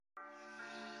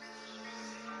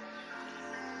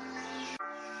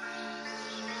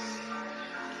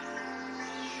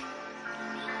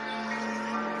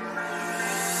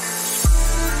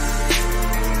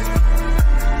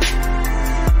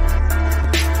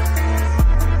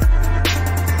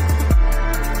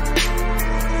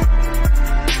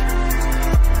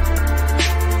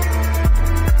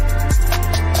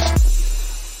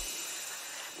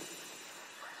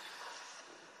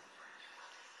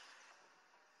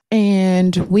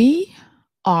And we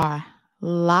are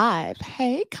live.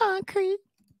 Hey, Concrete.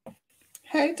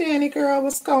 Hey, Danny girl,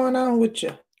 what's going on with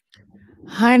you?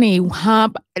 Honey,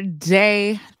 hump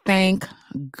day. Thank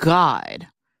God.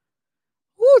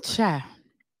 Woo, child.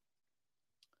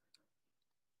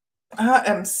 I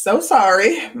am so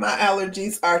sorry. My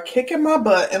allergies are kicking my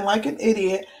butt, and like an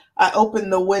idiot, I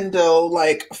opened the window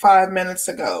like 5 minutes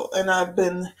ago, and I've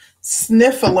been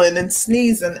sniffling and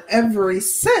sneezing ever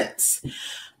since.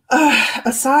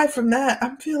 Aside from that,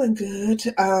 I'm feeling good.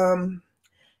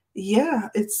 Yeah,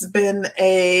 it's been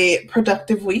a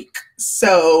productive week,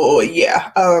 so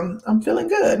yeah, I'm feeling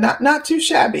good. Not too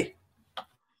shabby.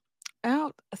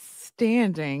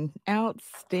 Outstanding.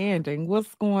 Outstanding.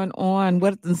 What's going on?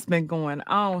 What's been going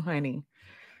on, honey?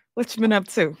 What you been up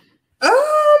to?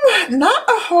 Not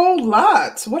a whole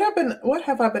lot. What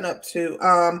have I been up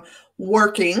to?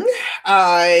 Working.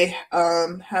 I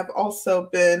have also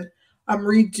been I'm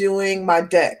redoing my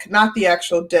deck. Not the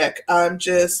actual deck. I'm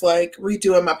just like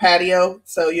redoing my patio.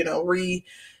 So, redoing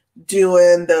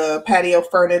the patio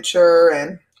furniture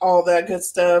and all that good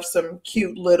stuff. Some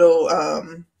cute little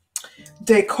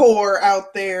decor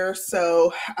out there.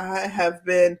 So I have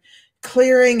been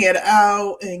clearing it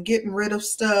out and getting rid of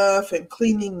stuff and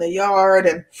cleaning the yard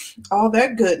and all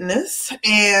that goodness.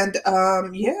 And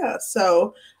yeah,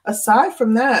 so aside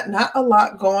from that, not a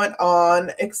lot going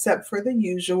on except for the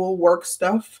usual work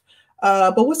stuff.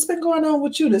 But what's been going on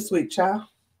with you this week, child?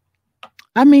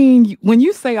 I mean, when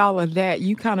you say all of that,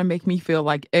 you kind of make me feel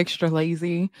like extra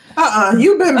lazy.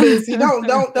 You've been busy.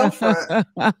 Don't front.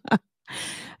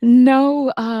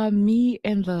 No, me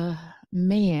and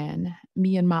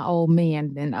my old man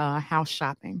been house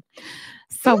shopping.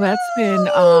 So that's been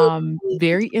Woo!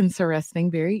 very interesting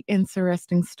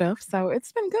stuff. So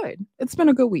it's been good. It's been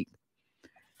a good week.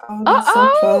 Oh, that's so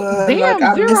Uh-oh, fun. Like damn,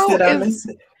 I miss it. I miss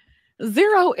it.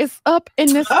 Zero is up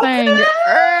in this thing Okay,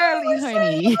 early,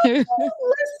 honey.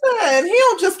 listen. He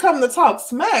don't just come to talk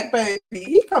smack, baby.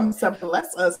 He comes to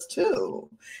bless us too.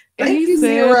 Thank He you,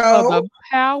 said, for Zero. the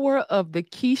power of the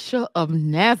Keisha of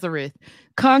Nazareth.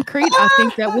 Concrete, I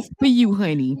think that was for you,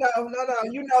 honey. No.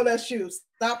 You know that's you.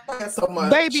 Stop playing so much.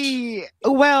 Baby,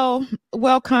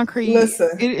 Concrete,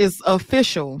 Listen, it is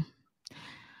official.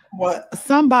 what?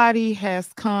 Somebody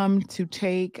has come to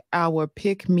take our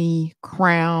pick me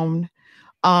crown.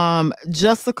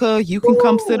 Jessica, you can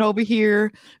come sit Ooh. over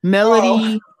here. Oh,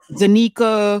 Melody,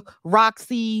 Danica,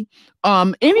 Roxy,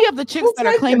 any of the chicks who that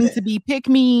are taking claiming it? to be pick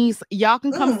me's, y'all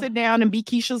can come Mm. sit down and be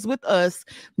Keisha's with us.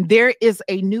 There is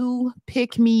a new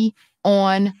pick me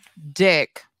on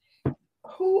deck.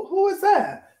 Who is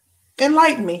that?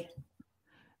 Enlighten me.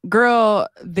 Girl,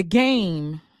 the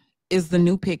game is the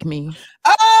new pick me.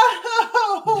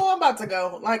 Oh, I'm about to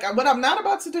go. Like, what I'm not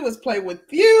about to do is play with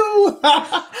you.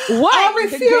 I What?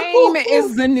 The game is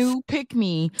refuse. the new pick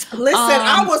me. Listen,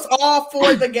 I was all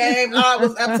for the game. I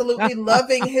was absolutely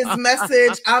loving his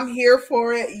message. I'm here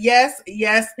for it. Yes,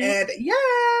 yes, and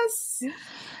yes.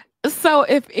 So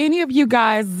if any of you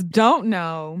guys don't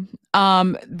know,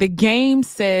 the game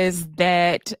says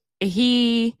that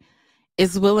he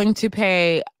is willing to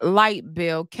pay light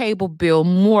bill, cable bill,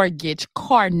 mortgage,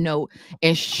 car note,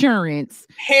 insurance,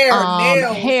 Hair,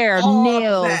 nails, hair, all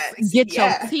nails, that. get your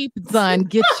Yeah. teeth done,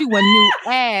 get you a new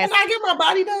Can ass, I get my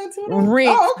body done too, though? Rich,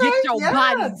 Oh, get okay. your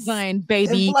body Yes. done,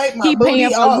 baby. Inflate my He booty, paying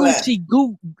for all that.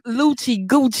 Lucci,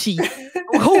 Gucci,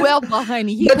 whoever,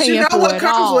 honey. He But you paying know for what it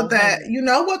comes with all, that? honey. You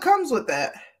know what comes with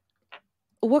that?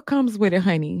 What comes with it,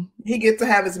 honey? He gets to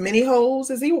have as many holes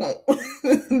as he wants.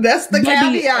 That's the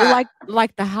Baby, caveat.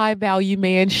 like the high value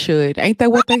man should. Ain't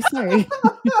that what they say?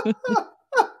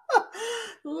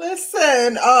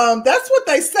 Listen, that's what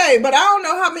they say, but I don't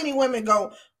know how many women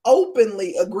go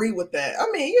openly agree with that. I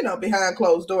mean, behind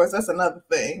closed doors, that's another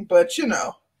thing. But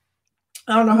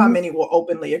I don't know how many will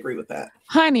openly agree with that.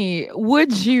 Honey,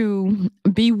 would you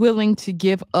be willing to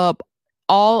give up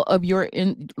all of your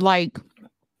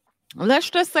let's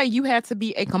just say you had to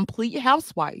be a complete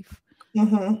housewife.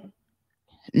 Mm-hmm.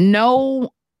 No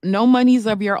monies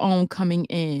of your own coming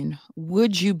in.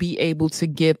 Would you be able to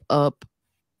give up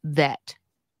that?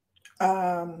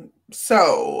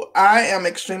 So I am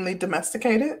extremely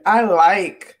domesticated. I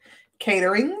like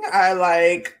catering. I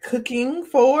like cooking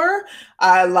for.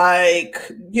 I like,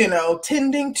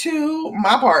 tending to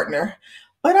my partner.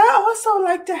 But I also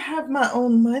like to have my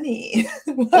own money.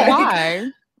 like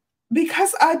Why?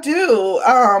 because I do.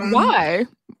 Why?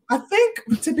 I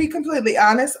think, to be completely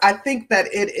honest, I think that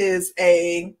it's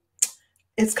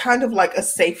kind of like a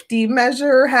safety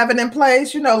measure having in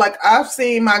place. Like I've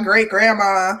seen my great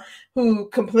grandma who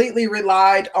completely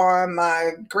relied on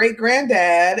my great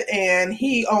granddad, and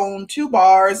he owned 2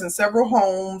 bars and several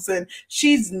homes, and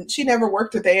she never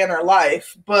worked a day in her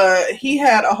life, but he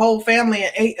had a whole family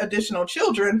and 8 additional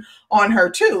children on her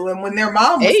too. And when their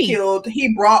mom was killed,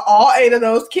 he brought all 8 of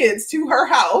those kids to her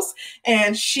house,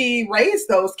 and she raised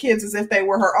those kids as if they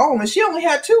were her own, and she only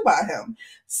had 2 by him.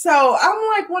 So I'm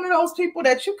like one of those people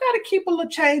that you got to keep a little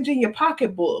change in your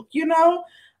pocketbook, you know?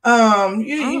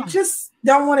 You just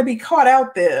don't want to be caught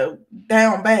out there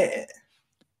down bad.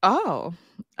 Oh,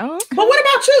 okay. But what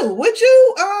about you? Would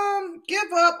you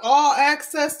give up all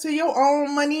access to your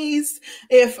own monies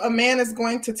if a man is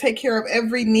going to take care of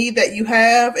every need that you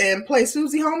have and play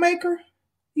Susie Homemaker?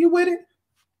 You with it?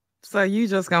 So you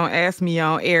just gonna ask me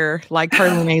on air like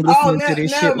Curlin ain't listening to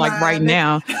this shit like right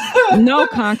now? No,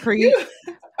 Concrete.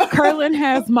 Curlin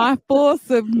has my full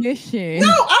submission.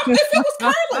 No, if it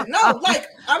was Curlin, no, like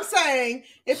I'm saying,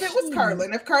 if it was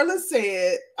Curlin, if Curlin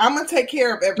said, "I'm gonna take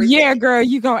care of everything," yeah, girl,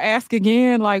 you gonna ask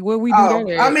again? Like, what we do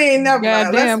that? I mean, never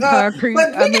mind. Goddamn, Concrete.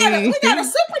 But we got a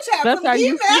super chat from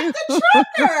D-Mac the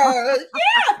Trucker.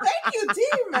 Yeah, thank you,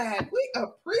 D-Mac. We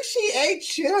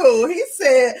appreciate you. He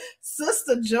said,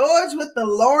 "Sister George with the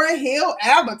Lauryn Hill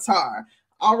avatar."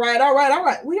 All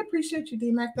right. We appreciate you,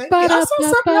 D-Mac. Thank you. I saw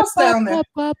something else down there.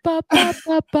 Oh,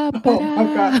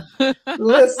 my God.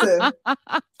 Listen,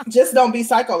 just don't be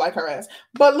psycho like her ass.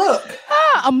 But look.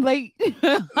 I'm late. Listen,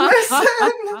 if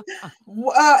there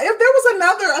was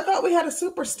another, I thought we had a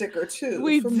super sticker, too.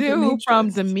 We do,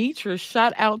 from Demetrius.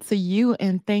 Shout out to you,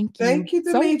 and thank you. Thank you,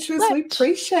 Demetrius. We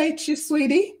appreciate you,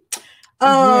 sweetie.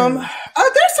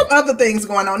 There's some other things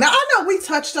going on. Now, I know we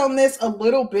touched on this a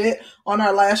little bit on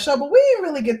our last show, but we didn't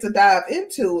really get to dive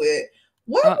into it.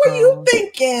 What were you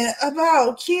thinking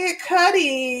about Kid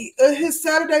Cudi, his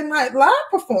Saturday Night Live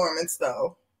performance,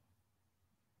 though?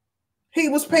 He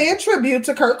was paying tribute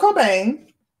to Kurt Cobain.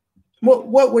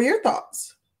 What were your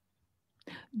thoughts?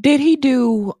 Did he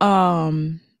do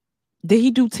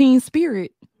Teen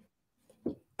Spirit?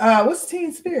 What's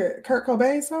Teen Spirit? Kurt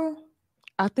Cobain song?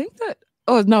 I think that.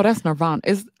 Oh no, that's Nirvana.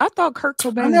 I thought Kurt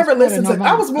Cobain. I never listened to.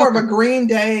 I was more of a Green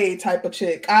Day type of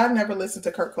chick. I never listened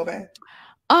to Kurt Cobain.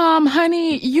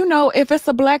 Honey, you know, if it's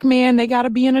a black man, they got to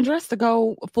be in a dress to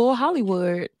go full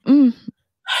Hollywood. What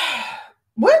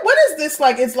is this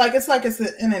like? It's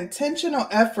an intentional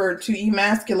effort to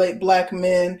emasculate black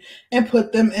men and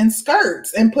put them in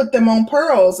skirts and put them on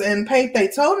pearls and paint their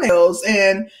toenails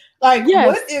and. Like, yes.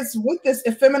 What is with this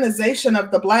effeminization of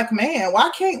the black man?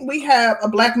 Why can't we have a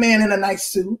black man in a nice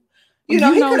suit? He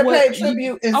could have paid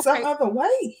tribute in some other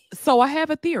way. So I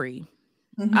have a theory.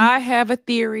 Mm-hmm. I have a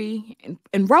theory,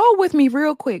 and roll with me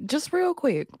real quick, just real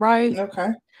quick, right?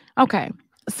 Okay.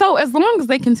 So as long as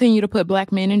they continue to put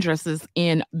black men in dresses,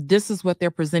 and this is what they're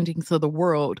presenting to the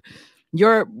world,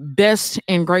 your best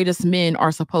and greatest men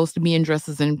are supposed to be in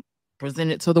dresses and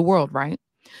presented to the world, right?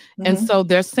 Mm-hmm. And so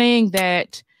they're saying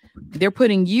that they're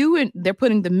putting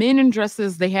the men in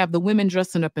dresses. They have the women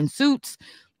dressing up in suits.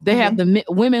 They have the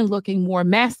women looking more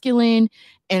masculine.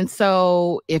 And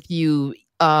so if you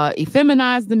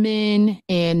effeminize the men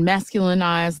and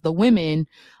masculinize the women,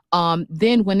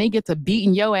 then when they get to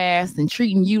beating your ass and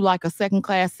treating you like a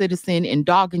second-class citizen and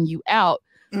dogging you out,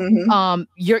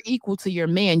 you're equal to your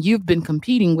man. You've been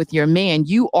competing with your man.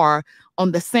 You are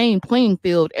on the same playing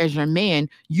field as your man.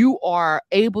 You are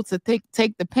able to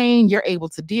take the pain. You're able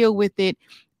to deal with it.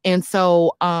 And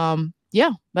so,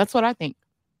 yeah, that's what I think.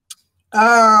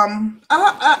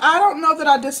 I don't know that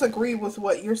I disagree with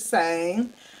what you're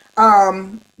saying.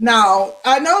 Now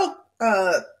I know,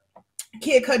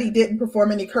 Kid Cudi didn't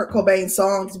perform any Kurt Cobain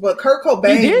songs, but Kurt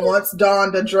Cobain once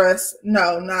donned a dress.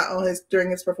 No, not on during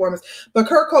his performance. But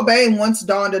Kurt Cobain once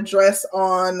donned a dress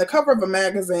on the cover of a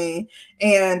magazine,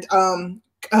 and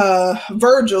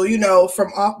Virgil,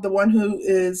 from the one who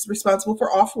is responsible for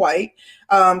Off-White,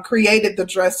 created the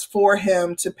dress for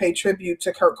him to pay tribute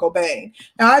to Kurt Cobain.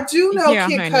 Now, I do know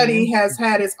Kid Cudi has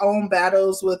had his own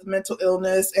battles with mental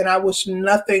illness, and I wish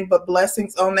nothing but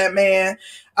blessings on that man.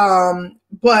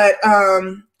 But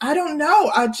I don't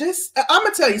know. I'm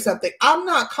gonna tell you something. I'm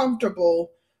not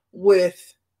comfortable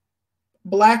with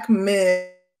black men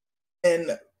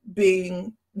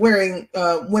wearing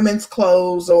women's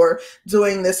clothes or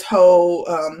doing this whole,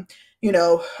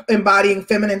 embodying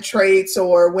feminine traits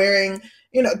or wearing,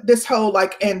 this whole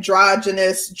like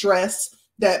androgynous dress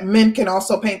that men can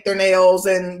also paint their nails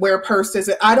and wear purses.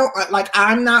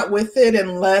 I'm not with it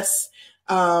unless,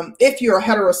 if you're a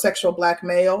heterosexual black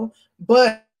male,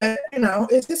 but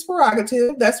it's his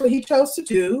prerogative. That's what he chose to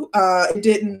do. It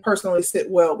didn't personally sit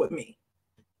well with me.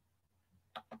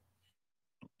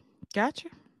 Gotcha.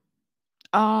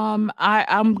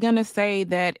 I'm gonna say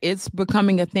that it's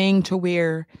becoming a thing to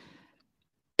where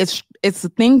it's a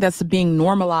thing that's being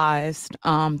normalized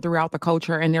throughout the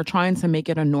culture, and they're trying to make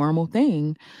it a normal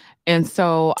thing. And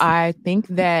so I think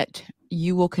that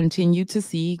you will continue to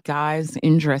see guys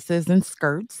in dresses and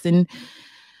skirts and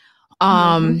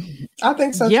Mhm. I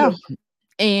think so yeah, too.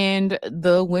 and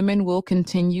the women will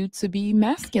continue to be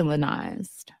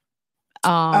masculinized.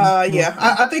 Yeah,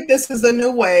 I think this is a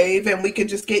new wave and we could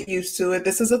just get used to it.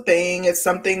 This is a thing. It's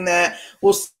something that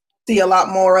we'll see a lot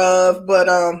more of, but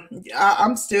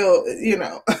I'm still,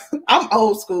 I'm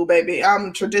old school, baby.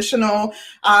 I'm traditional.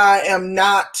 I am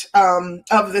not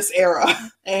of this era.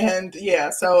 And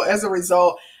yeah, so as a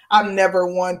result, I never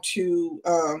want to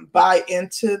buy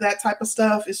into that type of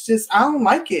stuff. It's just, I don't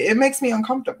like it. It makes me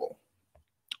uncomfortable.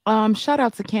 Shout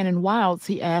out to Cannon Wilds.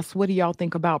 He asked, "What do y'all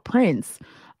think about Prince?"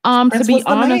 To Prince be was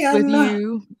the honest with man.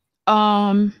 you,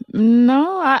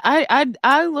 no,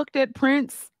 I looked at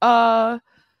Prince.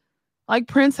 Like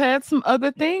Prince had some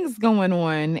other things going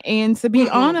on, and to be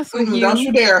honest with Don't you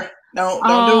you, dare! Don't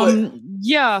do it.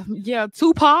 yeah,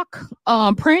 Tupac,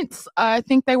 Prince. I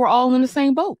think they were all in the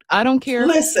same boat. I don't care.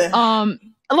 Listen,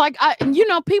 Like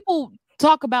people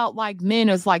talk about like men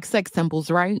as like sex symbols,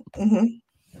 right? Mm-hmm.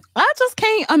 I just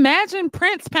can't imagine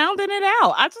Prince pounding it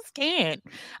out. I just can't.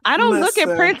 I don't look at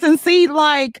Listen. Prince and see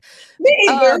like Me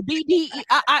either. BDE.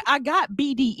 I got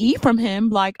BDE from him.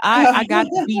 Like I got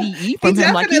BDE from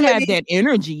him. Like he had that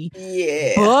energy.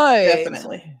 Yeah, but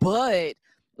definitely. But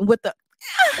with the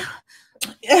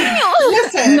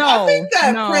listen, no, I think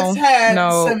that Prince had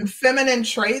no. some feminine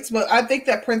traits, but I think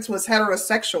that Prince was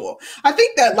heterosexual. I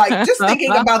think that, like, just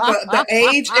thinking about the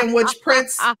age in which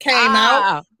Prince came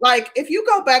out, like, if you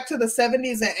go back to the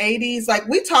 70s and 80s, like,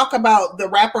 we talk about the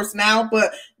rappers now,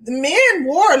 but men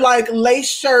wore, like, lace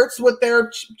shirts with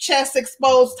their chest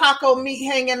exposed, taco meat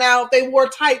hanging out. They wore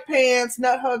tight pants,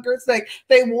 nut huggers. Like,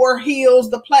 they wore heels,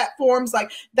 the platforms.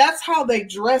 Like, that's how they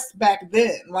dressed back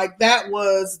then. Like, that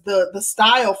was the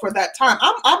style for that time.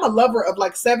 I'm a lover of,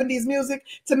 like, 70s music.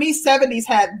 To me, 70s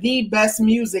had the best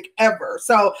music ever.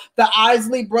 So, the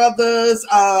Isley Brothers,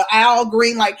 Al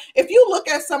Green, like, if you look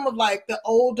at some of, like, the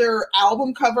older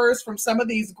album covers from some of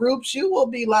these groups, you will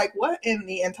be like, what in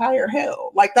the entire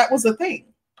hell? Like, that was a thing.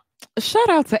 Shout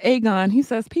out to Aegon. He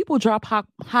says people drop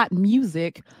hot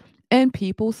music and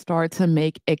people start to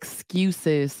make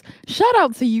excuses. Shout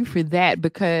out to you for that,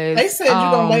 because they said you're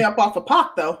gonna lay up off of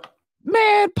Pac though.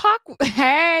 Man, Pac,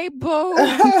 hey boo.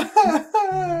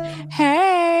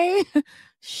 Hey.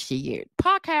 Shit.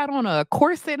 Pac had on a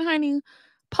corset, honey.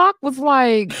 Pac was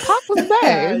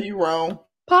bad. You wrong.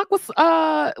 Pac was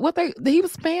he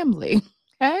was family.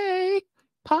 Hey,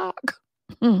 Pac.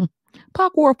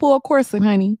 Pac wore a full corset,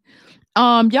 honey.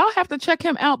 Y'all have to check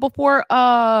him out before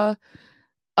don't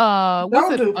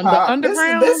do Pac. The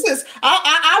Underground. This is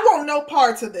I want no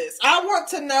parts of this. I want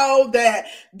to know that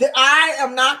I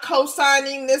am not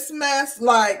co-signing this mess.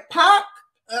 Like, Pac,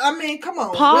 I mean, come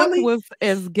on. Pac really? was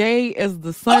as gay as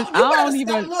the sun. I don't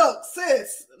even look,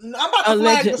 sis. I'm about to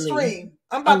flag the stream.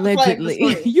 I'm about to flag the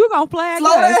stream. You gonna flag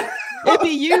us? It be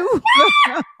you.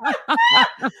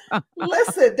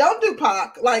 Listen, don't do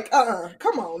Pac. Like,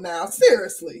 come on now,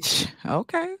 seriously.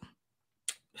 Okay.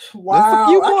 Wow,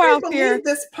 you I can't out believe there.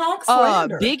 This Pac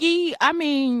slander. Biggie. I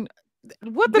mean,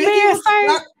 what the man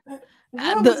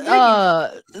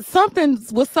say? Something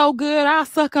was so good. I'll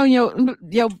suck on your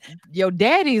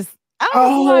daddy's. I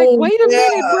was like, wait a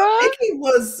minute, bro.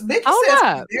 Vicky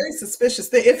said very suspicious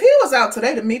thing. If he was out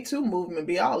today, the Me Too movement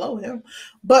be all over him.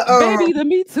 But baby, the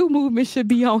Me Too movement should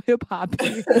be on hip hop.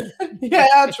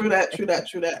 Yeah, true that.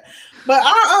 But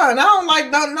I don't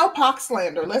like no Pac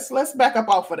slander. Let's back up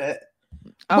off of that.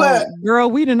 But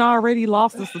girl, we done already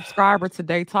lost a subscriber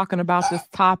today talking about this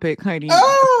topic, honey.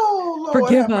 Oh, Lord,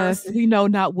 forgive us. We know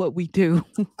not what we do.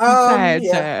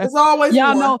 It's always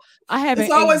y'all know I haven't.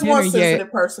 It's always one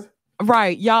sensitive person.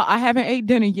 Right, y'all. I haven't ate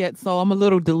dinner yet, so I'm a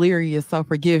little delirious. So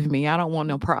forgive me. I don't want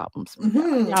no problems.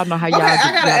 Y'all know how y'all. Okay,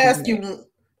 I gotta ask you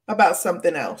about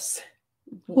something else.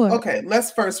 What? Okay,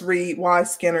 let's first read Y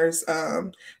Skinner's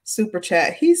super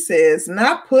chat. He says,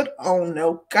 "Not put on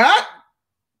no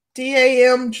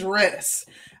goddamn dress."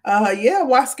 Yeah,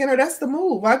 Y Skinner, that's the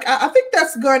move. I think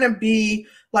that's gonna be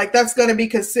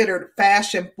considered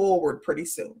fashion forward pretty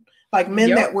soon. Like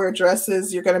men that wear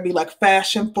dresses, you're going to be like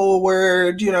fashion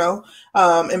forward,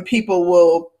 and people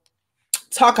will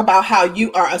talk about how you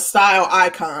are a style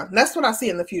icon. That's what I see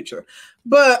in the future.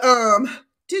 But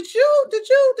did you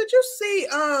see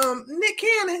Nick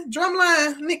Cannon,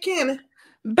 Drumline Nick Cannon?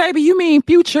 Baby, you mean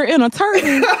Future in a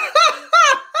turban?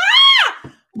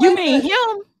 You mean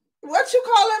him? What you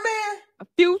call that man?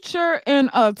 Future in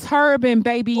a turban,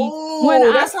 baby. When Oh,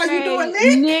 I that's how you doing,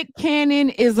 say Nick? Nick Cannon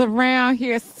is around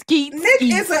here, skeet, Nick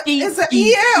skeet, is a skeet, is an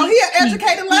skeet, EL. skeet, He an skeet,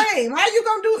 educated skeet. lame. How you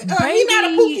gonna do? He not a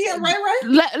Baby, Pookie and Ray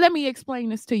Ray. let me explain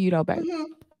this to you though, baby. Mm-hmm.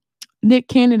 Nick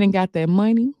Cannon done got that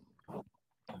money.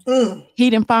 Mm. He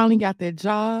done finally got that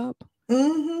job.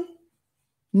 Mm-hmm.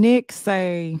 Nick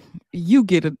say, you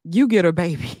get a baby. You get a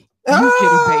baby.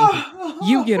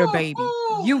 You get a baby.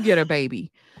 You get a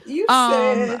baby. You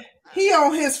said he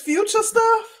on his Future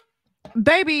stuff?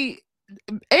 Baby,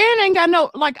 Aaron ain't got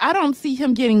no, like, I don't see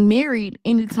him getting married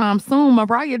anytime soon.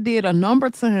 Mariah did a number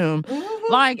to him.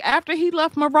 Mm-hmm. Like, after he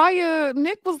left Mariah,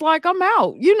 Nick was like, I'm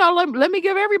out. You know, let me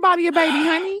give everybody a baby,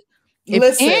 honey.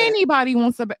 If anybody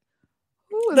wants a baby.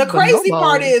 The crazy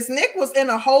part is Nick was in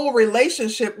a whole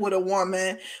relationship with a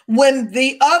woman when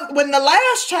the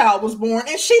last child was born,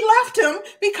 and she left him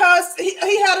because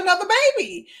he had another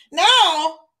baby.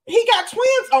 Now he got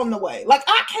twins on the way. Like,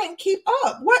 I can't keep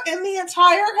up. What in the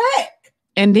entire heck?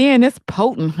 And then it's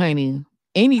potent, honey.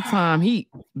 Anytime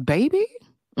baby.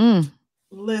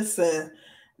 Listen,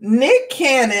 Nick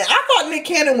Cannon. I thought Nick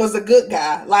Cannon was a good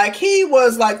guy. Like, he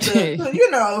was like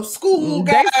the school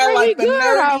guy, like the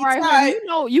nerdy type.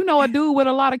 You know, a dude with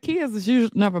a lot of kids is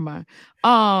usually never mind.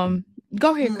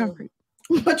 Go ahead, Concrete.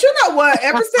 But you know what?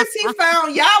 Ever since he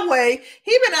found Yahweh,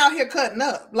 he been out here cutting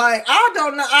up. Like, I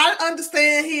don't know. I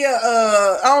understand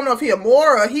I don't know if he a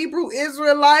Moor or a Hebrew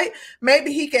Israelite.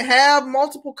 Maybe he can have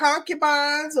multiple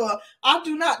concubines, or I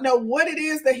do not know what it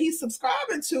is that he's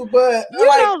subscribing to. But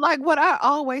like what I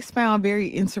always found very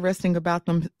interesting about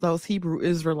those Hebrew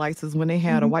Israelites is when they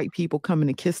had a white people coming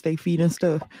to kiss their feet and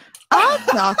stuff. I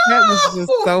thought that was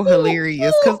just so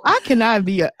hilarious because I cannot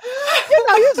be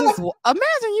you just imagine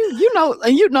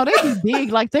they be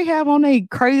big, like they have on their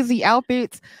crazy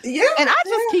outfits. Yeah. And I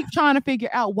just keep trying to figure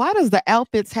out, why does the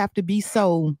outfits have to be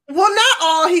so? Well, not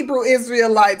all Hebrew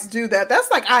Israelites do that.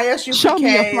 That's like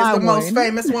ISUPK is the most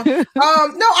famous one. No,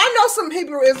 I know some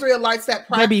Hebrew Israelites that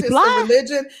practice the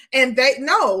religion, and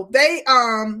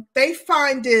they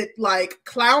find it like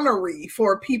clownery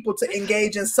for people to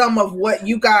engage in some of what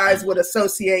you guys would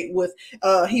associate with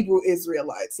Hebrew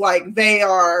Israelites. Like, they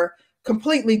are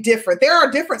completely different. There are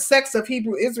different sects of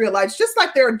Hebrew Israelites, just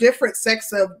like there are different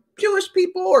sects of Jewish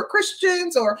people or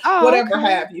Christians or whatever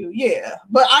have you. Yeah.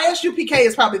 But ISUPK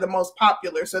is probably the most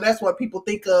popular. So that's what people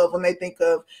think of when they think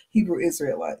of Hebrew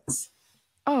Israelites.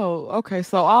 Oh, okay.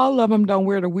 So all of them don't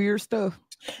wear the weird stuff?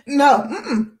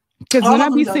 No. Because when I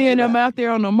be seeing them out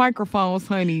there on the microphones,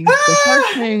 honey, the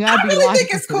first thing I really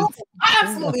think it's cool. I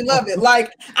absolutely love it.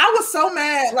 Like, I was so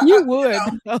mad. Like, you would.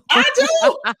 I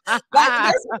do.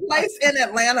 Like, there's a place in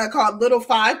Atlanta called Little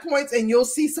 5 Points, and you'll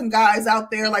see some guys out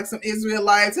there, like some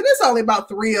Israelites, and it's only about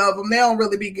 3 of them. They don't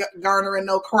really be garnering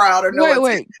no crowd or no.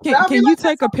 Wait. Can you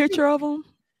take a picture of them?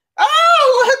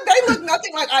 Oh, they look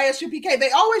nothing like ISUPK. They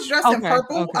always dress in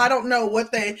purple. Okay. I don't know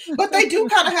but they do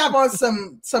kind of have on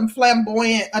some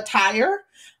flamboyant attire.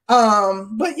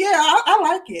 But yeah, I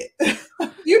like it.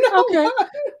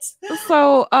 What?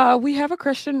 So we have a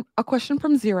question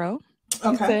from Zero.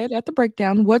 He said at the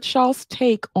breakdown, what's y'all's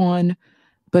take on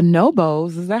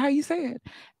bonobos? Is that how you say it?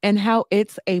 And how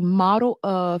it's a model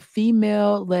of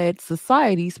female-led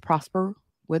societies prosper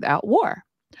without war.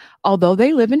 Although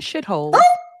they live in shitholes.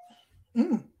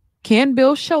 Can't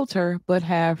build shelter, but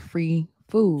have free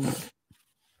food.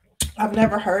 I've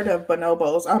never heard of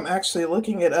bonobos. I'm actually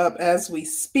looking it up as we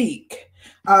speak.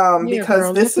 Because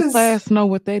girl, this is class know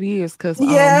what that is. Because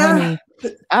honey,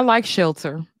 I like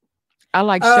shelter. I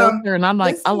like shelter, and I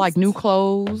like new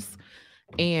clothes,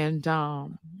 and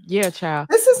child.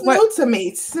 This is new to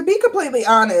me. To be completely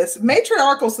honest,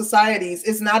 matriarchal societies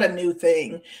is not a new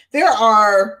thing. There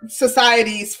are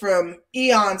societies from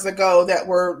eons ago that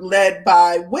were led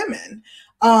by women.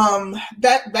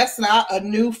 That's not a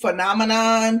new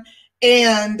phenomenon.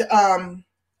 And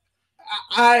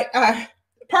I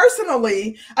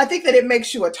personally, I think that it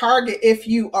makes you a target if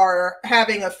you are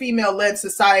having a female-led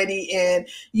society and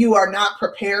you are not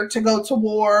prepared to go to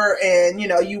war, and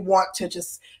you want to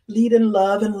just lead in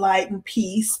love and light and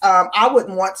peace. I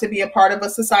wouldn't want to be a part of a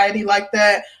society like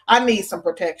that. I need some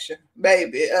protection,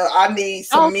 baby. I need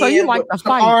some men, you like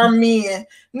some armed men.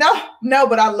 No,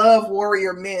 but I love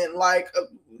warrior men. Like,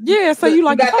 so you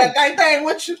like that thing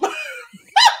with you.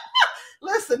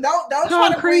 Listen, don't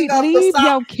Concrete, try to leave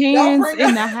your cans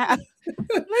in the house.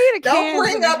 Don't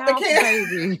bring up the cans,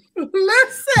 baby.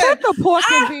 Listen, put the pork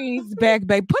and beans back,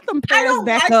 babe. Put them pears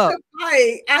back up.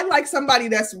 I like somebody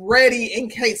that's ready in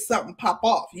case something pop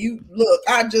off.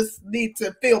 I just need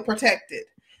to feel protected.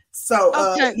 So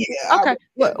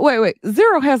Wait.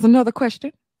 Zero has another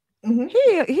question. Mm-hmm.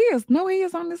 He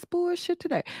is on this bullshit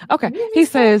today. Okay. He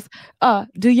says,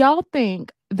 do y'all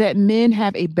think that men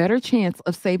have a better chance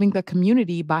of saving the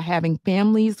community by having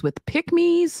families with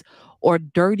pick-me's or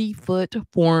dirty foot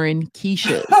foreign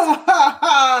quiches?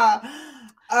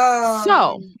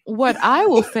 So what I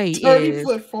will say dirty is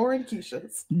foot foreign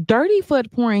quiches. Dirty foot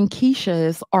foreign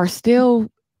quiches are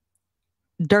still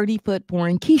dirty foot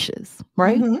foreign quiches,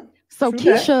 right? Mm-hmm. So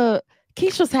True that.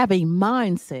 quiches have a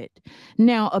mindset.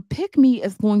 Now, a pick me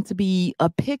is going to be a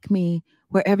pick me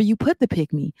wherever you put the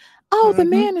pick me. Oh, the Mm-hmm.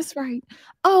 man is right.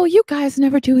 Oh, you guys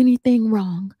never do anything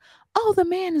wrong. Oh, the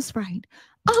man is right.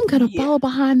 I'm going to Yeah. follow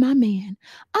behind my man.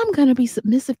 I'm going to be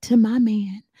submissive to my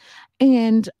man.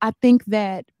 And I think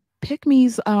that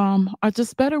pick-me's are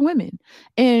just better women.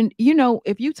 And you know,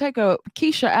 if you take a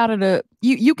Keisha out of the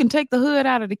you can take the hood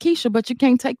out of the Keisha, but you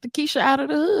can't take the Keisha out of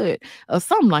the hood or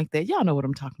something like that. Y'all know what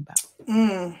I'm talking about.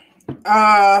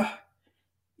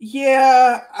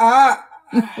 Yeah, I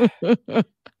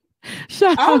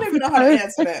Shout don't out even to know how to Curlin.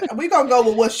 answer that. We're gonna go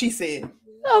with what she said.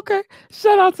 Okay.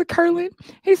 Shout out to Curlin.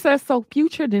 He says so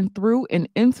Future then threw an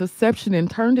interception and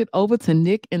turned it over to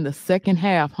Nick in the second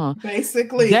half, huh?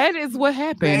 Basically. That is what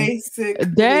happened. Basically.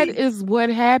 That is what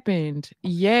happened.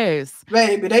 Yes.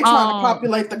 Baby, they trying to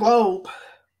populate the globe.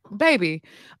 Baby,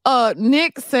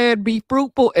 Nick said be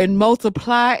fruitful and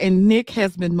multiply, and Nick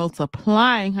has been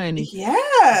multiplying, honey.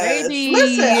 Yes. Baby.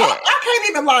 Listen, I can't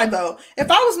even lie though. If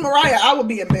I was Mariah, I would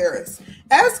be embarrassed.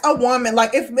 As a woman,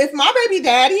 like if my baby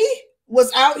daddy was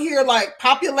out here like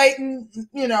populating,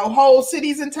 you know, whole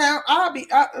cities in town,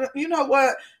 you know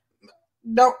what?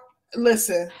 Don't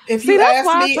listen. If you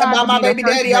ask me about my baby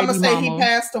daddy, I'm gonna say he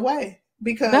passed away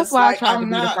because that's why I tried to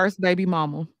be the first baby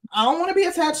mama. I don't want to be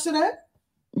attached to that.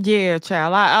 Yeah,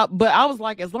 child. But I was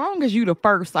like, as long as you the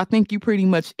first, I think you pretty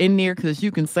much in there because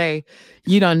you can say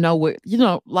you don't know what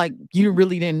like you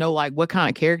really didn't know like what kind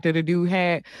of character the dude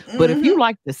had. But if you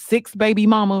like the sixth baby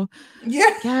mama, yeah,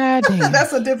 goddamn,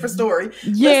 that's a different story.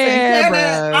 Yeah,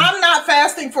 listen, I'm not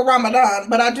fasting for Ramadan,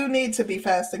 but I do need to be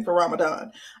fasting for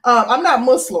Ramadan. I'm not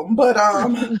Muslim, but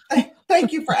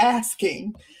thank you for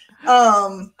asking.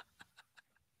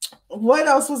 What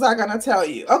else was I gonna tell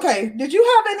you? Okay, did you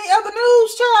have any other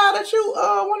news, child, that you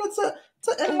wanted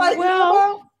to enlighten me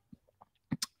about?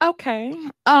 Okay.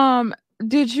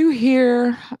 Did you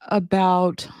hear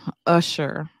about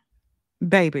Usher,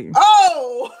 baby?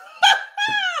 Oh,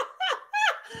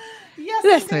 yes.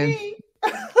 Listen,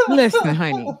 listen,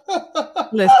 honey.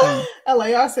 Listen.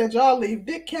 LAR said y'all leave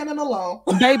Dick Cannon alone.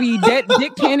 Baby, that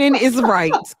Dick Cannon is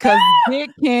right because Dick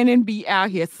Cannon be out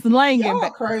here slanging. Y'all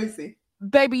crazy.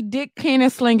 Baby, Dick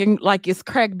Cannon slinging like it's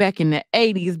crack back in the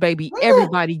 80s, baby.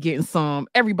 Everybody getting some.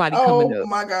 Everybody coming up. Oh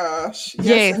my gosh.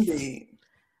 Yes, indeed.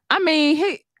 I mean,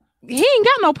 he ain't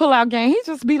got no pull-out game. He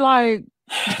just be like,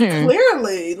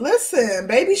 clearly, listen,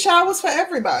 baby showers for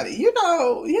everybody. You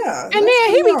know, yeah. And then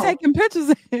he be taking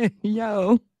pictures.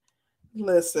 Yo.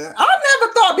 Listen, I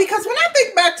never thought, because when I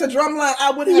think back to Drumline,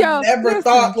 I would have never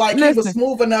thought like he was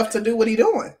smooth enough to do what he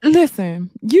doing. Listen,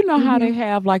 you know how they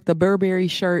have like the Burberry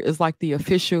shirt is like the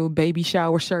official baby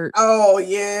shower shirt. Oh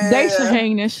yeah, they should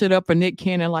hang that shit up for Nick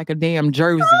Cannon like a damn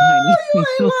jersey, honey. You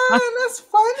ain't lying. That's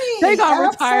funny. They got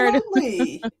retired.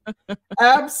 Absolutely,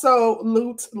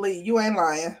 absolutely. You ain't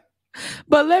lying.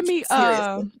 But let me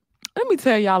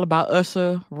tell y'all about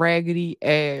Usher raggedy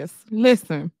ass.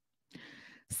 Listen.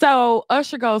 So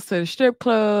Usher goes to the strip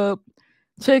club.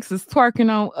 Chicks is twerking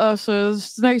on Usher.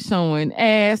 They showing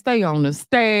ass. They on the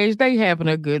stage. They having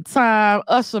a good time.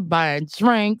 Usher buying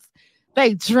drinks.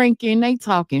 They drinking. They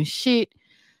talking shit.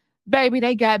 Baby,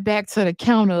 they got back to the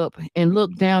count up and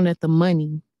looked down at the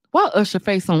money. While Usher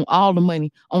face on all the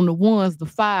money, on the ones, the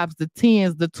fives, the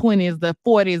tens, the 20s, the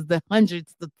 40s, the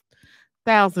hundreds, the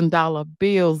 $1,000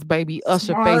 bills, baby.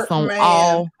 Usher face on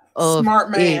all of it.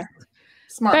 Smart baby, man.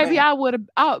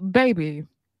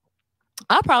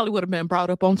 I probably would have been brought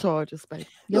up on charges, baby.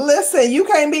 Yep. Listen, you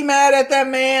can't be mad at that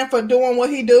man for doing what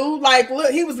he do. Like,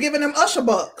 look, he was giving them Usher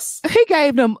bucks. He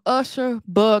gave them Usher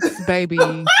bucks, baby.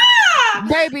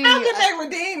 Baby, how can they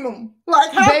redeem them?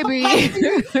 Like, how, baby,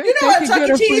 you know at Chuck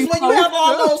E. Cheese when you have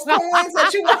all those coins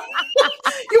that you want,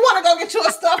 you want to go get you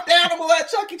a stuffed animal at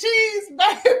Chuck E. Cheese,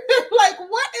 baby. Like,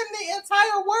 what in the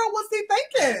entire world was he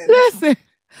thinking? Listen.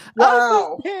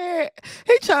 Wow.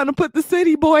 He trying to put the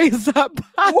city boys up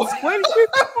by 20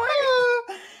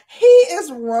 He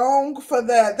is wrong for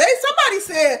that. Somebody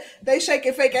said they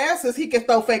shaking fake asses, he can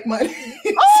throw fake money.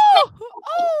 Listen,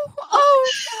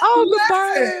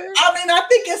 I mean, I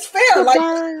think it's fair. Like,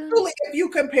 truly, if you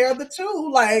compare the two,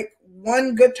 like,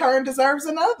 one good turn deserves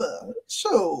another.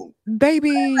 Shoot,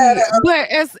 baby.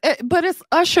 But it's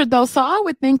Usher though, so I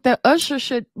would think that Usher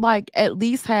should like at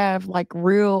least have like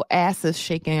real asses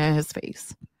shaking in his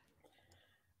face.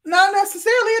 Not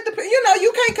necessarily. It depends. You know,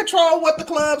 you can't control what the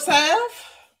clubs have.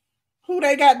 Who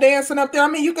they got dancing up there. I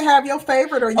mean, you can have your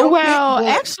favorite or your pick,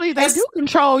 actually, they do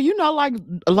control, you know, like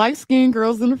light-skinned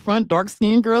girls in the front,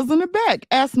 dark-skinned girls in the back.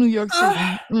 Ask New York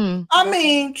City. I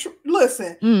mean,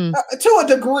 listen, to a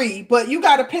degree, but you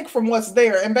got to pick from what's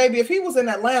there. And baby, if he was in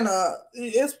Atlanta,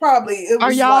 it was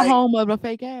Are y'all like, home of a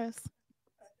fake ass?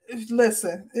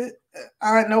 Listen,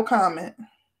 I no comment.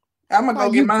 I'm gonna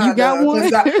go get mine. You got one?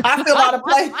 I feel out of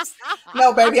place.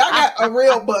 No, baby, I got a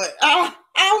real butt.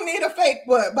 I don't need a fake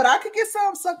butt, but I could get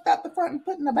some sucked out the front and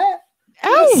put in the back.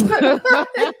 Oh.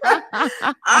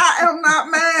 I am not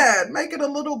mad. Make it a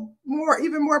little more,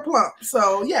 even more plump.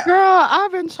 So yeah. Girl,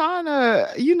 I've been trying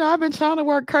to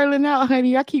work curling out,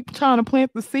 honey. I keep trying to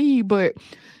plant the seed, but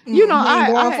you know,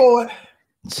 going for it.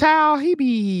 Child, he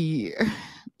be.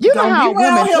 You know how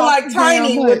women here like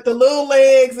Tiny with the little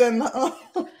legs and.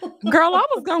 Girl, I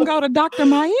was gonna go to Dr.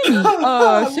 Miami. Tiny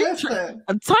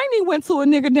went to a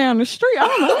nigga down the street. I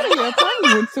don't know who the hell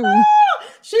Tiny went to.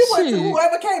 She went to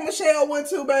whoever K Michelle went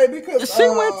to, baby. She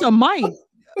went to Mike.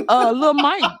 Lil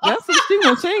Mike. That's what she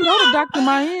went. She ain't go to Dr.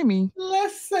 Miami.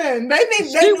 Listen, they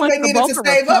needed to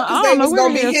save up because they was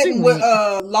gonna be hitting with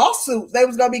lawsuits. They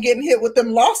was gonna be getting hit with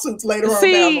them lawsuits later on down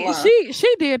the line.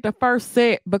 She did the first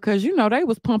set because you know they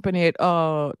was pumping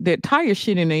that tire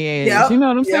shit in their ass. Yep, you know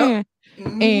what I'm saying?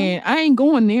 Mm-hmm. And I ain't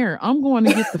going there. I'm going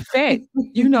to get the fat.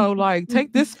 You know, like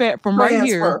take this fat from right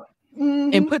here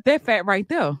and put that fat right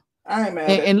there. I ain't mad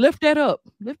and lift that up.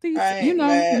 Lift these, you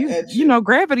know,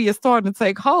 gravity is starting to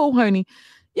take hold, honey.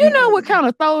 You know what kind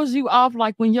of throws you off,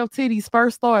 like when your titties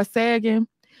first start sagging,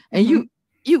 and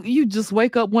you just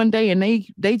wake up one day and they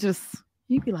just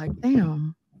you be like,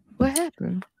 damn, what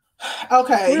happened?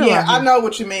 Okay, yeah, I know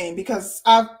what you mean because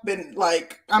I've been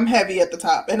like, I'm heavy at the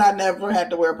top and I never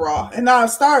had to wear a bra, and I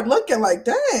started looking like,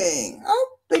 dang, I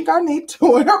think I need to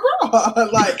wear a bra.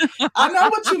 Like, I know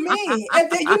what you mean. And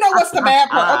then you know what's the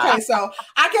bad part? Okay, so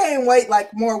I gained weight,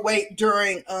 like more weight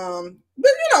during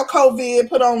COVID,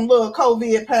 put on little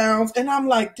COVID pounds, and I'm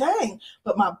like, dang,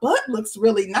 but my butt looks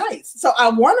really nice. So I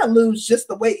want to lose just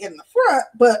the weight in the front,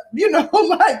 but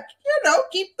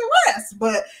keep the rest.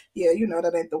 But yeah,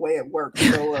 that ain't the way it works.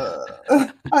 So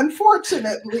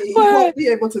unfortunately, you won't be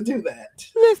able to do that.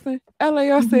 Listen,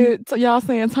 LAR said, so y'all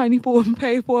saying Tiny for and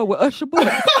paid for it with Usher butt.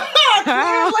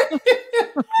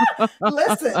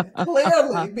 Listen,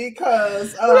 clearly,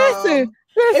 because listen.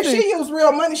 If she used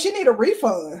real money, she need a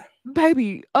refund.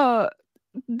 Baby,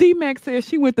 D-Mac says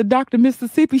she went to Dr.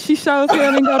 Mississippi. She shows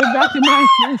hell and go to Dr.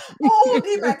 Miami. Oh,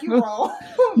 D-Mac, you wrong.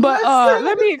 But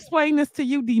let me explain this to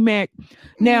you, D-Mac.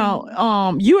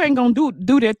 Now, you ain't gonna do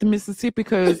that to Mississippi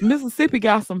because Mississippi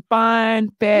got some fine,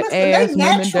 fat ass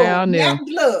women down there.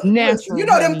 Natural. You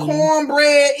know them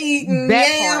cornbread eating,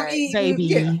 yam eating,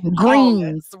 baby.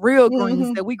 Greens, real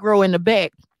greens that we grow in the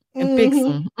back and fix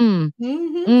them.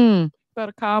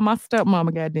 Better call my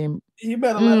stepmama, goddamn it. You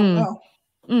better let them know.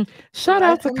 Shout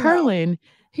out to Curlin.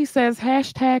 He says,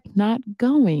 #not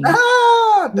going.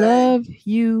 Love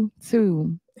you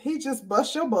too. He just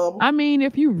bust your bubble. I mean,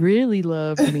 if you really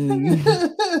love me.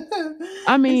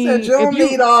 I mean, he said, you don't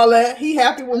need all that. He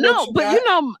happy with what you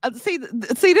got. See,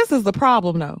 this is the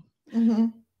problem though.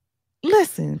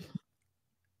 Listen,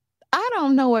 I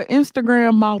don't know an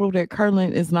Instagram model that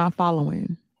Curlin is not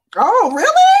following. Oh, really?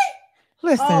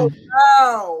 Listen. Oh,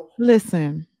 no.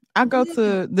 Listen. I go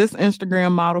to this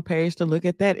Instagram model page to look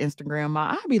at that Instagram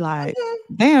model. I'll be like,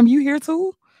 damn, you here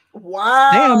too?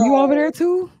 Wow. Damn, you over there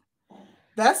too?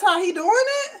 That's how he doing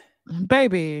it?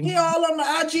 Baby. He all on the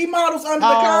IG models under the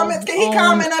comments. Can he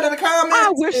comment under the comments?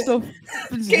 I wish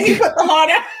Can he put the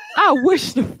heart out? I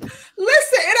wish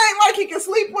Listen, it ain't like he can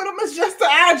sleep with him. It's just the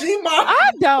IG model.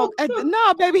 I don't.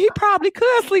 No, baby, he probably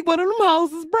could sleep with him. Them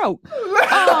hoes is broke.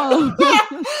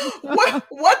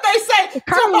 What they say?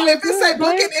 If it say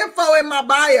booking info in my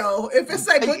bio, if it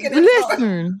say booking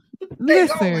info.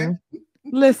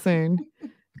 Listen.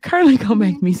 Curly gonna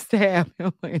make me stab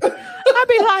him. I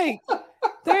be like,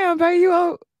 damn, baby, you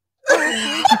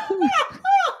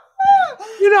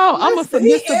I'm a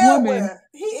submissive woman.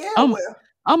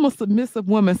 I'm a submissive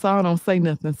woman, so I don't say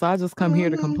nothing. So I just come here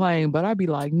to complain. But I be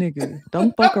like, nigga,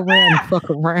 don't fuck around and fuck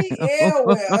around.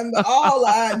 Under all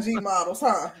IG models,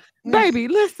 huh? Baby,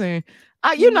 listen.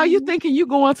 You thinking you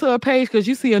going to a page because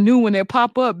you see a new one that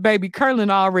pop up, baby. Curlin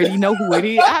already know who it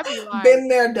is. I be like, been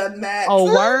there, done that. Oh,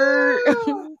 word.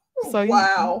 So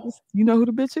Wow. you know who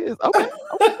the bitch is. Okay.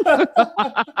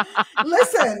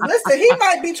 Listen, he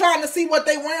might be trying to see what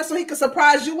they wearing so he can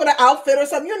surprise you with an outfit or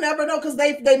something. You never know, because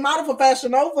they model for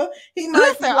Fashion Nova. He might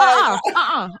Listen, be like,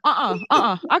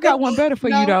 I got one better for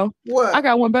you though. What? I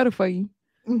got one better for you.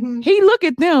 Mm-hmm. He look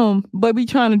at them, but be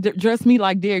trying to dress me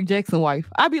like Derek Jackson wife.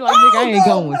 I be like, nigga, I ain't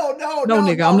going. No,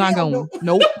 nigga, I'm not going.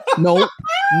 Nope.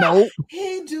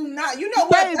 He do not. You know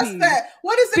what? Baby, that's that.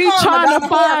 What is it be called? trying Madonna to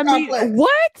find me. complex.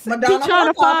 What? Madonna be trying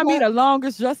to find me the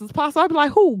longest dress as possible. I be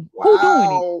like, who?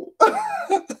 Wow. Who doing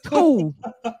it? Who?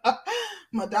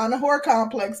 Madonna horror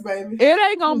complex, baby. It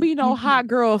ain't gonna be no hot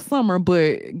girl summer,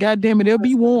 but goddamn it, it'll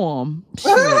be warm.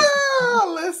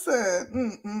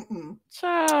 Listen.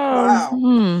 Child.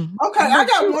 Wow. Okay, I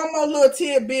got one more little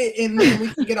tidbit and then we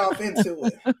can get off into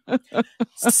it.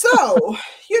 So,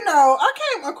 I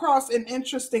came across an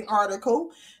interesting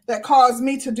article that caused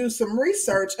me to do some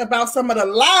research about some of the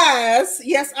lies,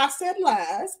 yes, I said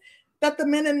lies, that the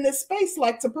men in this space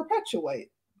like to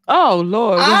perpetuate. Oh,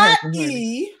 Lord.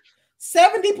 i.e.,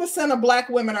 70% of Black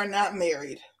women are not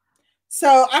married.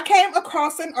 So I came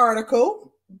across an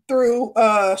article through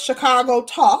Chicago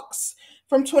Talks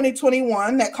from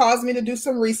 2021 that caused me to do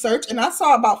some research. And I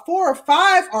saw about 4 or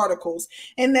 5 articles,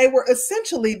 and they were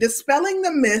essentially dispelling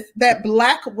the myth that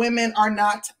Black women are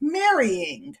not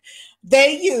marrying.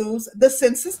 They use the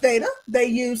census data. They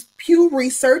use Pew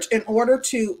Research in order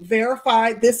to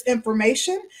verify this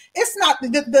information. It's not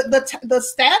the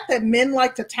stat that men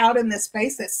like to tout in this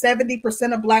space, that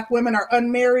 70% of Black women are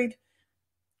unmarried.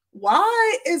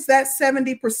 Why is that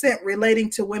 70% relating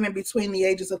to women between the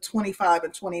ages of 25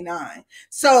 and 29?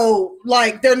 So,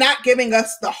 they're not giving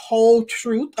us the whole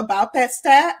truth about that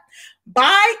stat.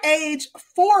 By age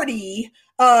 40,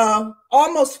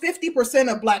 almost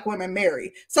 50% of Black women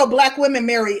marry. So Black women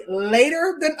marry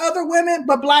later than other women,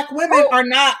 but Black women are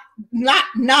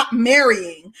not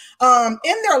marrying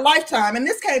in their lifetime. And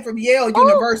this came from Yale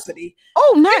University.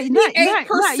 Not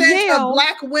 8% of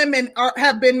Black women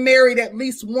have been married at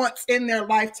least once in their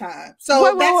lifetime.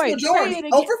 So that's majority.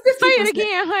 Over 50%. Say it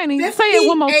again, honey. Say it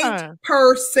one more time.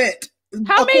 58%.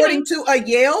 According to a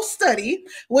Yale study,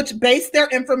 which based their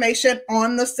information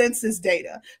on the census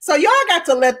data. So y'all got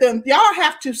to y'all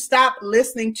have to stop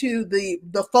listening to the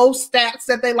faux stats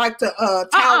that they like to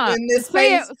tout in this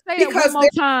space. Say it one more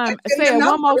time. Say it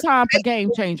one more time for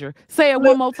Game Changer. Say it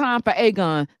one more time for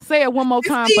Aegon. Say it one more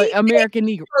time for American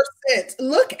Negro.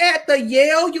 Look at the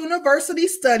Yale University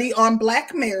study on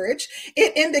Black marriage.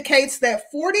 It indicates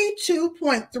that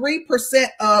 42.3%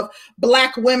 of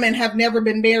Black women have never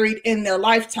been married in their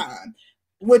lifetime,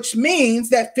 which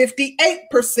means that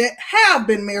 58% have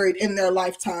been married in their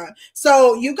lifetime.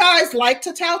 So you guys like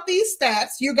to tout these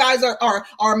stats. You guys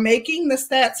are making the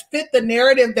stats fit the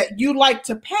narrative that you like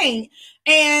to paint.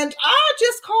 And I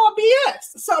just call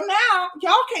BS. So now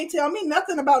y'all can't tell me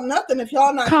nothing about nothing if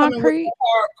y'all not concrete.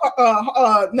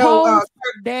 Coming with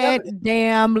that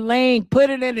damn link. Put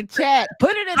it in the chat.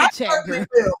 Put it in the chat, girl.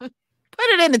 Put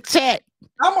it in the chat.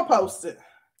 I'm gonna post it.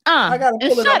 I gotta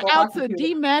pull it shout up out to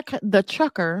D-Mac the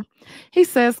trucker. He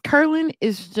says Curlin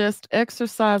is just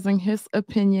exercising his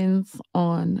opinions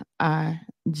on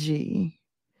IG.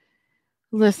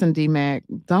 Listen, D-Mac,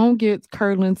 don't get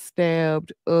Curlin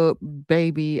stabbed up,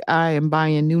 baby. I am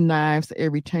buying new knives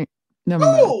every time. Never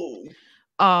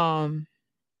mind.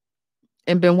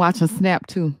 And been watching Snap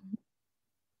too.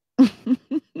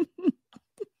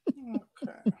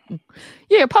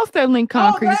 Yeah, post that link,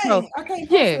 concrete. I can't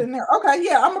post it in there. Okay,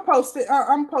 yeah, I'm gonna post it.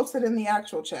 I'm posted in the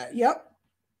actual chat. Yep.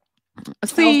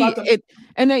 See it,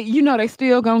 and then they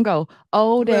still gonna go.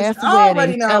 Old ass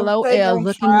wedding, LOL,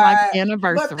 looking like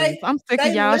anniversaries. I'm sick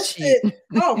of y'all shit.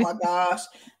 Oh my gosh!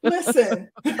 Listen.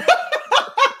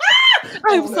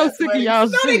 I'm so sick of y'all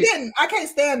shit. No, they didn't. I can't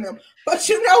stand them. But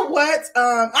you know what?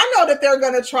 I know that they're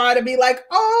going to try to be like,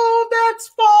 oh, that's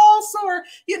false. Or,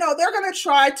 they're going to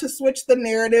try to switch the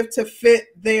narrative to fit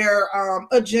their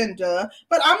agenda.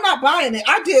 But I'm not buying it.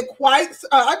 I did quite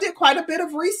a bit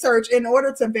of research in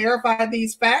order to verify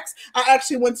these facts. I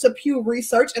actually went to Pew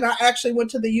Research, and I actually went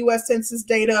to the U.S. Census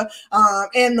data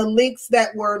and the links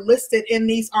that were listed in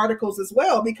these articles as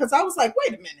well, because I was like,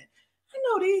 wait a minute.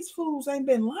 These fools ain't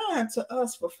been lying to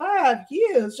us for 5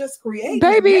 years, just creating.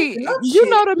 Baby,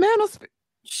 the manosphere.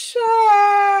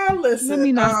 Child, listen. Let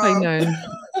me not say nothing.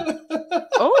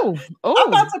 I'm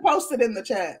about to post it in the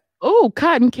chat. Oh,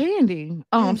 Cotton Candy.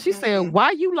 She said,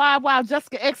 "Why you live while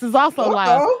Jessica X is also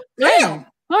live?" Damn.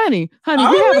 Honey,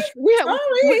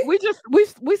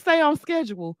 we stay on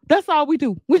schedule. That's all we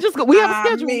do. We have a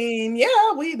schedule. I mean, yeah,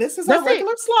 this is our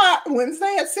regular slot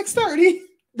Wednesday at 6:30.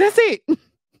 That's it.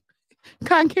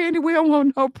 Cotton Candy, we don't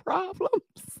want no problems.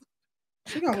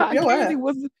 She gonna whoop Cotton your ass. candy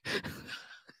was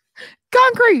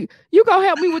concrete. You gonna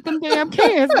help me with them damn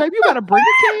cans, baby. You better bring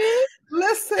a can.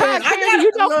 Listen, Cotton I candy, got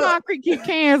you know look. concrete get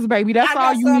cans, baby. That's I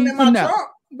all got you some need in to my know. trunk,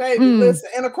 baby. Mm, Listen,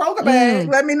 in a Kroger bag.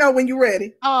 mm. Let me know when you're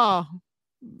ready. Oh.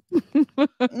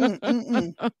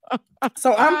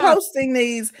 So I'm posting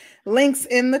these links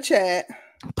in the chat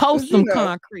Post because you some know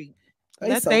concrete. they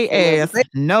Let so they full of it. ass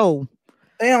know.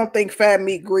 They don't think fat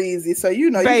meat greasy, so you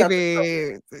know you got to show.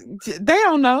 Baby, they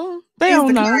don't know. They He's don't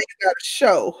the kind know. you got to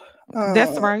show.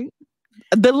 That's right.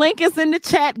 The link is in the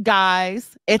chat,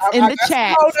 guys. It's in I the got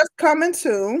chat. some more that's coming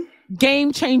too.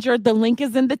 Game Changer. The link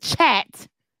is in the chat.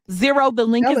 Zero. The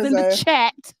link is in the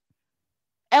chat.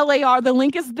 LAR. The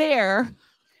link is there.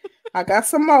 I got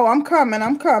some more. I'm coming.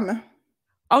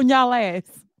 On y'all ass.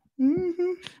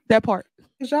 That part.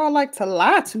 Because y'all like to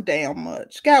lie too damn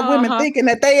much. Got women thinking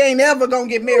that they ain't ever gonna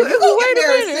get married. You gonna get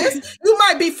married, sis. You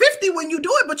might be 50 when you do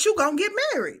it, but you gonna get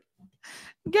married.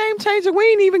 Game Changer. We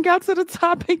ain't even got to the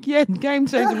topic yet. Game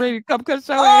Changer ready to come cut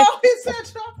your ass. Oh, he said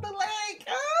drop the link.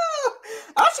 Oh.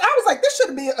 I was like, this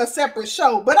should be a separate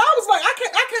show. But I was like,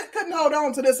 I couldn't hold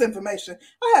on to this information.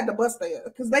 I had to bust there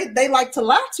because they like to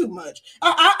lie too much.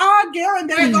 I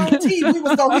guarantee we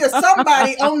was gonna hear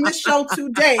somebody on this show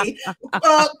today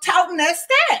touting that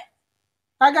stat.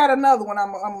 I got another one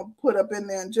I'm gonna put up in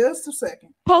there in just a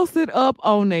second. Post it up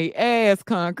on the ass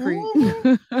concrete.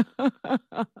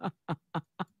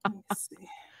 Let's see.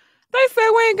 They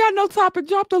said we ain't got no topic.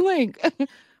 Drop the link.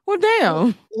 Well,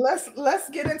 damn. Let's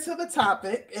get into the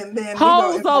topic and then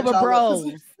hoes over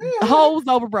bros. Hoes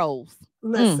over bros.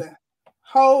 Listen,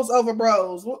 hoes over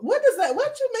bros. What does that?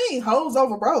 What you mean, hoes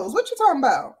over bros? What you talking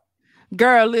about?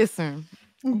 Girl, listen.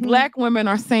 Black women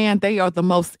are saying they are the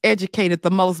most educated, the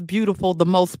most beautiful, the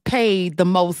most paid,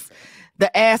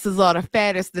 the asses are the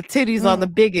fattest, the titties are the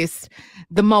biggest,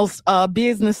 the most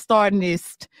business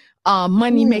startingest,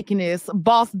 money makingest,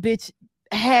 boss bitch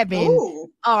having,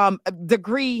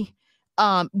 degree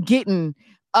getting,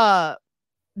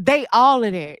 they all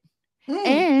of that.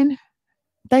 And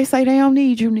they say they don't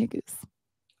need you niggas.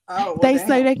 Oh, well, they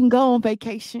say they can go on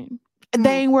vacation.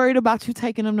 They ain't worried about you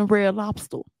taking them to Red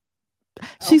Lobster.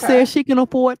 She said she can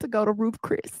afford to go to Ruth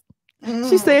Chris.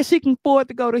 She said she can afford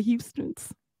to go to Houston's.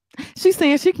 She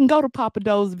saying she can go to Papa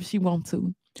Do's if she want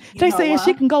to. They saying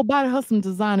she can go buy her some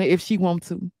designer if she want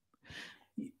to.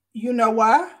 You know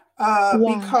why?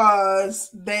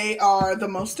 Because they are the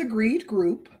most agreed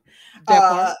group.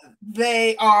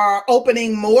 They are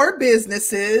opening more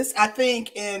businesses. I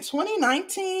think in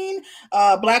 2019,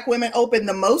 Black women opened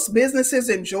the most businesses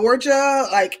in Georgia,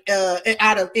 like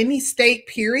out of any state,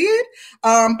 period.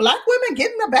 Black women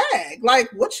getting the bag. Like,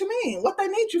 what you mean? What they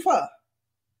need you for?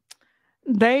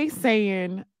 They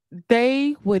saying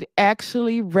they would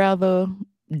actually rather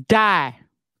die.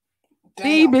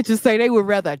 These bitches say they would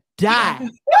rather die.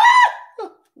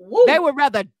 They would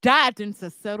rather die than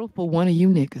to settle for one of you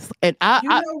niggas. And I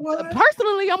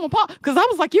personally, I'm appalled because I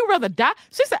was like, you rather die?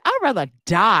 She said, I'd rather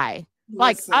die. Listen.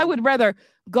 Like, I would rather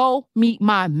go meet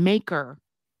my maker.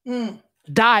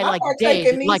 Die like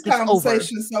dead, like it's over. I partake in these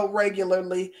conversations so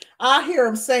regularly. I hear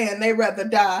them saying they rather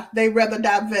die, they rather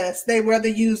divest, they rather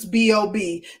use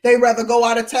B.O.B., they rather go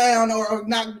out of town or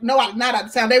not out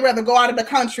of town. They rather go out of the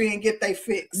country and get they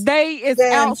fix. They is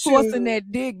outsourcing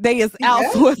that dick. They is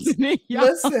outsourcing it. Y'all.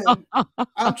 Listen,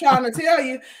 I'm trying to tell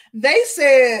you, they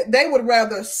said they would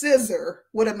rather scissor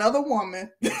with another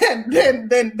woman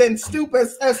than stoop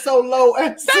as so low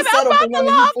as to settle for one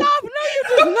of you. No, you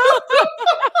just know.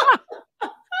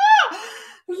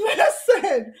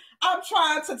 Listen, I'm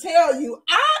trying to tell you,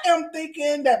 I am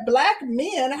thinking that Black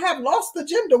men have lost the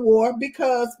gender war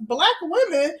because Black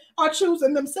women are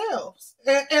choosing themselves.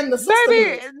 And the sisterhood.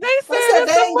 Baby, they said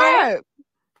they ain't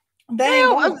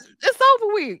going. It's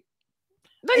over with.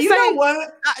 You know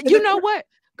what? You know what?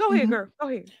 Go ahead, girl. Go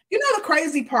ahead. You know, the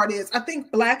crazy part is I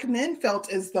think Black men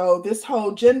felt as though this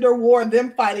whole gender war,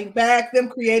 them fighting back, them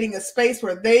creating a space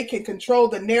where they can control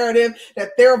the narrative,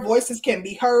 that their voices can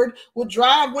be heard, would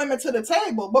drive women to the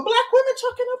table. But Black women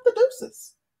chucking up the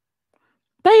deuces.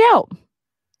 They out.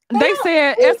 They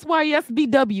said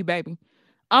SYSBW, baby.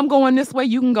 I'm going this way.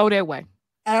 You can go that way.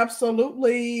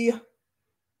 Absolutely.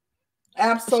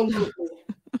 Absolutely.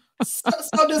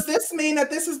 So does this mean that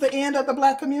this is the end of the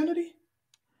Black community?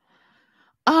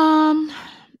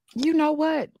 You know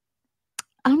what?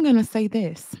 I'm gonna say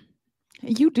this.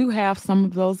 You do have some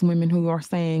of those women who are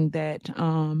saying that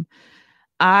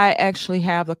I actually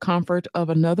have the comfort of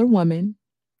another woman,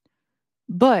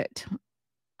 but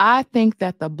I think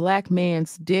that the Black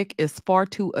man's dick is far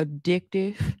too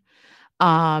addictive.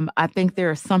 I think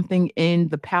there is something in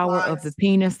the power of the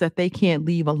penis that they can't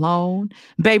leave alone.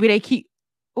 Baby, they keep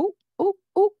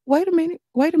Oh, wait a minute.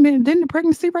 Wait a minute. Didn't the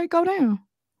pregnancy rate go down?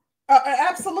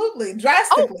 Absolutely, Oh,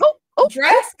 drastically, oh, oh, oh,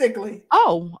 drastically.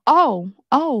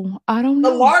 I don't The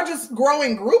know. largest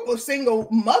growing group of single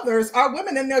mothers are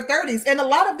women in their 30s, and a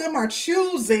lot of them are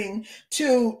choosing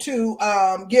to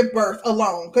give birth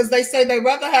alone because they say they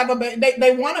rather have a baby.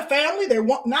 They want a family. They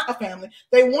want not a family.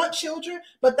 They want children,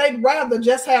 but they'd rather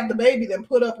just have the baby than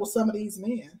put up with some of these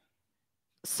men.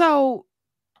 So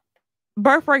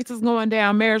birth rates is going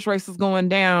down, marriage rates is going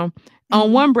down.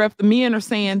 On one breath, the men are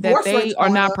saying that they are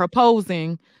not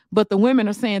proposing, but the women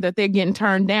are saying that they're getting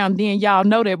turned down. Then y'all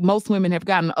know that most women have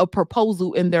gotten a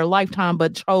proposal in their lifetime,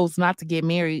 but chose not to get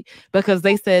married because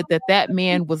they said that that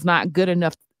man was not good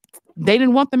enough. They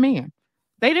didn't want the man.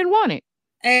 They didn't want it.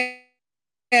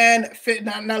 And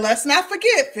now let's not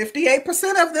forget,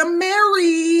 58% of them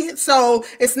marry. So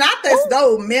it's not as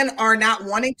though men are not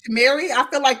wanting to marry. I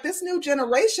feel like this new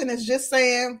generation is just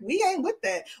saying, we ain't with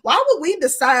that. Why would we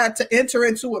decide to enter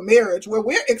into a marriage where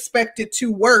we're expected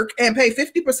to work and pay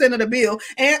 50% of the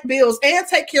bills and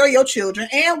take care of your children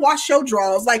and wash your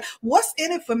drawers? Like, what's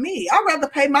in it for me? I'd rather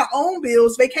pay my own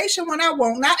bills, vacation when I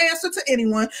want, not answer to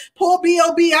anyone, pull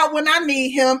B.O.B. out when I need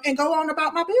him, and go on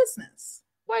about my business.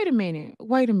 Wait a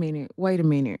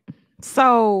minute.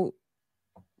 So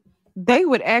they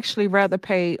would actually rather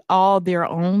pay all their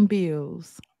own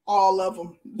bills. All of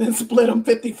them. Then split them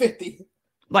 50-50.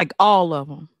 Like all of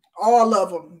them. All of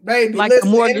them, baby. Like listen,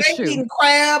 the mortgage and they eating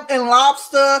crab and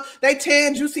lobster. They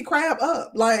tearing juicy crab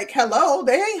up. Like, hello,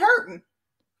 they ain't hurting.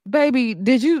 Baby,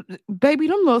 them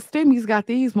little stimmies got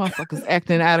these motherfuckers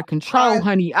acting out of control,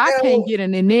 honey. I can't get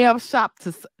in the nail shop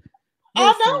to...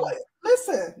 I know it.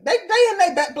 Listen, they in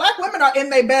their bag. Black women are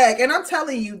in their bag, and I'm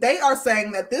telling you, they are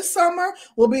saying that this summer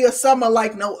will be a summer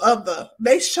like no other.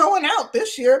 They showing out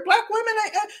this year. Black women,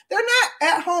 they're not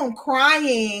at home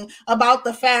crying about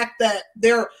the fact that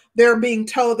they're being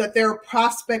told that their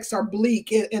prospects are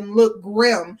bleak and look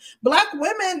grim. Black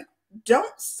women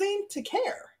don't seem to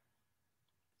care.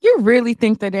 You really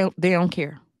think that they don't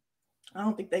care? I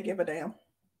don't think they give a damn.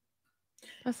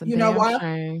 That's a damn why?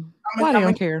 Shame. Why they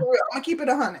don't care? I'm gonna keep it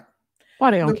 100. Why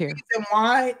they don't care? The reason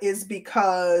why is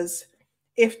because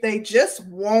if they just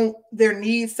want their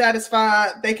needs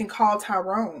satisfied, they can call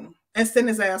Tyrone and send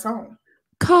his ass home.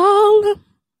 Call him.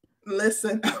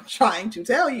 Listen, I'm trying to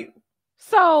tell you.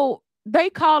 So they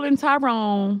calling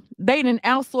Tyrone. They didn't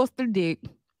outsource their dick.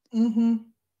 Mm-hmm.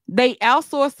 They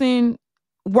outsourcing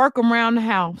work around the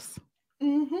house.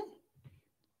 Mm-hmm.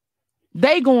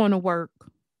 They going to work.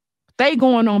 They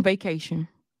going on vacation.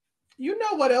 You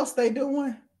know what else they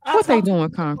doing? What they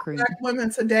doing, Concrete? Black women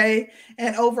today,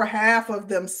 and over half of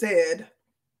them said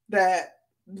that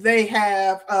they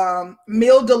have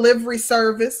meal delivery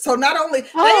service. So not only they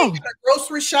ain't got a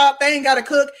grocery shop, they ain't got to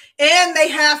cook, and they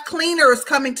have cleaners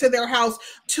coming to their house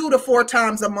 2 to 4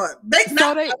 times a month. Wait.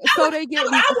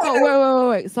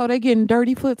 So they getting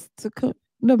dirty foots to cook.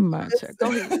 Never mind. Go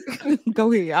ahead.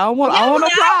 Go ahead. I don't want no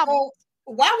problem.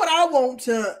 Why would I want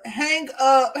to hang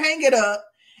it up?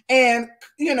 And,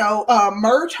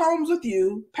 merge homes with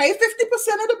you, pay 50% of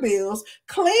the bills,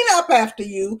 clean up after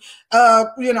you,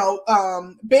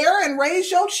 bear and raise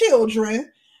your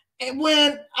children. And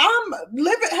when I'm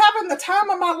having the time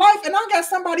of my life, and I got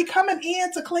somebody coming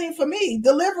in to clean for me,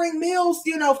 delivering meals,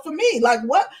 for me, like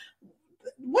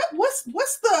what's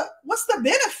the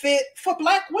benefit for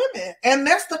Black women? And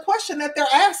that's the question that they're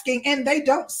asking, and they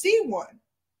don't see one.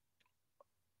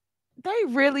 They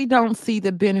really don't see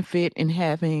the benefit in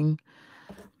having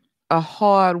a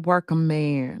hard working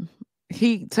man.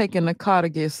 He taking the car to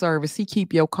get service. He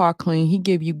keep your car clean. He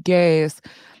give you gas.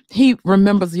 He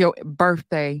remembers your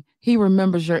birthday. He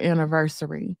remembers your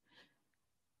anniversary.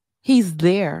 He's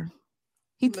there.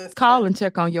 He call and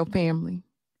check on your family.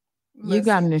 You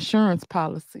got an insurance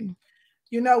policy.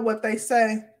 You know what they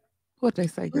say? What they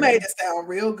say, girl? Made it sound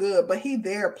real good, but he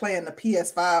there playing the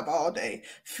PS5 all day,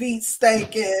 feet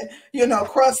stinking,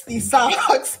 crusty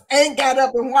socks, ain't got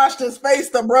up and washed his face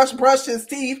to brush his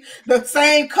teeth. The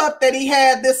same cup that he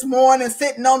had this morning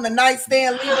sitting on the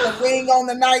nightstand, leaving a ring on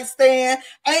the nightstand,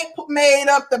 ain't made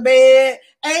up the bed,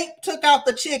 ain't took out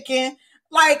the chicken.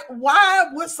 Like, why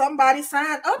would somebody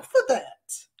sign up for that?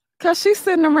 Because she's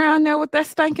sitting around there with that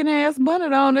stinking ass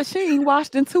bonnet on that she ain't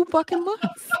washed in 2 fucking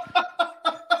months.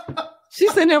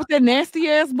 She's sitting there with that nasty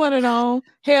ass bonnet on.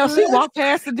 Hell, she walked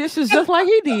past the dishes just like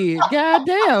he did. God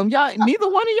damn. Y'all, neither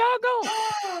one of y'all go.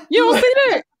 You don't see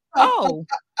that? Oh.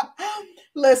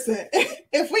 Listen,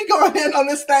 if we go in on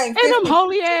this thing. And them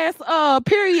holy ass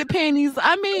period panties.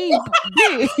 I mean,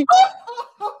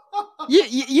 yeah.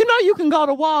 You can go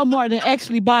to Walmart and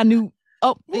actually buy new.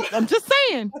 Oh, I'm just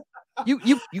saying. You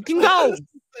can go.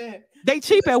 They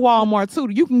cheap at Walmart too.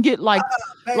 You can get Baby,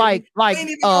 we ain't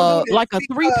even gonna do this like a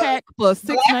because 3-pack for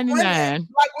black women, $6.99.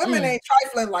 black women ain't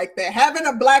trifling like that. Having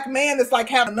a black man is like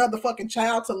having another fucking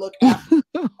child to look after.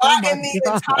 Oh my In the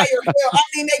God. entire hill. I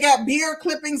mean, they got beard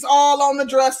clippings all on the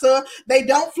dresser. They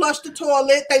don't flush the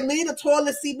toilet. They leave the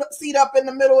toilet seat up in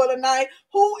the middle of the night.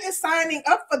 Who is signing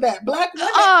up for that? Black women.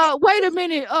 Wait a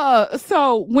minute.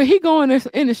 So when he go in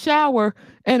the shower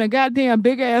and a goddamn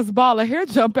big ass ball of hair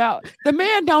jump out, the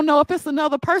man don't know if it's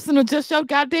another person or just your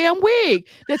goddamn wig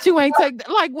that you ain't take.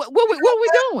 Like, what we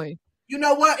doing? You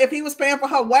know what? If he was paying for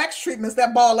her wax treatments,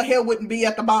 that ball of hair wouldn't be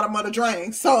at the bottom of the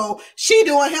drain. So she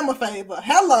doing him a favor.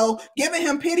 Hello, giving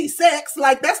him pity sex.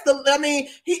 Like that's the. I mean,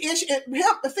 he is him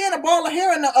seeing a ball of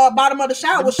hair in the bottom of the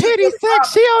shower. Pity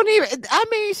sex. She don't even. I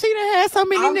mean, she done had so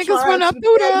many niggas run up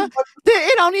through there.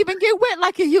 It don't even get wet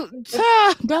like you.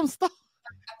 Child, don't stop.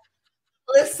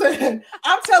 Listen,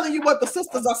 I'm telling you what the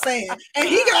sisters are saying. And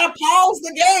he got to pause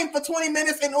the game for 20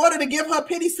 minutes in order to give her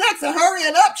pity sex and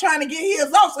hurrying up trying to get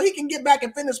his off so he can get back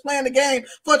and finish playing the game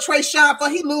for Trayshawn, for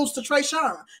he lose to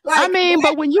Trayshawn. Like, I mean,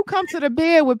 but when you come to the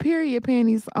bed with period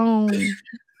panties on,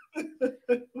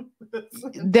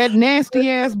 that nasty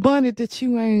ass bonnet that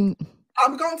you ain't.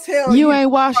 I'm going to tell you. You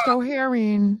ain't washed your hair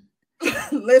in.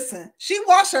 Listen, she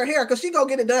wash her hair because she go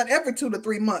get it done every 2 to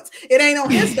 3 months. It ain't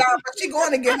on his dime, but she going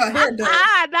to get her hair done.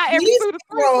 Not every 2 to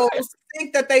 3 months.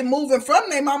 Think that they moving from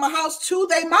their mama house to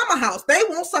their mama house. They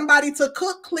want somebody to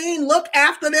cook, clean, look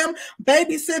after them,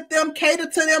 babysit them, cater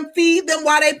to them, feed them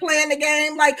while they playing the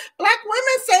game. Like black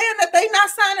women saying that they not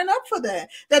signing up for that.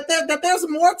 That there's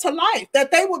more to life.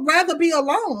 That they would rather be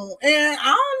alone. And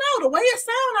I don't know the way it sounds.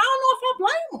 I don't know if I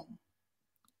blame them.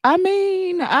 I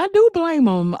mean, I do blame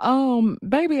them.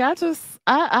 Baby, I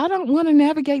don't want to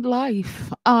navigate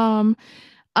life. I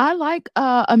like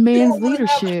a man's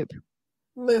leadership.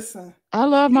 Listen, I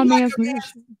love my man's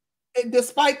leadership.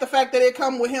 Despite the fact that it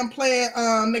come with him playing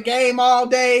the game all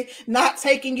day, not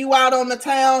taking you out on the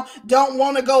town, don't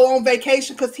want to go on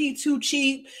vacation because he too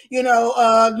cheap. You know,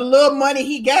 the little money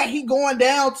he got, he going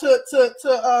down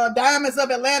to Diamonds of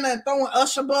Atlanta and throwing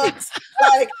Usher bucks.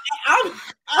 Like,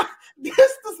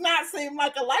 this does not seem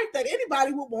like a life that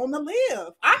anybody would want to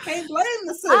live. I can't blame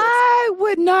the sis. I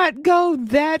would not go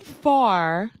that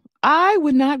far. Wait,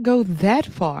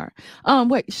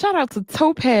 shout out to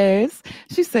Topaz.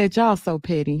 She said, y'all so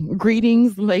petty.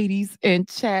 Greetings, ladies in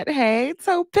chat. Hey,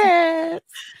 Topaz.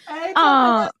 Hey,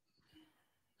 Topaz.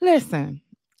 Listen,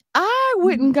 I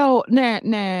wouldn't go, nah.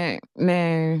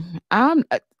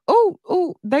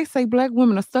 They say black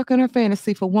women are stuck in her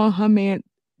fantasy for one her man.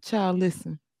 Child,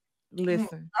 listen. I'm going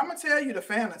to tell you the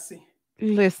fantasy.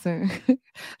 Listen.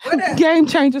 Game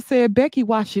Changer said Becky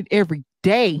watch it every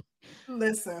day.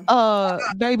 Listen,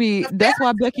 baby, that's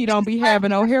why Becky don't be having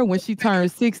no hair when she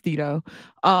turns 60 though.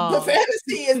 The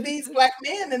fantasy is these black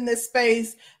men in this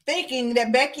space thinking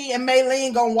that Becky and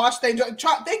Maylene gonna wash their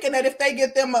thinking that if they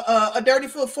get them a dirty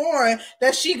foot foreign,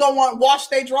 that she gonna want wash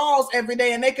their drawers every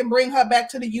day and they can bring her back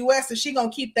to the US and she gonna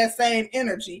keep that same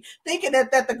energy. Thinking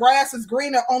that the grass is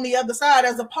greener on the other side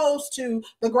as opposed to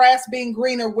the grass being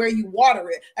greener where you water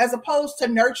it, as opposed to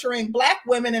nurturing black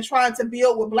women and trying to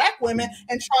build with black women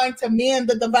and trying to mend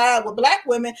the divide with black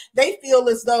women. They feel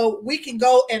as though we can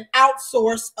go and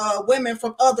outsource women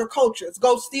from other cultures,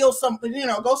 go steal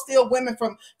women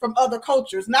from other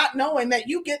cultures, not knowing that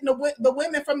you getting the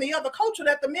women from the other culture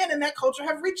that the men in that culture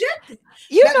have rejected.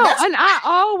 And I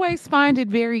always find it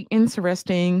very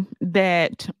interesting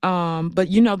that, but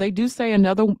they do say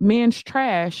another man's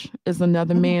trash is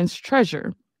another man's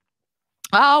treasure.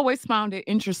 I always found it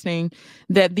interesting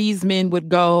that these men would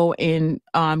go and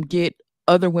get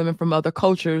other women from other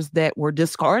cultures that were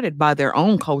discarded by their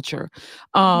own culture.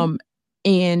 And,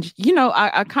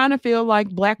 I kind of feel like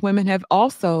black women have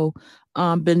also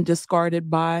been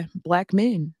discarded by black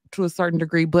men to a certain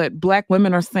degree. But black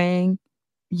women are saying,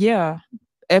 yeah,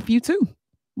 F you too.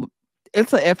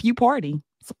 It's a F you party.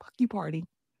 It's a fuck you party.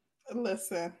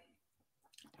 Listen,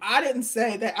 I didn't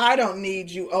say that I don't need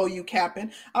you, you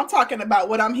capping. I'm talking about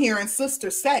what I'm hearing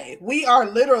sisters say. We are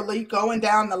literally going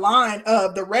down the line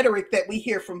of the rhetoric that we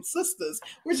hear from sisters.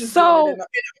 We're just so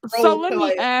let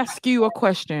me ask you a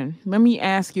question. They want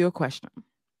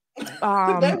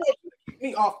to keep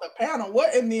me off the panel.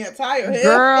 What in the entire hell?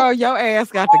 Girl, your ass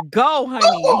got to go,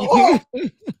 honey.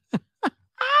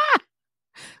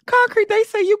 Concrete, they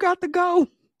say you got to go.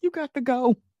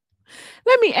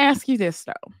 Let me ask you this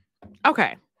though.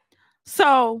 Okay.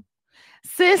 So,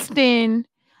 sis then,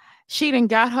 she done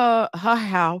got her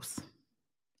house.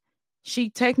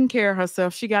 She taking care of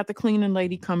herself. She got the cleaning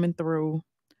lady coming through.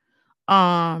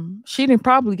 She done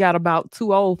probably got about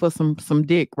too old for some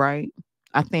dick, right?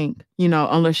 I think,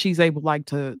 unless she's able like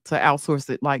to outsource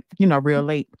it like, real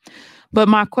late. But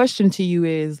my question to you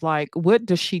is like, what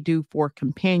does she do for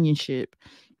companionship?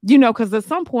 Because at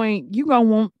some point you gonna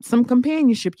want some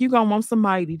companionship. You gonna want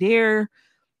somebody there.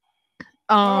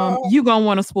 Oh, You gonna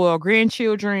want to spoil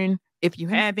grandchildren if you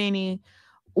have any.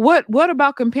 What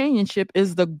about companionship?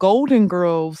 Is the Golden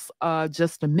Girls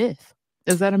just a myth?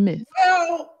 Is that a myth?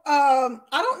 well,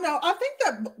 I don't know. I think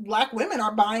that black women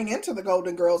are buying into the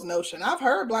Golden Girls notion. I've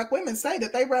heard black women say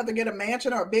that they'd rather get a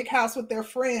mansion or a big house with their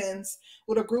friends,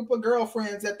 with a group of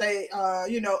girlfriends that they,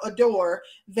 adore,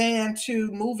 than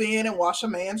to move in and wash a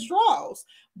man's drawers.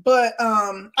 But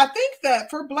I think that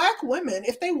for black women,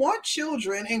 if they want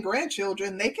children and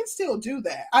grandchildren, they can still do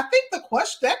that. I think that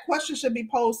question should be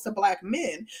posed to black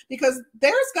men, because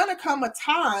there's going to come a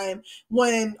time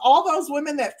when all those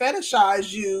women that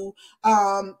fetishize you,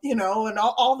 and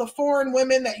all the foreign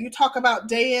women that you talk about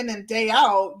day in and day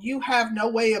out, you have no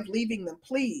way of leaving them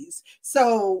pleased.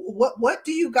 So what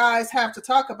do you guys have to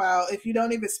talk about if you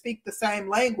don't even speak the same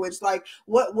language? Like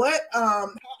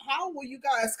how will you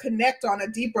guys connect on a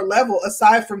deeper level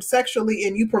aside from sexually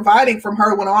and you providing from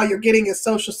her when all you're getting is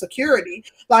social security?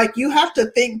 Like, you have to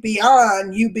think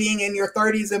beyond you being in your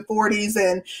 30s and 40s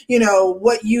and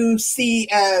what you see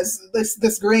as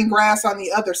this green grass on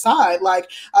the other side. Like,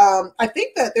 I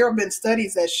think that there have been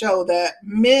studies that show that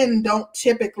men don't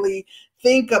typically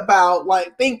think about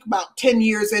 10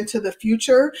 years into the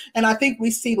future. And I think we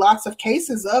see lots of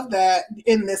cases of that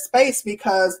in this space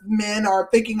because men are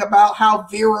thinking about how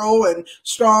virile and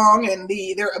strong and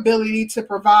their ability to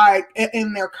provide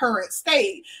in their current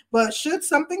state. But should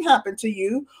something happen to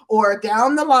you, or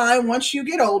down the line once you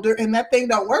get older and that thing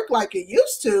don't work like it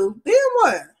used to, then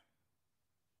what?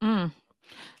 Mm.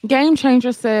 Game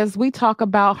Changer says we talk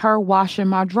about her washing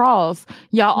my drawers.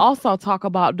 Y'all also talk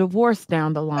about divorce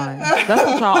down the line. That's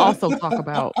what y'all also talk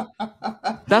about.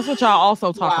 That's what y'all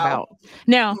also talk Wow. about.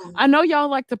 Now, I know y'all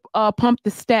like to pump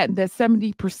the stat that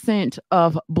 70%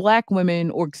 of black women,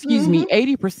 or excuse me,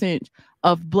 80%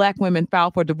 of black women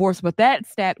file for divorce, but that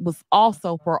stat was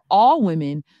also for all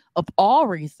women of all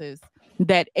races,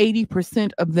 that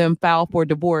 80% of them file for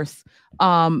divorce.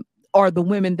 Are the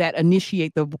women that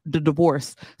initiate the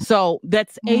divorce. So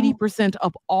that's 80%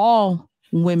 of all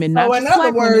women. So in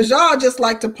other words, women. y'all just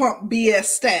like to pump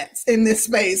BS stats in this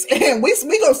space, and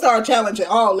we gonna start challenging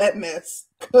all that mess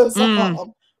because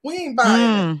we ain't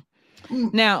buying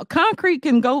it. Now, Concrete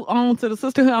can go on to the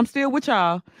sisterhood. I'm still with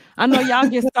y'all. I know y'all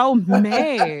get so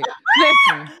mad.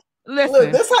 Listen.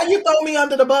 Look, this how you throw me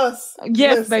under the bus.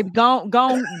 Yes, baby. Go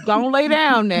lay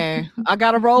down there. I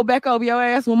gotta roll back over your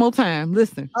ass one more time.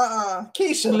 Listen.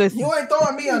 Keisha, you ain't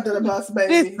throwing me under the bus,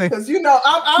 baby. Because I'm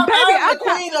the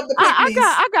queen of the pick-me's.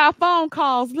 I got phone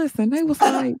calls. Listen, they was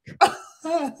like,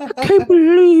 I can't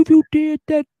believe you did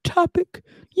that topic.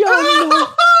 You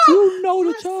know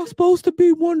that y'all supposed to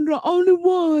be one of the only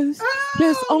ones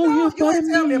that's on here for you ain't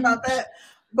tell me about that.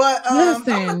 But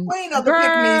listen, I'm the queen of the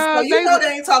pick-me's, so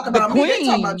they ain't talking about me. They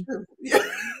talking about you.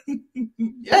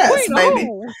 Yes, baby.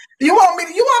 You want me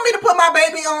to put my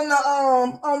baby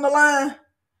on the line?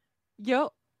 Yep.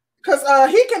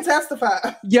 Because he can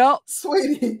testify. Yep.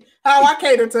 Sweetie, how I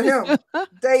cater to him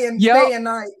day and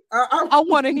night. I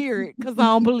want to hear it because I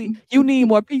don't believe you need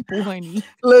more people, honey.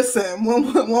 Listen,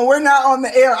 when we're not on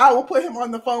the air, I will put him on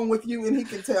the phone with you and he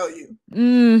can tell you.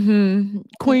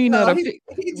 Queen of the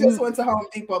he just went to Home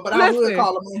Depot, but I would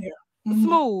call him in here.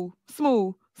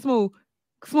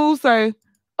 Smooth say,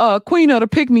 Queen of the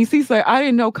pick-me's. He said, I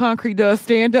didn't know Concrete does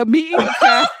stand-up meetings.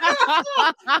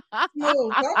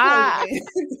 Smooth, don't play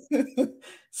with me.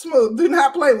 Smooth, do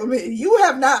not play with me. You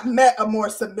have not met a more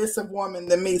submissive woman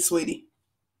than me, sweetie.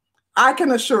 I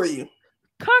can assure you.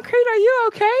 Concrete, are you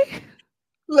okay?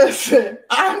 Listen,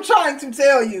 I'm trying to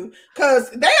tell you, because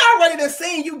they already done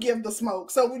seen you give the smoke.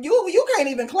 So you can't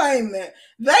even claim that.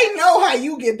 They know how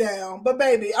you get down. But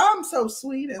baby, I'm so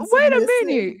sweet and wait a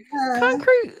minute.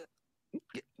 Concrete.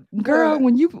 Girl,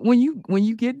 when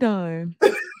you get done,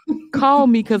 call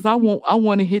me because I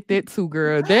want to hit that too,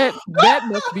 girl. That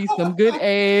must be some good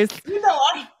ass.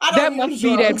 I don't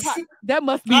that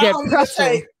must be that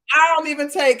pressure. I don't even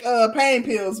take pain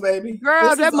pills, baby.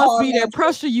 Girl, that must be that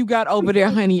pressure you got over there,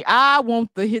 honey. I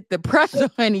want to hit the pressure,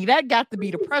 honey. That got to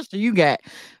be the pressure you got,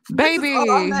 baby. This is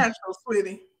all natural,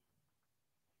 sweetie.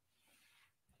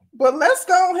 But let's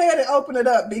go ahead and open it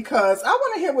up because I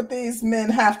want to hear what these men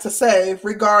have to say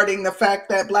regarding the fact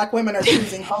that black women are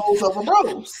choosing hoes over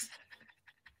bros.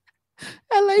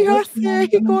 LA said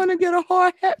he's going to get a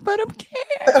hard hat for them kids.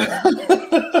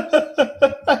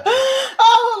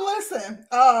 Oh, listen.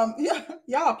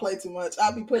 Y'all play too much.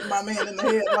 I'll be putting my man in the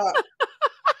headlock.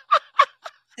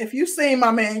 If you seen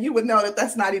my man, you would know that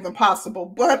that's not even possible.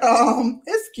 But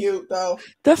it's cute though.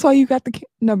 That's why you got the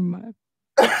never mind.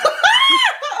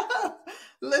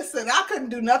 Listen, I couldn't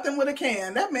do nothing with a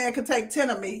can. That man could take 10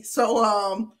 of me.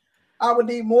 So I would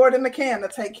need more than a can to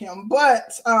take him.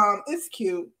 But it's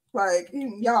cute. Like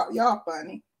y'all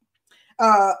funny.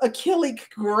 Achille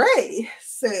Gray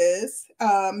says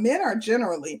men are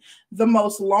generally the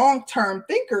most long-term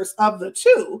thinkers of the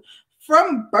two.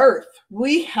 From birth,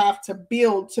 we have to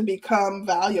build to become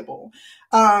valuable.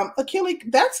 Achille,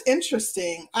 that's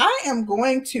interesting. I am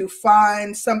going to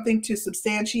find something to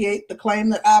substantiate the claim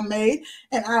that I made,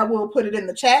 and I will put it in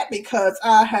the chat because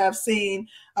I have seen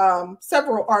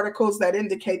several articles that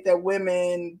indicate that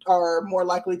women are more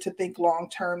likely to think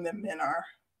long-term than men are.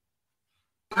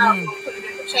 I will put it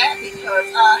in the chat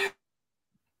because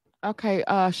Okay,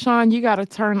 Sean, you got to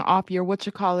turn off your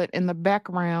in the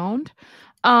background.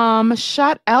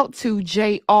 Shout out to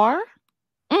JR.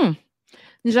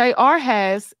 JR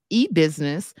has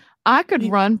e-business. I could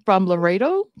run from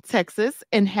Laredo, Texas,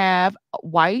 and have a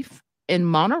wife in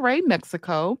Monterrey,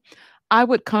 Mexico. I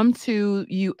would come to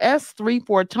US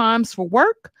 3-4 times for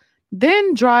work,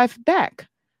 then drive back.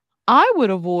 I would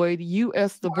avoid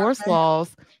US divorce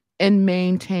laws and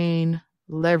maintain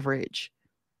leverage.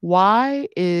 Why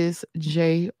is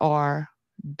JR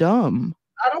dumb?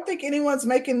 I don't think anyone's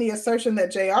making the assertion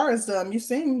that JR is dumb. You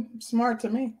seem smart to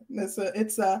me. It's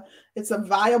a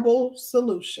viable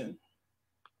solution.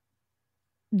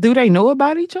 Do they know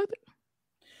about each other?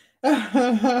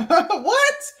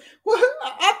 What?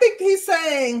 I think he's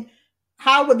saying,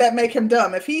 how would that make him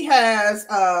dumb? If he has,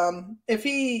 if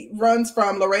he runs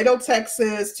from Laredo,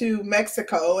 Texas to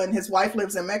Mexico, and his wife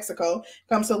lives in Mexico,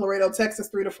 comes to Laredo, Texas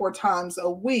 3 to 4 times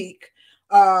a week.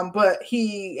 But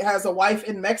he has a wife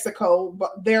in Mexico,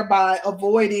 thereby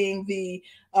avoiding the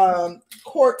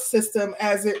court system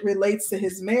as it relates to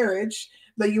his marriage,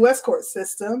 the U.S. court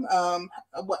system.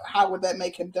 How would that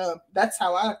make him dumb? That's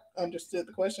how I understood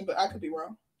the question, but I could be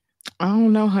wrong. I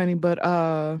don't know, honey, but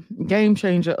game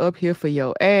changer up here for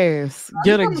your ass.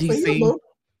 Get a GC.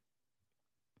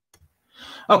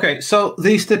 Okay, so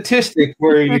the statistic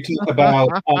where you talk about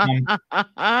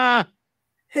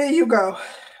here you go.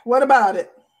 What about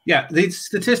it? Yeah, the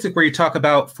statistic where you talk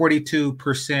about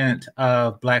 42%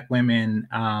 of Black women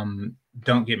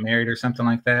don't get married or something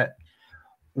like that.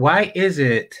 Why is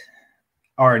it,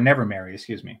 or never marry,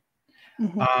 excuse me.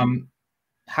 Mm-hmm.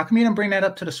 How come you didn't bring that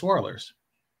up to the swirlers?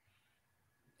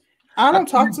 I don't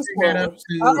talk to swirlers.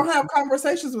 I don't have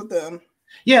conversations with them.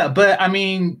 Yeah, but I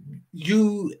mean,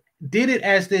 you did it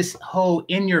as this whole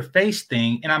in your face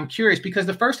thing. And I'm curious because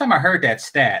the first time I heard that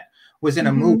stat was in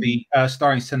a movie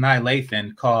starring Sanaa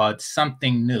Lathan called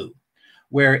Something New,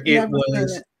 where it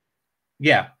was,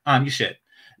 you should,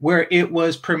 where it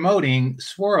was promoting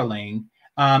swirling.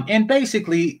 And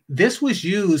basically, this was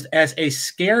used as a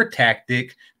scare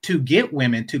tactic to get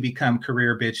women to become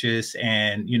career bitches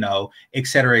and, you know, et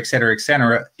cetera, et cetera, et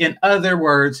cetera. In other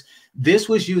words, this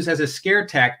was used as a scare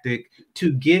tactic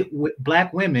to get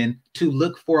Black women to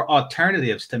look for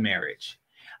alternatives to marriage.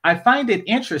 I find it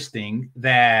interesting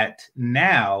that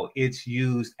now it's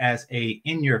used as a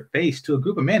in your face to a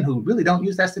group of men who really don't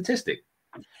use that statistic.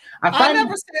 I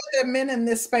never said that men in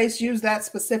this space use that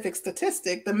specific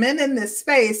statistic. The men in this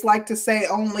space like to say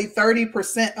only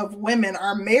 30% of women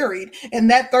are married, and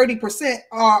that 30%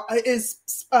 is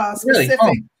specific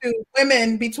to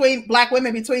women Black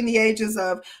women between the ages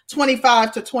of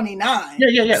 25 to 29.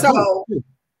 Yeah. So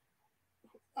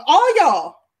all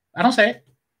y'all. I don't say it.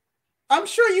 I'm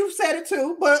sure you've said it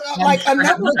too, but like a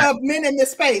number of men in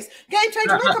this space. Game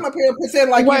changer, don't come up here and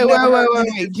pretend like wait.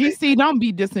 GC, don't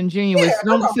be disingenuous. Yeah,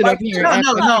 don't sit up here and act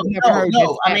like you've never heard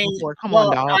this I mean, before. Come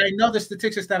on, dog. I know the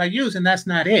statistics that I use, and that's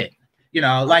not it. You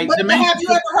know, like but have you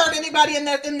ever heard anybody in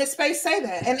this space say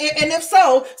that? And if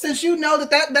so, since you know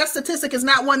that statistic is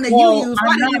not one that you use,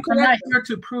 why did you correct? I'm not here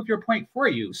to prove your point for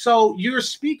you. So you're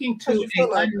speaking to an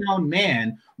unknown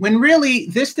man when really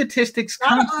this statistics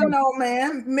not an unknown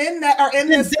man. Men that are in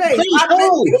this space.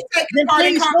 You've taken part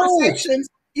in conversations.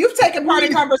 You've taken part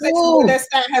in conversations where that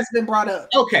stat has been brought up.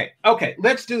 Okay,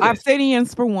 let's do this.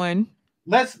 Obsidians for one.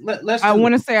 Let's. I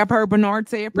want to say I've heard Bernard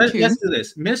say it for two. Let's do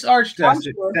this. Miss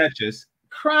Archduchess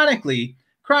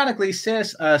chronically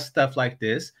says stuff like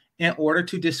this in order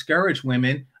to discourage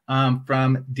women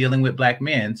from dealing with Black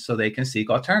men so they can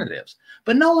seek alternatives.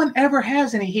 But no one ever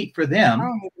has any heat for them. I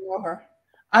don't even know her.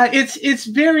 It's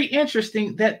very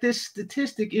interesting that this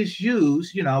statistic is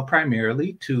used, you know,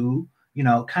 primarily to, you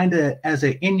know, kind of as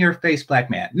an in-your-face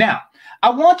Black man. Now, I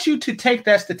want you to take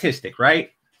that statistic, right?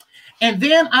 And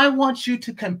then I want you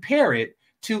to compare it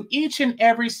to each and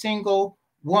every single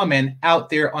woman out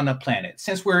there on the planet,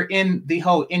 since we're in the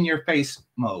whole in your face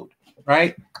mode,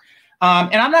 right?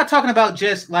 And I'm not talking about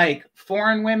just like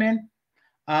foreign women.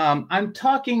 I'm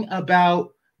talking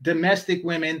about domestic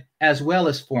women as well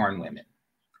as foreign women.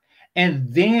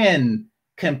 And then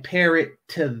compare it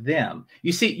to them.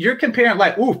 You see, you're comparing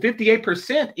like, ooh,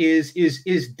 58% is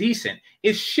decent.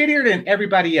 It's shittier than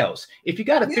everybody else. If you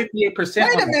got a 58%.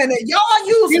 Wait a minute. Y'all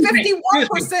use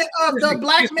 51% of the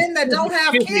black men that don't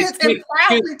have kids and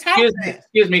proudly tout that.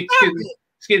 Excuse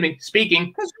me.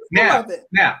 Speaking. Now,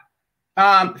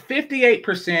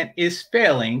 58% is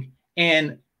failing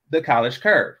in the college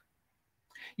curve.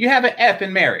 You have an F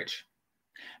in marriage.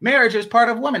 Marriage is part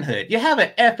of womanhood. You have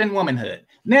an F in womanhood.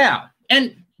 Now,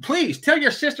 and please tell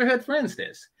your sisterhood friends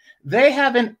this. They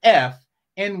have an F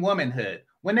in womanhood.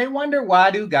 When they wonder why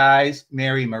do guys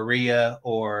marry Maria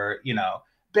or,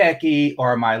 Becky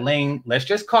or Mylene, let's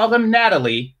just call them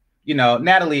Natalie.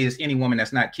 Natalie is any woman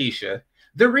that's not Keisha.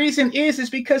 The reason is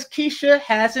because Keisha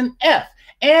has an F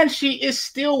and she is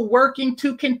still working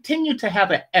to continue to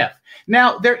have an F.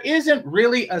 Now, there isn't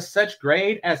really a such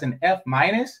grade as an F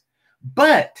minus,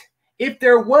 but if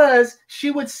there was, she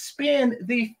would spend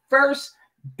the first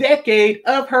decade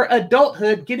of her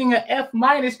adulthood getting an F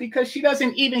minus because she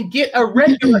doesn't even get a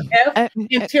regular F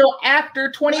until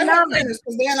after 29. Because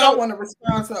then I want to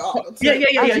respond to all.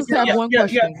 I just have one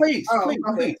question. Please.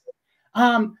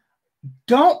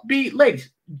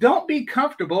 Don't be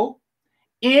comfortable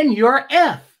in your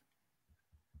F.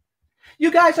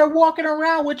 You guys are walking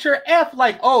around with your F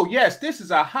like, oh, yes, this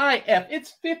is a high F.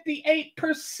 It's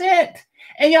 58%.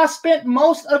 And y'all spent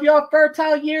most of your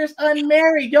fertile years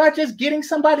unmarried. Y'all just getting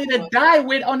somebody to die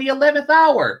with on the 11th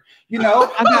hour.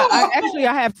 I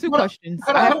have two questions.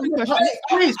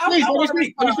 Please, let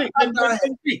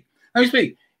me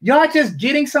speak. Y'all just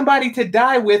getting somebody to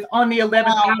die with on the 11th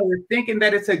hour, thinking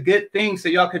that it's a good thing so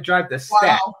y'all could drive the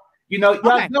stack. I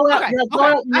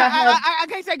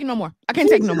can't take it no more. I can't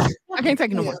take it no more. I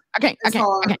can't.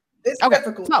 It's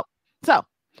difficult. So,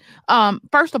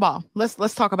 first of all,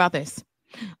 let's talk about this.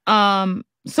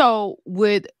 So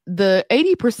with the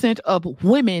 80% of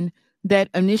women that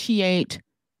initiate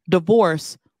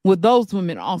divorce, would those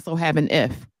women also have an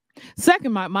F?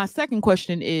 Second, my second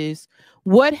question is,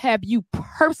 what have you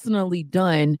personally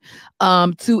done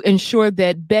to ensure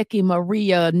that Becky,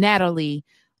 Maria, Natalie,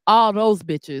 all those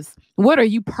bitches, what are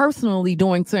you personally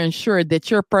doing to ensure that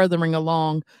you're furthering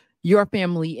along your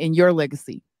family and your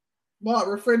legacy?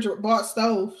 Bought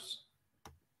stoves.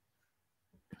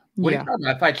 What are you talking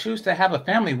about? If I choose to have a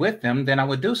family with them, then I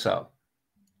would do so.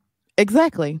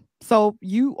 Exactly. So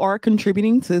you are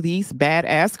contributing to these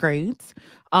badass grades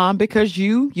because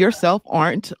you yourself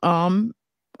aren't.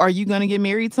 Are you going to get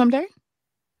married someday?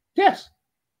 Yes.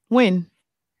 When?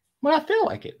 When I feel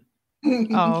like it.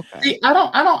 Oh, okay. See, I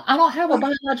don't have a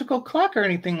biological clock or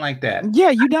anything like that.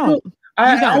 Yeah, you don't.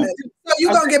 So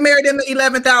you're going to get married in the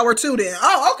 11th hour too then?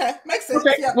 Oh, okay. Makes sense.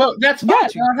 Okay. Yeah. Well, that's fine.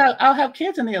 I'll have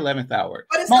kids in the 11th hour.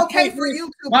 But it's okay for you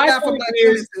to. My point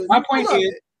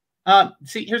is,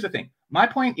 see, here's the thing. My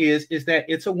point is that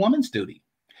it's a woman's duty.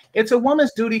 It's a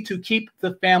woman's duty to keep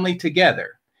the family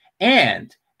together.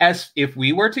 And as if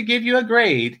we were to give you a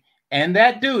grade and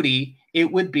that duty,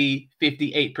 it would be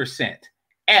 58%.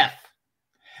 F.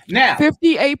 Now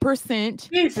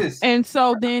 58%. Jesus. And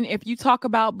so then if you talk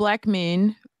about black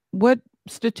men, what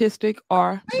statistic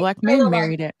are black men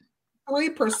married at?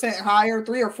 3% higher,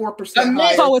 3 or 4%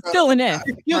 higher. So it's still an F,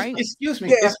 right? Excuse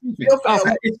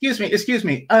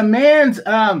me. A man's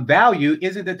value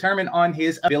isn't determined on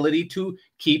his ability to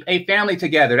keep a family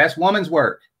together. That's woman's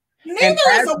work. Neither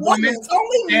is a woman's.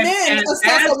 Only men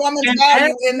assess a woman's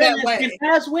value in that way. And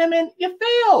as women, you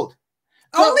failed.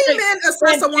 Only men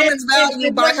assess a woman's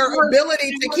value by her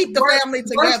ability to keep the family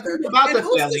together. And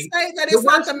who's to say that it's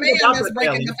not the man that's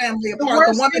breaking the family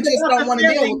apart? The woman just don't want to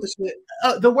deal with the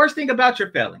shit. The worst thing about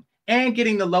your failing and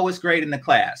getting the lowest grade in the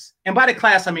class, and by the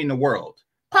class, I mean the world.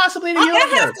 Possibly the universe.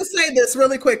 I have to say this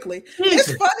really quickly. Jesus.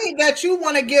 It's funny that you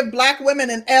want to give black women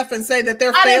an F and say that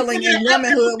they're failing in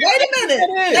womanhood. Wait a minute.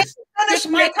 Let me finish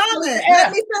my comment.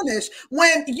 Let me finish.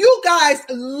 When you guys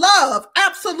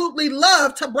absolutely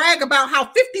love to brag about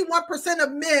how 51%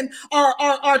 of men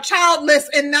are childless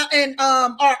and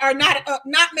are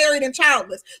not married and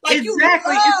childless. Like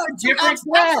exactly. You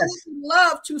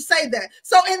love to say that.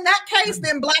 So in that case,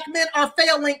 then black men are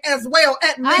failing as well.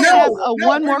 I have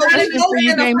one more question for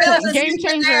you. Game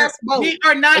changer. We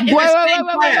are not in the same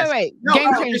class. Wait.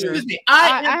 Game changer. Excuse me.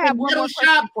 I have one more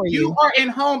shop for you. You are in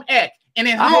home ec. And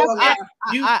in I have- home ec,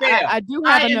 you fail. I do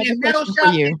have I am another in metal question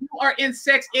shop for you. and you are in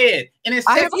sex ed. And in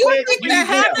I sex have- You ed, think you that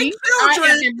fail. having I am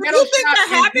children, in you metal think shop that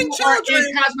and having you are in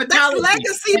children, that's cosmetology.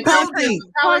 legacy And in building.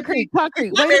 cosmetology,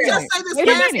 Concrete. Let Wait me a just minute. say this Wait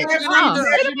a last minute. thing and I'm done.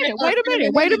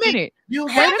 Wait a minute. You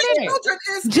Wait a have Having minute. children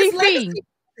is GC. legacy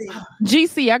building.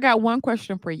 GC, I got one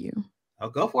question for you. Oh,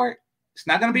 go for it. It's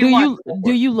not going to be Do one. you Go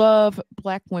for it. love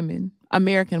black women,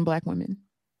 American black women?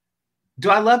 Do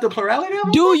I love the plurality of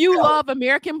them? Do Fuck you no. love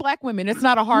American black women? It's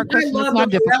not a hard I question. It's love not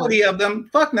the difficult. plurality of them.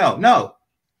 Fuck no. No.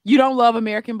 You don't love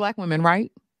American black women,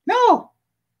 right? No.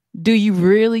 Do you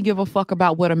really give a fuck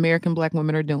about what American black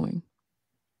women are doing?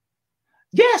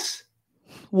 Yes.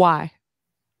 Why?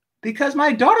 Because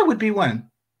my daughter would be one.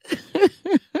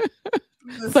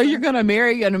 So you're gonna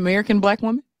marry an American black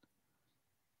woman?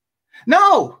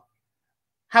 No.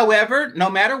 However, no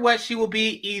matter what, she will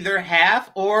be either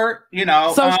half or,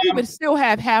 So she would still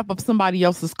have half of somebody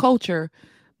else's culture,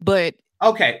 but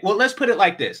okay. Well, let's put it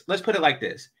like this.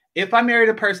 If I married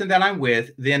a person that I'm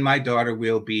with, then my daughter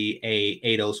will be a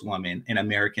ADOS woman, an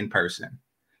American person.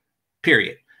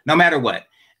 Period. No matter what.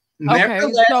 okay.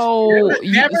 So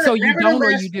you don't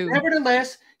or you do?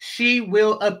 Nevertheless, she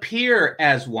will appear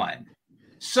as one.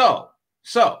 So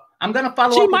I'm gonna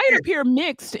follow She up. might appear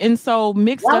mixed, and so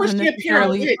mixed Why would doesn't she appear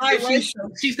necessarily. mixed?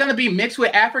 She's gonna be mixed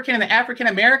with African and African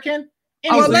American.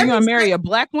 Oh, so let you're me gonna say- marry a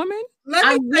black woman?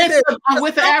 Let me say this. I'm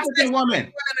with an African woman. In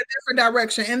a different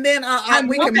direction, and then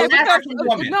we with can an move. African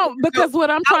woman. No, because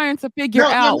what I'm trying to figure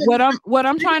out, what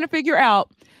I'm trying to figure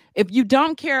out, if you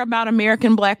don't care about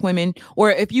American black women,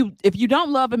 or if you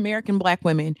don't love American black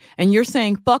women, and you're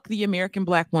saying fuck the American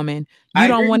black woman, you I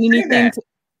don't want didn't say anything. that.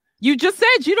 You just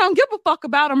said you don't give a fuck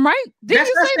about them, right? Didn't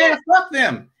you say that? Fuck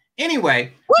them.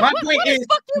 Anyway, my point what is, the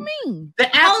fuck you mean? the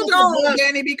Hold absence of on, love-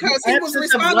 Danny, because the he was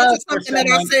absence of responding love to for something that I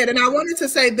someone- said, and I wanted to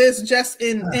say this just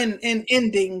in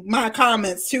ending my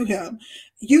comments to him.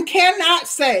 You cannot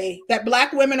say that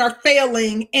black women are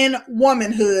failing in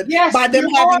womanhood by them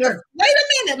having a. Wait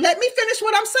a minute, let me finish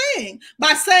what I'm saying.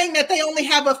 By saying that they only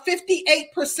have a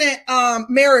 58%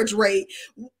 marriage rate,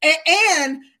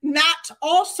 and not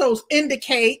also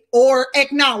indicate or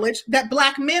acknowledge that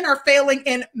black men are failing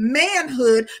in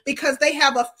manhood because they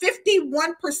have a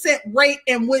 51% rate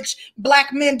in which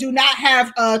black men do not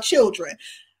have children.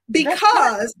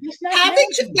 Because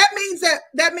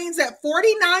that means that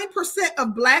 49%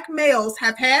 of black males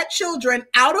have had children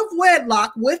out of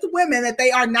wedlock with women that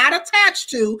they are not attached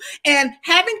to, and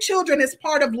having children is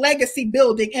part of legacy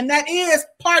building, and that is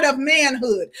part of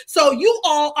manhood. So you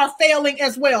all are failing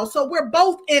as well. So we're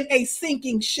both in a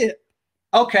sinking ship.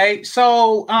 Okay,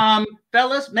 so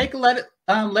fellas, make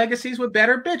legacies with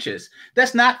better bitches.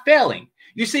 That's not failing.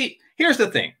 You see, here's the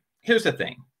thing.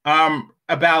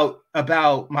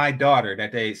 About my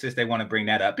daughter since they want to bring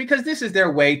that up, because this is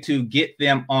their way to get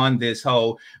them on this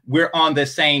whole we're on the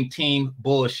same team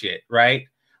bullshit, right?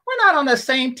 We're not on the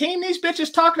same team. These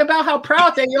bitches talking about how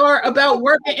proud they are about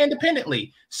working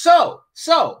independently. So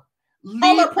All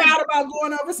are proud about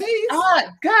going overseas.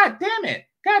 God damn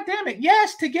it.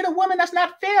 Yes, to get a woman that's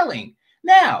not failing.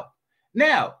 Now,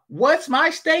 what's my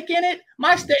stake in it?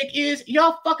 My stake is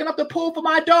y'all fucking up the pool for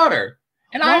my daughter.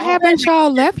 And Why haven't y'all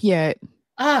left yet?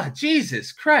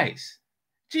 Jesus Christ.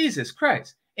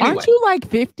 Anyway, aren't you like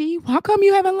 50? How come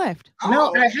you haven't left?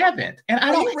 No, I haven't. And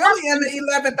I don't you really in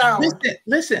the 11th hour.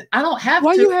 Listen, I don't have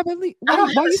why to. You haven't leave? Why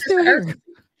you still here?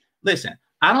 Listen,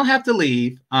 I don't have to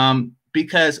leave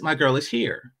because my girl is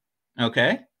here.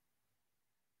 Okay.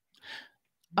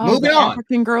 Moving on.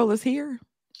 African girl is here.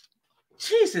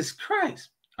 Jesus Christ.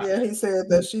 Yeah, he said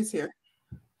that she's here.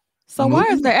 So why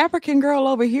is the African girl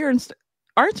over here?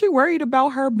 Aren't you worried about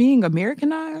her being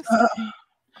Americanized?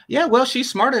 Yeah, well, she's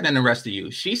smarter than the rest of you.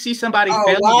 She sees somebody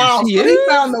failing. Wow. So he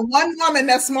found the one woman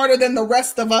that's smarter than the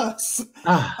rest of us.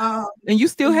 And you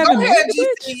still haven't go ahead,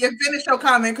 GC, and finish your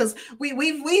comment, because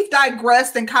we've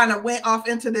digressed and kind of went off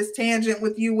into this tangent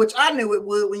with you, which I knew it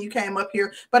would when you came up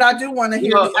here. But I do want to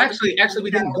hear. Actually,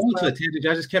 we didn't go into a tangent.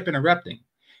 I just kept interrupting.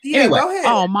 Yeah, anyway. Go ahead.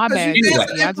 Oh, my bad. Anyway.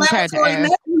 I just had to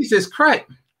ask. Jesus Christ.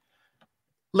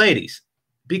 Ladies,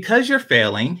 because you're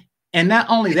failing, and not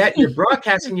only that, you're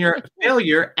broadcasting your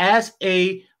failure as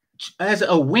a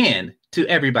win to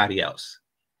everybody else.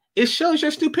 It shows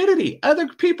your stupidity. Other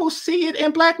people see it,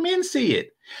 and black men see it.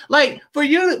 Like for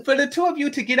the two of you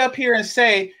to get up here and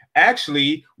say,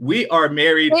 actually, we are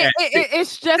married.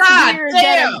 It's just weird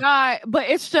that a guy, but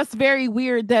it's just very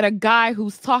weird that a guy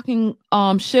who's talking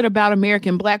shit about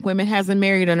American black women hasn't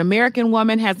married an American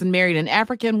woman, hasn't married an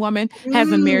African woman,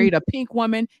 hasn't married a pink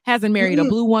woman, hasn't married a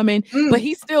blue woman, but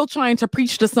he's still trying to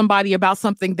preach to somebody about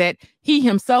something that he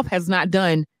himself has not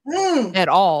done at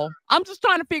all. I'm just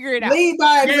trying to figure it out. Lead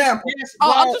by example.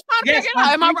 I'm just trying to figure it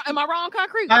out. Am I wrong,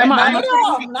 Concrete? Not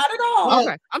at all.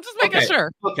 Okay, I'm just making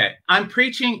sure. Okay, I'm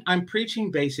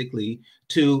preaching basically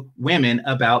to women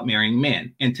about marrying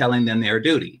men and telling them their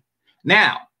duty.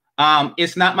 Now,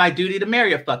 it's not my duty to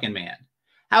marry a fucking man.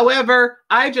 However,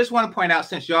 I just want to point out,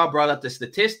 since y'all brought up the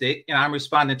statistic and I'm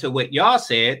responding to what y'all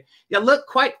said, you look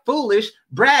quite foolish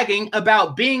bragging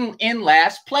about being in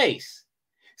last place,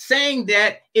 saying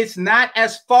that it's not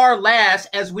as far last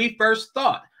as we first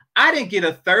thought. I didn't get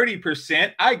a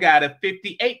 30%. I got a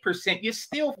 58%. You're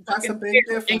still fucking big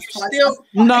difference. You're still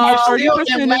in last place.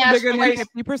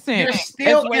 You're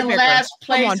still in last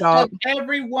place of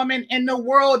every woman in the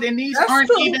world, and these aren't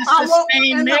even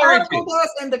sustained marriages. The article does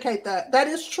indicate that. That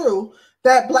is true.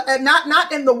 That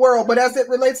not in the world, but as it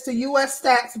relates to U.S.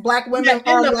 stats, Black women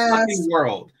are in the last. fucking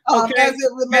world. Okay. As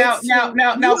it relates now,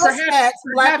 perhaps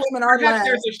Black women are last.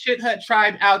 There's a shit hut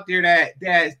tribe out there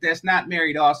that's not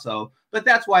married also, but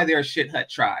that's why they're a shit hut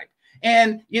tribe.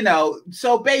 And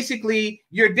so basically,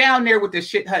 you're down there with the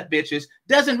shit hut bitches.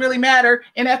 Doesn't really matter.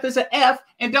 And F is an F,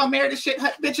 and don't marry the shit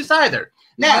hut bitches either.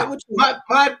 Now,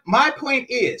 my point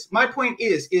is.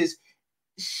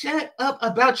 Shut up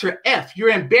about your F. You're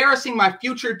embarrassing my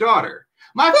future daughter.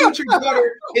 My future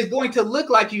daughter is going to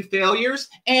look like you failures,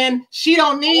 and she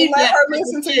don't need that. Let her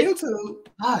listen to YouTube.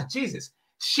 Ah, Jesus.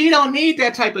 She don't need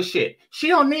that type of shit. She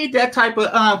don't need that type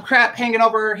of crap hanging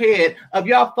over her head of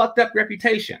y'all fucked up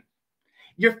reputation.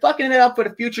 You're fucking it up for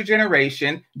the future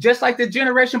generation, just like the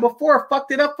generation before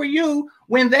fucked it up for you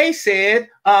when they said,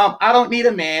 I don't need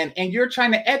a man, and you're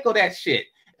trying to echo that shit.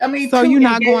 I mean, so you're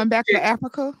not going back to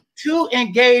Africa? Two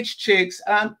engaged chicks,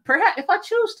 perhaps if I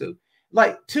choose to,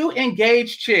 like two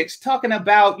engaged chicks talking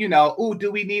about,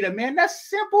 do we need a man? That's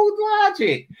simple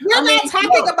logic. We're not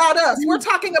talking about us. We're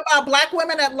talking about Black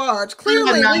women at large.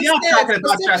 Clearly, you're talking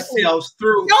about yourselves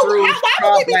through. Why would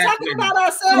we be talking about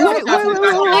ourselves? Wait.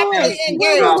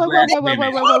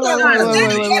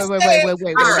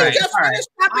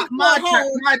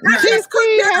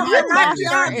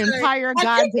 Entire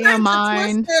goddamn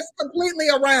mind. This completely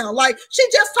around. Like she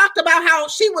just talked about how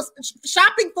she was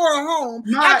shopping for a home.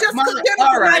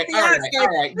 All right.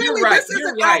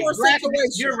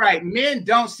 You're right. Men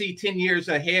don't see 10 years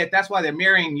ahead. That's why they're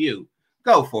marrying you.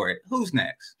 Go for it. Who's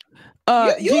next?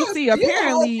 GC,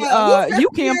 apparently you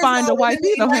can't find a wife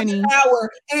either, honey.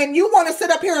 And you want to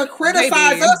sit up here and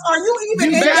criticize us? Are you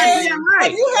even Who's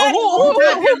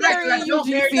marrying you,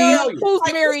 GC? Who's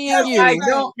marrying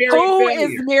you? Who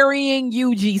is marrying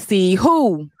you, GC?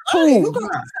 Who?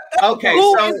 Okay,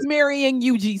 who is marrying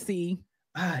you, GC?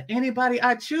 Anybody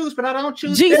I choose, but I don't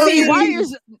choose. GC, why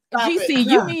is GC?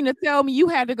 You mean to tell me you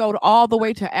had to go all the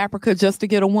way to Africa just to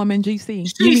get a woman,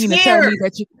 GC? You mean to tell me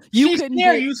that you couldn't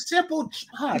there? You simple.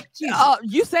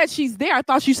 You said she's there. I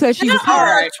thought you said she was here. All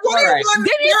right.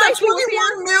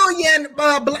 21 million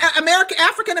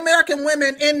African American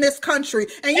women in this country,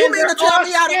 and you mean to tell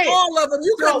me out of all of them,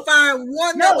 you couldn't find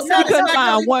one? You couldn't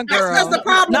find one girl. That's the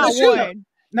problem.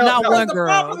 Not one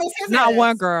girl. Not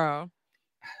one girl.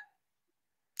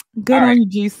 Good on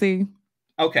you, GC.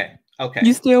 Okay.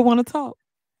 You still want to talk?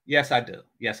 Yes, I do.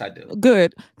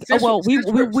 Good. We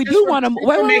do want to.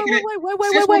 Wait.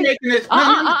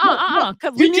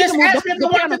 Because we need to move the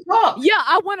panel. Yeah,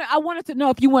 I wanted to know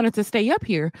if you wanted to stay up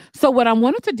here. So what I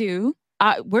wanted to do,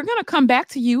 we're gonna come back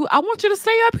to you. I want you to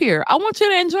stay up here. I want you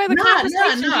to enjoy the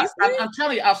conversation. No. I'm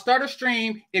telling you, I'll start a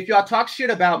stream if y'all talk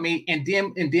shit about me and then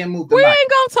move the mic. We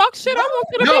ain't gonna talk shit. I want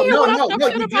you to be here. No.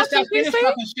 You just got finished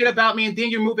talking shit about me and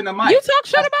then you're moving the mic. You talk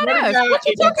shit about us. What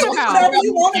you talking about? Whatever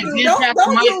you want to do.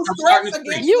 Don't use threats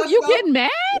against you getting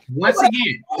mad? Once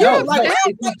again,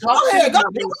 if you talk shit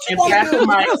about me and pass the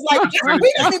mic,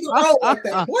 we don't even roll with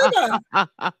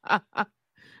that.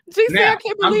 GC, I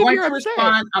can't believe you're upset.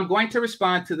 I'm going to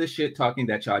respond to the shit talking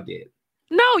that y'all did.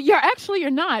 No, you're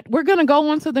not. We're going to go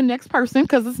on to the next person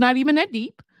because it's not even that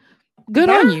deep. Good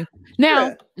on you.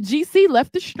 Now, GC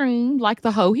left the stream like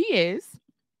the hoe he is.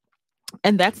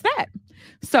 And that's that.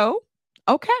 So,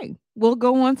 okay. We'll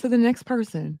go on to the next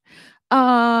person.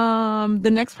 The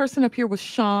next person up here was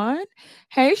Sean.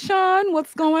 Hey, Sean,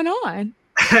 what's going on?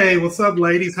 Hey, what's up,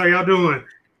 ladies? How y'all doing?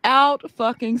 Out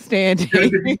fucking standing.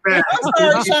 I'm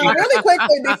sorry, Sean. Really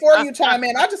quickly before you chime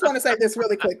in, I just want to say this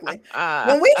really quickly.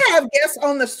 When we have guests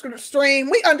on the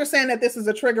stream, we understand that this is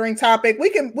a triggering topic.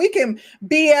 We can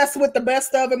BS with the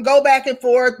best of them, go back and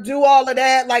forth, do all of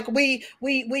that. Like we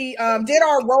did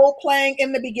our role playing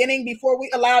in the beginning before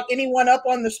we allowed anyone up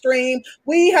on the stream.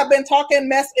 We have been talking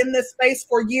mess in this space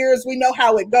for years. We know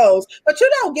how it goes, but you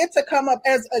don't get to come up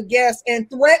as a guest and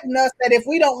threaten us that if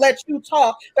we don't let you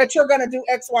talk, that you're going to do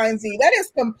X, Y, and Z. That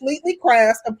is completely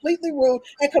crass, completely rude,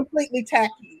 and completely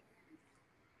tacky.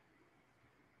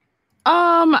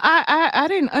 I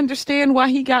didn't understand why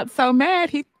he got so mad.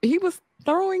 He was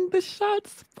throwing the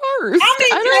shots first.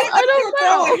 I don't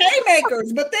know.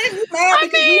 Haymakers, but then you mad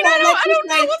because you won't let you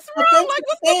say what's wrong. Like,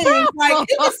 what's the problem? Like,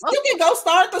 you can go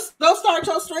start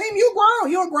your stream. You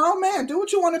grown. You're a grown man. Do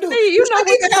what you want to do. See, you know what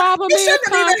the problem is. You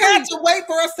shouldn't have even had to wait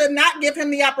for us to not give him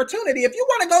the opportunity. If you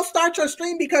want to go start your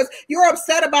stream because you're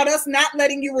upset about us not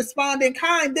letting you respond in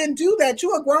kind, then do that.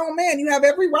 You're a grown man. You have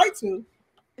every right to.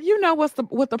 You know what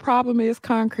the problem is,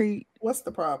 Concrete? What's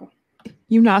the problem?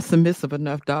 You're not submissive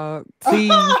enough, dog. See,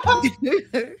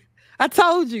 I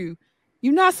told you,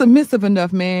 you're not submissive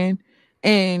enough, man.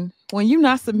 And when you're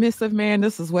not submissive, man,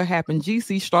 this is what happened.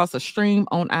 GC starts a stream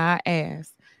on our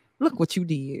ass. Look what you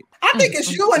did. I think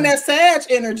it's you and that Sag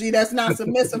energy that's not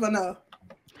submissive enough.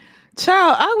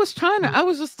 Child, I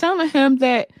was just telling him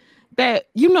that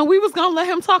we was gonna let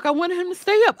him talk. I wanted him to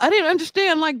stay up. I didn't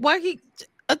understand like why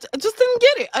I just didn't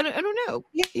get it. I don't know.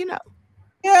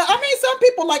 Yeah, I mean, some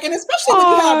people like, and especially when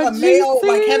you have a male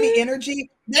like heavy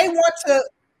energy, they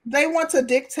want to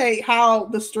dictate how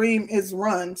the stream is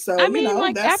run. So I mean,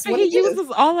 like that's after he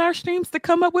uses all our streams to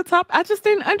come up with top, I just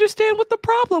didn't understand what the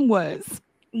problem was.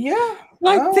 Yeah,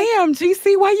 like damn,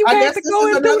 GC, why you had to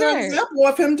go and do that? Another example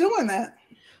of him doing that.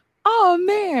 Oh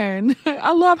man,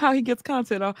 I love how he gets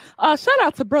content. Shout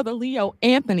out to brother Leo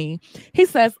Anthony. He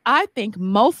says, I think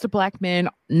most Black men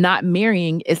not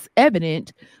marrying is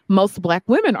evident. Most Black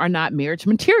women are not marriage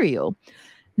material.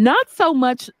 Not so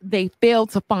much they fail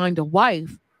to find a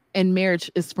wife, and marriage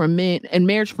for men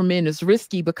is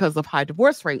risky because of high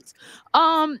divorce rates.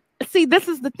 See, this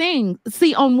is the thing.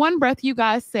 See, on one breath, you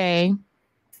guys say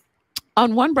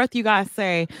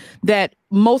that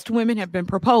most women have been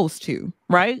proposed to,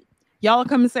 right? Y'all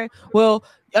come and say, well,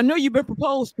 I know you've been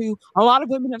proposed to. A lot of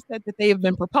women have said that they have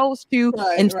been proposed to,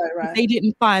 and they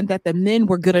didn't find that the men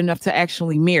were good enough to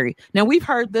actually marry. Now, we've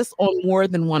heard this on more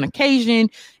than one occasion.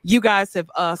 You guys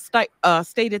have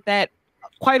stated that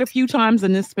quite a few times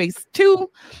in this space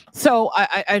too. So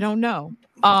I don't know.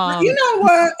 You know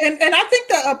what? And I think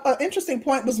that an interesting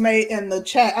point was made in the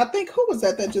chat. I think who was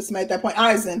that just made that point?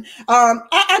 Eisen.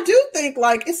 I do think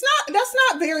like that's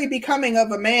not very becoming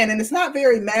of a man, and it's not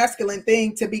very masculine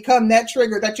thing to become that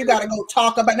trigger that you got to go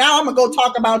talk about. Now I'm gonna go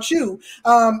talk about you.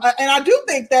 And I do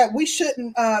think that we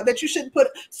shouldn't that you shouldn't put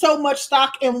so much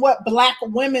stock in what Black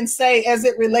women say as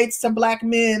it relates to Black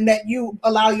men that you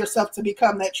allow yourself to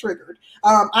become that triggered.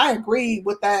 I agree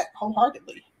with that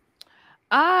wholeheartedly.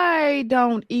 I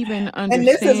don't even understand. And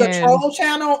this is a troll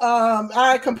channel.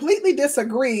 I completely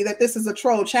disagree that this is a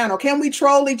troll channel. Can we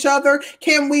troll each other?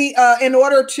 Can we, in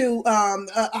order to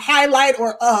highlight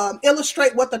or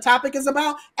illustrate what the topic is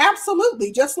about?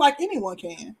 Absolutely, just like anyone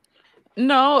can.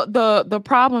 No, the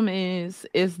problem is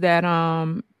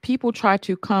that people try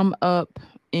to come up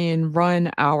and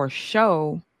run our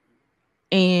show,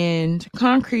 and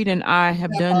Concrete and I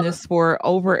have done this for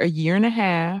over a year and a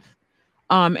half.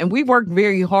 And we worked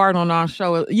very hard on our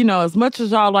show. You know, as much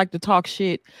as y'all like to talk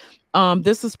shit,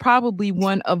 this is probably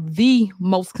one of the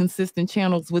most consistent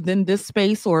channels within this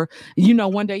space. Or,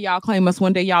 one day y'all claim us,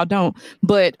 one day y'all don't.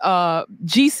 But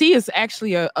GC is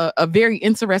actually a very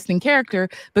interesting character,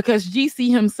 because GC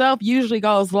himself usually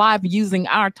goes live using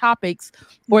our topics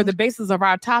or the basis of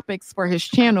our topics for his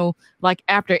channel, like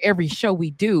after every show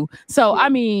we do. So, I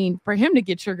mean, for him to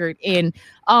get triggered in,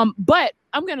 but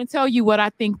I'm going to tell you what I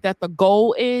think that the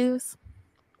goal is.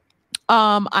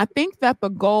 I think that the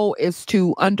goal is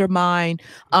to undermine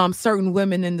certain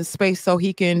women in the space so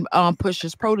he can push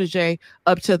his protege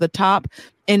up to the top.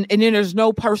 And then there's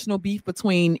no personal beef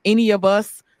between any of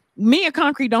us. Me and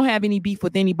Concrete don't have any beef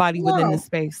with anybody within the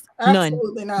space. None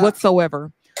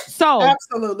whatsoever. So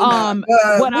absolutely not.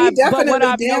 What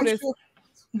I've noticed,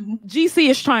 GC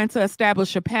is trying to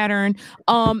establish a pattern.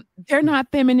 They're not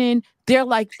feminine. They're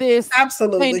like this.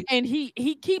 Absolutely. And he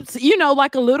keeps,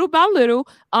 like a little by little,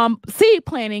 seed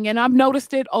planting. And I've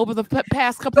noticed it over the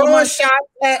past couple of months. Shots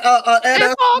at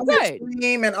it's all good.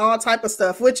 And all type of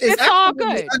stuff, which is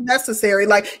absolutely unnecessary.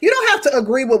 Like, you don't have to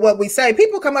agree with what we say.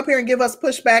 People come up here and give us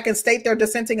pushback and state their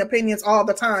dissenting opinions all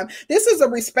the time. This is a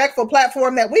respectful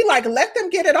platform that we let them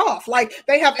get it off. Like,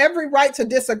 they have every right to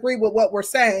disagree with what we're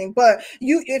saying. But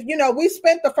we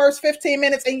spent the first 15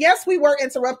 minutes, and yes, we were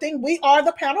interrupting. We are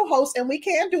the panel hosts host, and we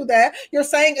can do that. You're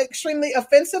saying extremely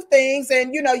offensive things,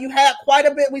 and you had quite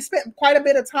a bit. We spent quite a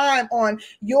bit of time on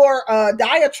your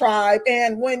diatribe,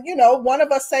 and when one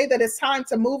of us say that it's time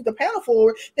to move the panel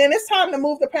forward, then it's time to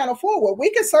move the panel forward.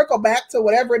 We can circle back to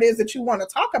whatever it is that you want to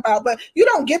talk about, but you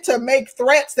don't get to make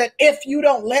threats that if you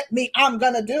don't let me, I'm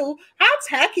gonna do. How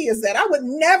tacky is that? I would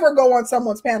never go on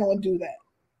someone's panel and do that.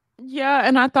 Yeah,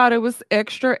 and I thought it was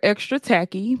extra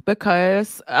tacky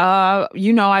because,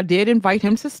 I did invite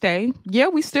him to stay. Yeah,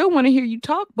 we still want to hear you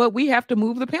talk, but we have to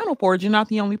move the panel forward. You're not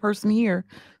the only person here.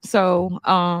 So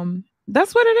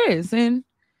that's what it is. And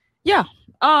yeah,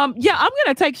 I'm going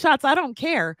to take shots. I don't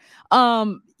care.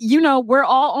 We're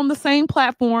all on the same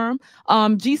platform.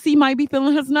 GC might be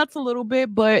feeling his nuts a little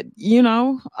bit, but he's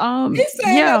saying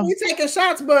that we taking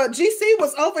shots, but GC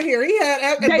was over here. He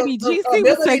had GC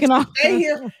was taking off. Stay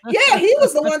here. Yeah, he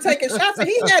was the one taking shots, and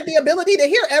he had the ability to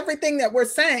hear everything that we're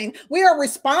saying. We are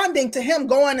responding to him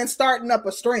going and starting up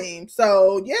a stream.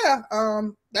 So yeah,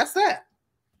 that's that.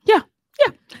 Yeah.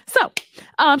 So,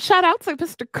 shout out to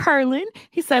Mr. Curlin.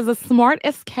 He says, as smart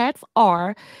as cats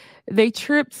are, they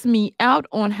trips me out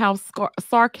on how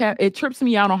sarcasm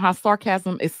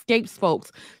escapes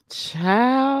folks.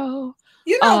 Child.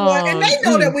 You know what? And they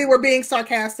know that we were being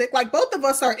sarcastic. Like, both of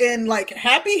us are in like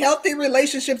happy, healthy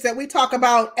relationships that we talk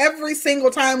about every single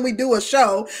time we do a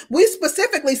show. We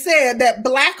specifically said that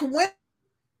Black women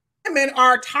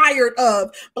are tired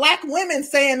of Black women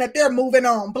saying that they're moving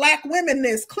on. Black women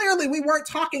this. Clearly, we weren't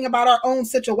talking about our own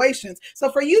situations.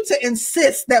 So for you to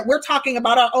insist that we're talking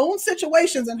about our own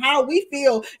situations and how we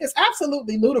feel is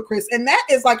absolutely ludicrous. And that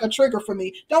is like a trigger for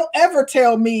me. Don't ever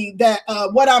tell me that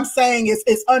what I'm saying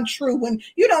is untrue when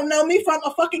you don't know me from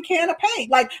a fucking can of paint.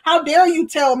 Like, how dare you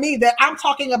tell me that I'm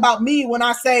talking about me when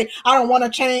I say I don't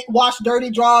want to wash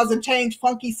dirty drawers and change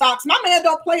funky socks. My man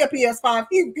don't play a PS5.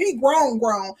 He grown.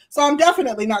 So I'm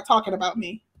definitely not talking about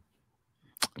me.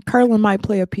 Curlin might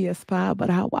play a PS5, but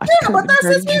I'll watch. Yeah, but that's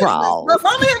his business. But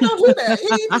my man don't do that.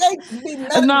 He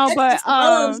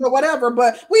or whatever.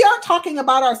 But we aren't talking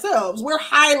about ourselves. We're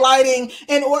highlighting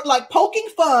or like poking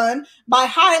fun by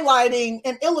highlighting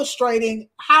and illustrating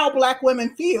how Black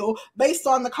women feel based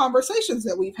on the conversations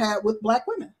that we've had with Black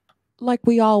women. Like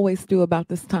we always do about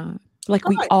this time. Like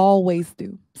we always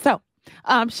do. So.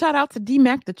 Shout out to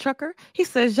D-Mac the trucker. He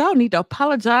says y'all need to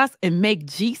apologize and make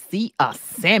GC a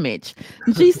sandwich.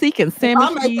 GC can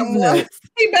sandwich these nuts.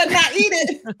 He better not eat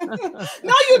it.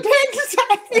 No, you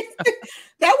didn't.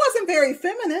 That wasn't very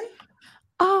feminine.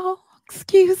 Oh,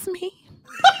 excuse me.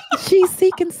 GC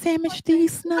can sandwich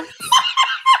these nuts.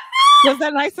 Was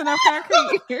that nice enough,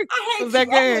 Concrete? Was that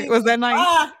good? Was that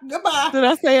nice? Goodbye. Did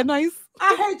I say it nice?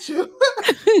 I hate you.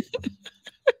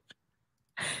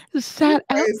 Shout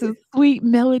out to Sweet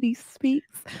Melody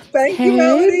Speaks. Thank you,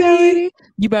 Melody.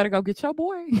 You better go get your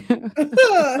boy. He called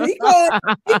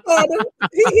him.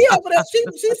 He over there.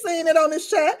 She's seeing it on his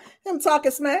chat. Him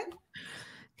talking smack.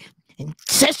 And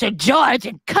Sister George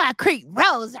and Concrete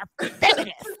Rose are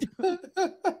feminists.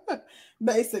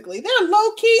 Basically, they're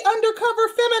low-key undercover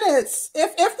feminists.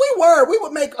 If we were, we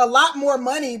would make a lot more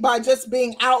money by just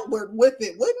being outward with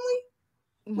it, wouldn't we?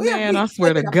 Man, I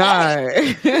swear to God.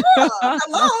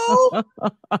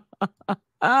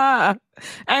 Hello.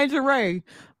 Angel Ray,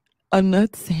 a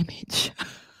nut sandwich.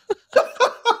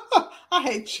 I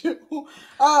hate you.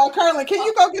 Curlin, can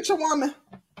you go get your woman?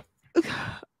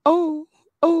 Oh.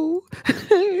 No,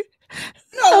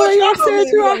 y'all said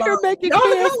you out here making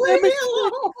sandwiches.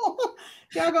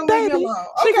 Y'all gonna leave me alone.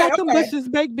 She got delicious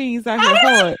baked beans out here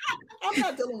for it. I'm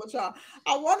not dealing with y'all.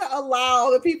 I want to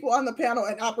allow the people on the panel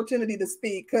an opportunity to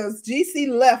speak because GC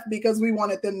left because we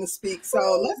wanted them to speak.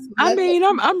 So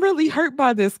I'm really hurt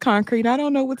by this, Concrete. I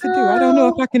don't know what to do. I don't know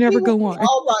if I can ever go on.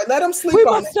 All right, let him sleep on it.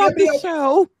 We must stop the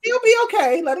show. He'll be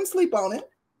okay. Let him sleep on it.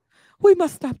 We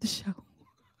must stop the show.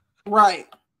 Right.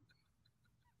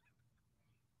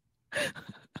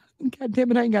 God damn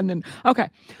it, I ain't got nothing. Okay.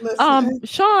 Listen.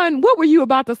 Sean, what were you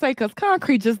about to say? Because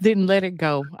Concrete just didn't let it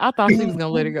go. I thought she was gonna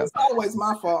let it go. It's always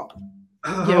my fault.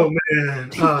 Oh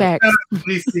man.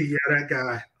 DC, that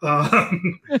guy.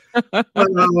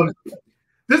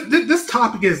 This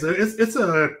topic is it's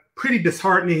a pretty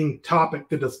disheartening topic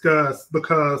to discuss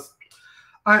because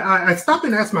I stopped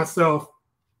and asked myself,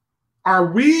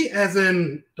 are we, as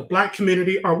in the Black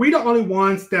community, are we the only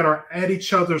ones that are at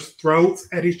each other's throats,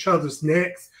 at each other's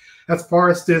necks, as far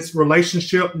as this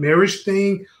relationship, marriage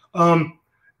thing?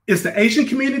 Is the Asian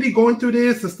community going through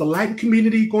this? Is the Latin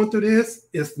community going through this?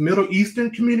 Is the Middle Eastern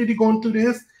community going through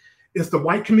this? Is the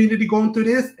white community going through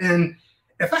this? And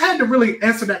if I had to really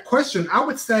answer that question, I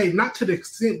would say not to the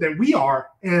extent that we are.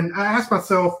 And I asked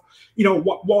myself,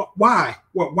 why?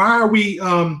 Why are we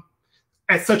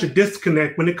at such a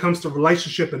disconnect when it comes to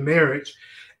relationship and marriage.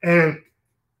 And,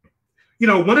 you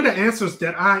know, one of the answers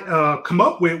that I come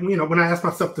up with, you know, when I ask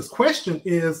myself this question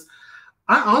is,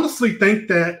 I honestly think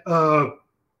that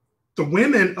the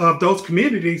women of those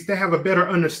communities, they have a better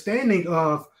understanding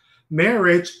of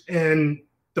marriage and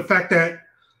the fact that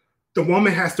the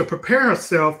woman has to prepare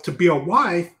herself to be a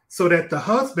wife so that the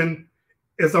husband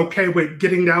is okay with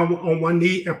getting down on one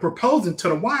knee and proposing to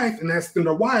the wife and asking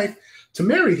the wife to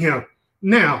marry him.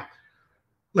 Now,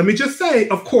 let me just say,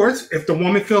 of course, if the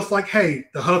woman feels like, hey,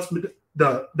 the husband,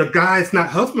 the guy is not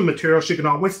husband material, she can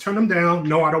always turn him down.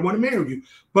 No, I don't want to marry you.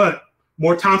 But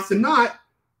more times than not,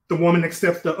 the woman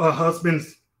accepts the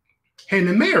husband's hand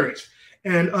in marriage.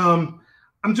 And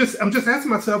I'm just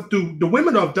asking myself, do the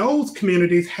women of those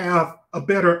communities have a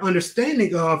better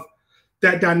understanding of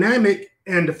that dynamic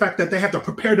and the fact that they have to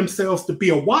prepare themselves to be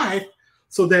a wife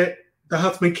so that the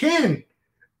husband can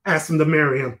ask them to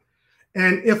marry him?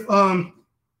 And if and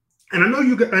I know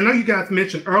you guys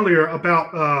mentioned earlier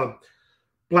about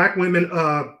Black women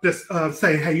just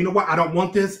saying, hey, you know what? I don't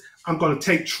want this. I'm going to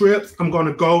take trips. I'm going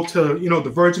to go to, you know, the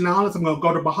Virgin Islands. I'm going to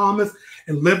go to Bahamas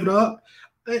and live it up.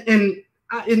 And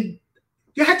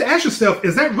you have to ask yourself,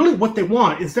 is that really what they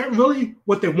want? Is that really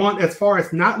what they want as far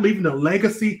as not leaving a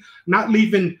legacy, not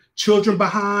leaving children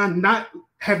behind, not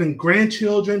having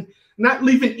grandchildren, not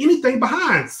leaving anything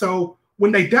behind? So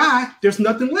when they die, there's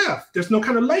nothing left. There's no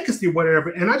kind of legacy or whatever.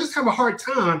 And I just have a hard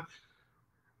time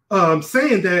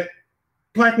saying that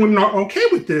Black women are okay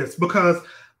with this because,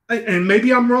 and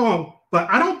maybe I'm wrong, but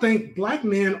I don't think Black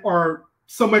men are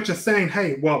so much as saying,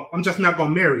 hey, well, I'm just not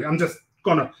going to marry. I'm just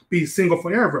going to be single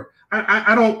forever.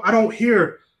 I don't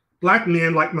hear Black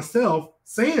men like myself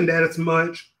saying that as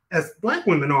much as Black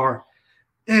women are.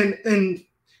 And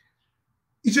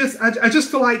you just, I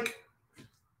just feel like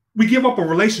we give up on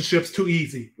relationships too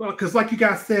easy. Well, because like you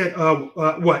guys said,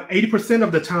 80%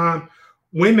 of the time,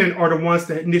 women are the ones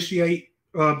that initiate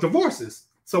divorces.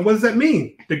 So what does that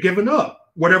mean? They're giving up.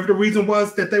 Whatever the reason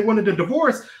was that they wanted a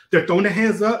divorce, they're throwing their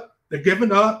hands up, they're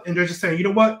giving up, and they're just saying, you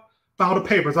know what? File the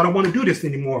papers. I don't want to do this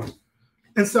anymore.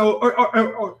 And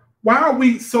so why are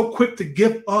we so quick to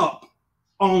give up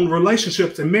on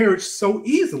relationships and marriage so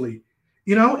easily?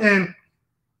 You know, and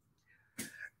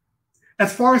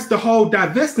as far as the whole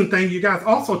divesting thing, you guys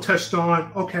also touched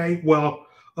on, okay, well,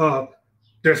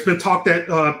 there's been talk that,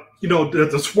 you know, the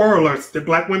swirlers, that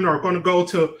Black women are going to go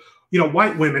to, you know,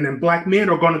 white women, and Black men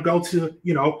are going to go to,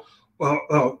 you know,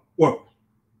 or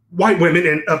white women,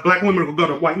 and Black women will go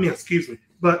to white men, excuse me.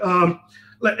 But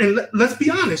let's be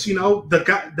honest, you know,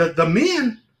 the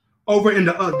men over in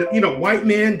the you know, white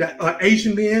men, the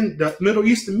Asian men, the Middle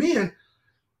Eastern men,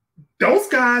 those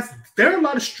guys, they're a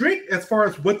lot of strict as far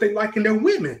as what they like in their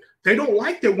women. They don't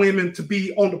like their women to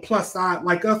be on the plus side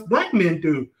like us Black men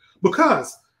do,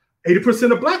 because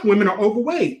 80% of Black women are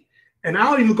overweight. And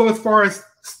I'll even go as far as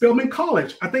Spelman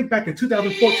College. I think back in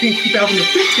 2014,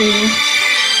 2015,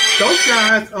 those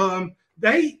guys,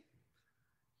 they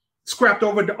scrapped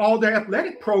over all their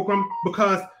athletic program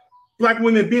because Black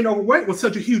women being overweight was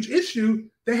such a huge issue.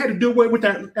 They had to do away with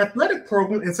that athletic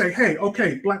program and say, hey,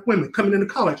 okay, Black women coming into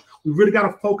college, we really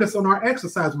got to focus on our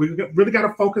exercise. We really got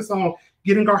to focus on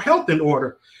getting our health in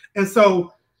order. And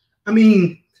so, I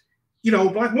mean, you know,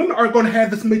 Black women aren't going to have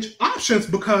this much options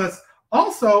because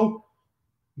also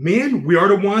men, we are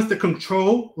the ones that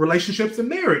control relationships and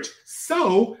marriage.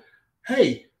 So,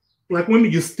 hey, Black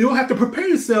women, you still have to prepare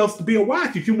yourselves to be a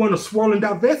wife if you want to swirl and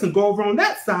divest and go over on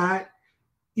that side,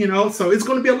 you know, so it's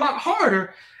going to be a lot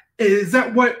harder. Is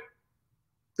that what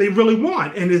they really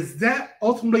want? And is that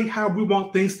ultimately how we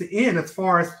want things to end as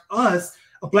far as us,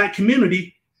 a Black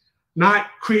community, not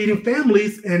creating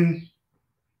families and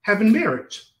having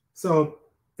marriage? So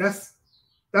that's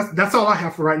all I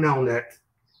have for right now on that.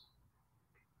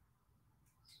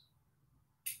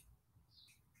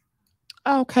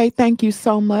 Okay, thank you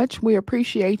so much. We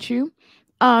appreciate you.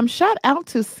 Shout out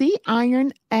to Sea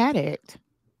Iron Addict.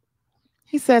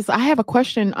 He says, I have a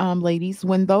question, ladies.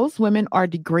 When those women are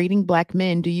degrading Black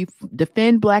men, do you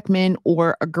defend Black men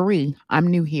or agree? I'm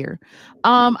new here.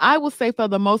 I will say for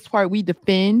the most part, we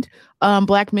defend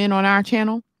Black men on our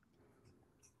channel.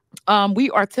 We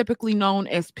are typically known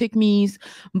as pick-me's,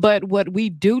 but what we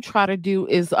do try to do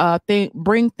is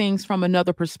bring things from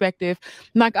another perspective.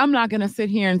 Like, I'm not going to sit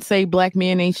here and say Black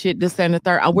men ain't shit, this and the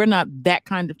third. We're not that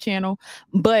kind of channel.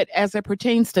 But as it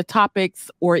pertains to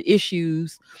topics or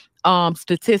issues,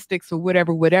 statistics or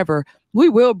whatever, we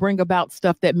will bring about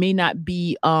stuff that may not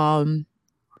be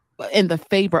in the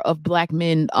favor of Black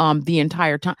men the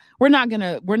entire time. We're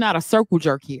not a circle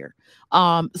jerk here.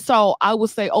 So I would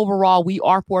say overall we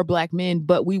are for Black men,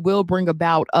 but we will bring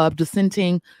about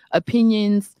dissenting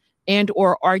opinions and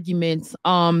or arguments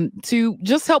to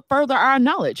just help further our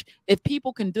knowledge. If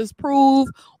people can disprove,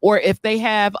 or if they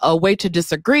have a way to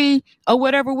disagree, or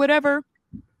whatever,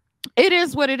 it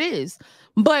is what it is.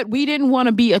 But we didn't want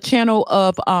to be a channel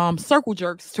of circle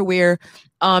jerks to where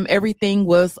everything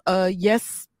was a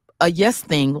yes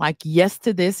thing, like yes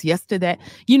to this, yes to that,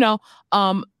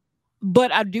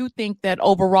 but I do think that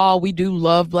overall we do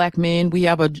love Black men. We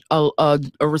have a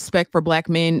respect for Black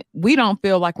men. We don't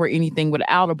feel like we're anything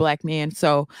without a Black man.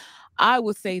 So I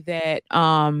would say that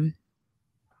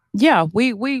yeah,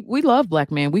 we love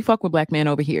Black men. We fuck with Black men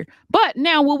over here. But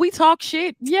now, will we talk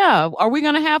shit? Yeah. Are we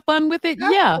gonna have fun with it?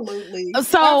 Absolutely. Yeah.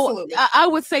 So absolutely. I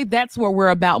would say that's where we're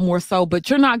about more so. But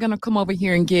you're not gonna come over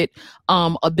here and get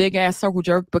a big ass circle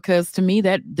jerk, because to me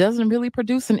that doesn't really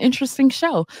produce an interesting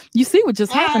show. You see what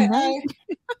just happened, right?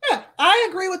 I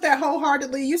agree with that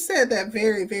wholeheartedly. You said that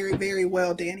very, very, very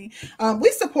well, Danny.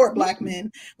 We support Black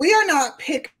men. We are not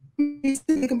pick. To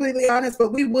be completely honest,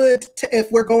 but we would,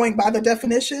 if we're going by the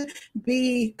definition,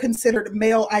 be considered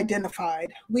male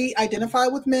identified. We identify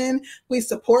with men. We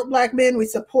support Black men. We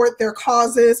support their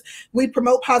causes. We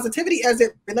promote positivity as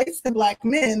it relates to Black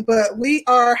men, but we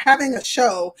are having a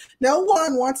show. No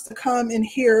one wants to come and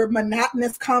hear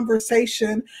monotonous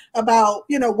conversation about,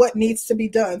 what needs to be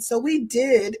done. So we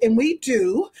did, and we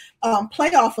do, play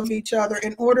off of each other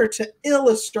in order to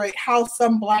illustrate how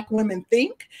some Black women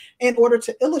think, in order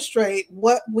to illustrate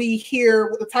what we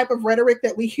hear, the type of rhetoric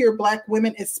that we hear Black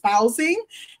women espousing.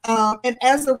 And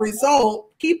as a result,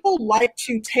 people like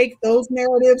to take those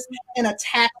narratives and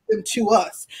attach them to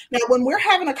us. Now, when we're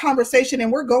having a conversation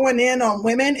and we're going in on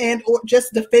women and or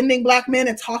just defending Black men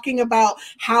and talking about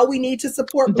how we need to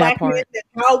support Black men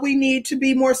and how we need to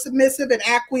be more submissive and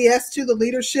acquiesce to the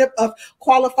leadership of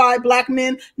qualified Black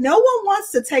men, no one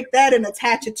wants to take that and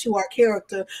attach it to our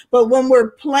character. But when we're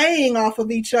playing off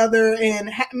of each other and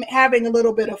having a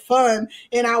little bit of fun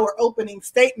in our opening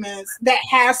statements, that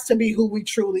has to be who we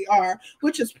truly are,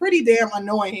 which is pretty damn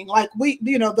annoying. Like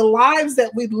the lives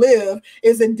that we live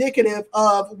is indicative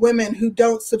of women who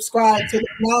don't subscribe to the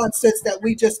nonsense that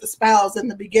we just espoused in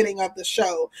the beginning of the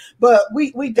show. But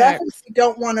we definitely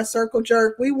don't want a circle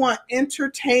jerk. We want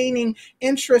entertaining,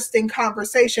 interesting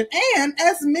conversation. And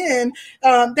as men,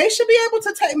 they should be able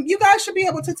to take, you guys should be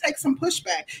able to take some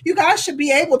pushback. You guys should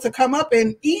be able to come up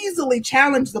and easily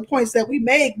challenge the points that we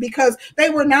make, because they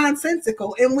were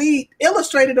nonsensical, and we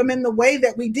illustrated them in the way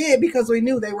that we did because we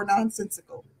knew they were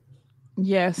nonsensical.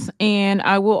 Yes. And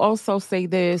I will also say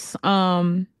this.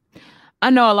 I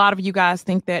know a lot of you guys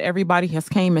think that everybody has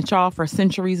came at y'all for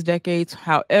centuries, decades,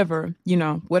 however,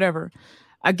 whatever.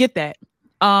 I get that.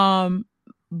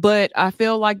 But I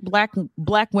feel like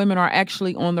black women are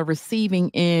actually on the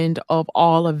receiving end of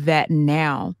all of that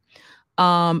now.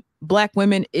 Black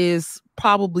women is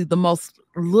probably the most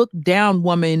looked down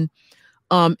woman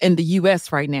in the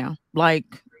US right now. Like,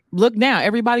 look down.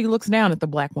 Everybody looks down at the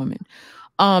Black woman.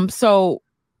 So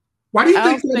why do you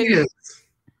think that is?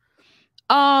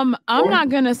 I'm not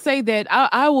gonna say that.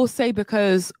 I will say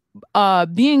because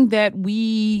being that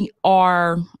we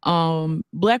are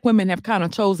Black women have kind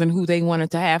of chosen who they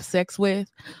wanted to have sex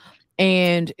with,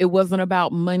 and it wasn't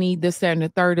about money, this, that, and the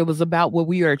third. It was about what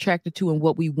we are attracted to and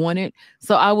what we wanted.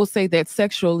 So I will say that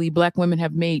sexually, Black women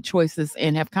have made choices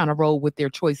and have kind of rolled with their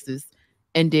choices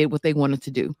and did what they wanted to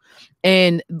do.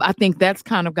 And I think that's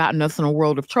kind of gotten us in a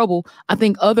world of trouble. I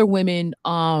think other women,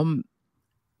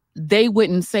 they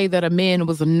wouldn't say that a man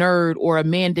was a nerd, or a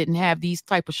man didn't have these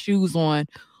type of shoes on,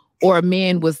 or a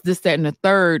man was this, that, and the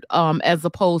third, as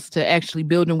opposed to actually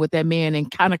building with that man and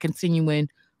kind of continuing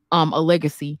a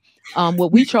legacy.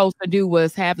 What we chose to do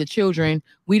was have the children.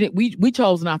 We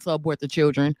chose not to abort the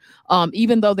children.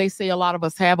 Even though they say a lot of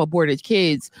us have aborted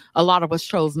kids, a lot of us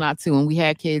chose not to, and we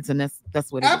had kids, and that's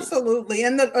what it absolutely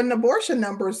is. And the abortion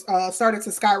numbers started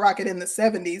to skyrocket in the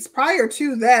 70s. Prior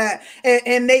to that,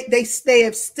 and they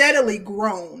have steadily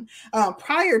grown.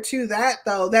 Prior to that,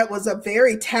 though, that was a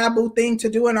very taboo thing to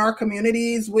do in our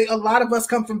communities. A lot of us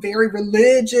come from very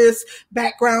religious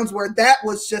backgrounds where that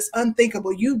was just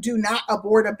unthinkable. You do not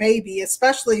abort a baby,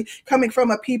 especially coming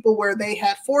from a people where they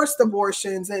had forced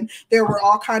abortions, and there were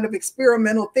all kind of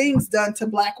experimental things done to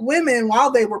Black women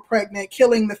while they were pregnant,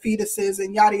 killing the fetuses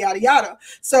and yada, yada, yada.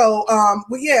 So,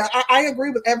 I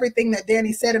agree with everything that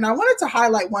Danny said. And I wanted to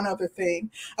highlight one other thing.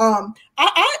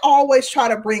 I always try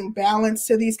to bring balance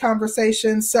to these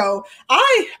conversations. So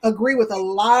I agree with a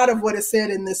lot of what is said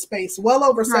in this space, well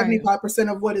over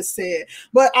 75% of what is said.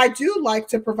 But I do like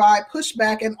to provide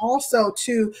pushback and also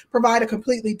to provide a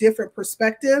completely different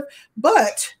perspective.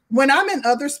 But when I'm in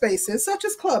other spaces, such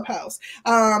as Clubhouse,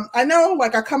 I know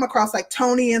like I come across like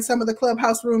Tony in some of the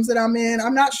Clubhouse rooms that I'm in.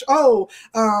 I'm not sure.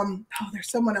 There's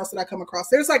someone else that I come across.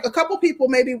 There's like a couple people,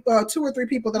 maybe 2 or 3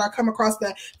 people that I come across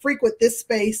that frequent this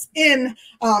space in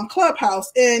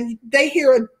Clubhouse, and they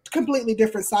hear a completely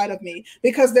different side of me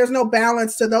because there's no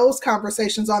balance to those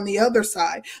conversations on the other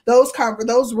side. Those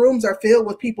rooms are filled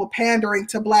with people pandering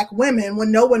to Black women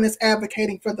when no one is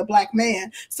advocating for the Black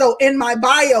man. So in my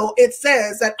bio, it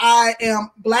says that I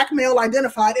am Black male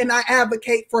identified and I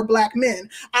advocate for Black men.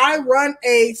 I run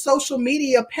a social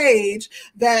media page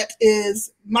that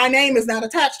is, my name is not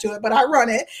attached to it, but I run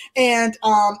it, and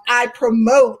I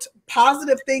promote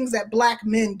positive things that Black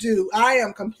men do. I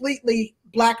am completely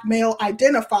Black male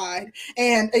identified,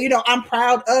 and I'm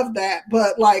proud of that.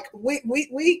 But like we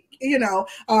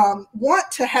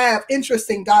want to have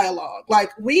interesting dialogue.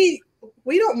 Like we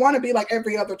don't want to be like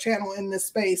every other channel in this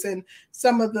space and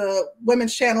some of the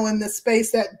women's channel in this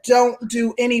space that don't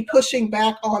do any pushing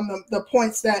back on the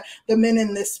points that the men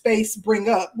in this space bring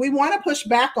up. We want to push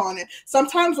back on it.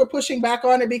 Sometimes we're pushing back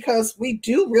on it because we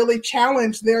do really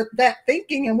challenge that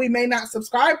thinking, and we may not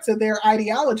subscribe to their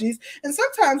ideologies. And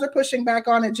sometimes we're pushing back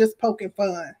on it just poking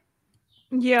fun.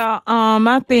 Yeah,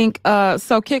 I think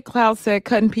so Kit Cloud said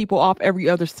cutting people off every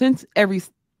sentence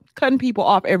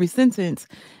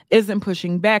isn't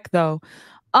pushing back though.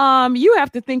 You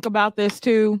have to think about this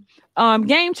too.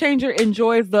 Game Changer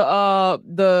enjoys the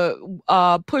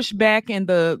pushback and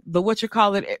the what you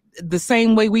call it the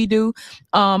same way we do.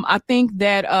 I think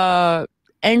that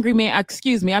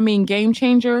Game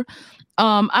Changer.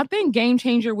 I think Game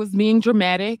Changer was being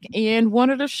dramatic and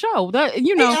wanted to show that,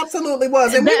 he absolutely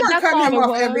was. And we weren't cutting him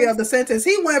off every other sentence.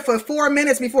 He went for 4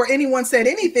 minutes before anyone said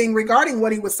anything regarding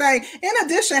what he was saying. In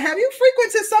addition, have you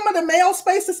frequented some of the male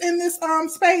spaces in this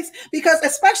space? Because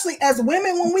especially as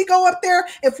women, when we go up there,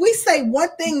 if we say one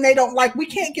thing they don't like, we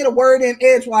can't get a word in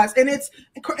edgewise, and it's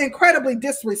incredibly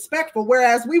disrespectful.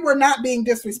 Whereas we were not being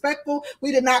disrespectful.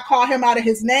 We did not call him out of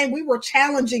his name. We were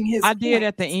challenging his I did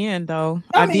at the end though.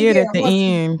 I did at the end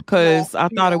because I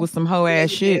thought it was some hoe ass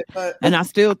shit, and I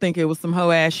still think it was some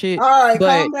hoe ass shit. All right,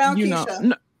 calm down,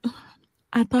 Keisha.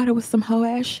 I thought it was some hoe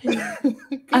ass shit.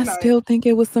 I still think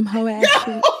it was some hoe ass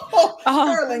shit.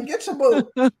 Sterling, get your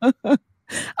boo.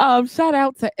 Shout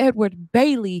out to Edward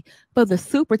Bailey for the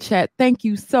super chat. Thank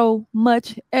you so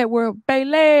much, Edward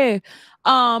Bailey.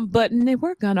 But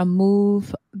we're gonna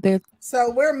move there. So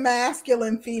we're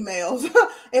masculine females.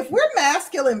 If we're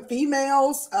masculine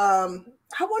females,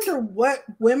 I wonder what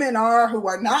women are who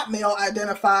are not male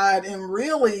identified and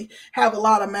really have a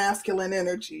lot of masculine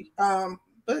energy.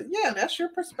 But yeah, that's your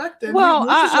perspective. Well,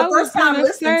 I was going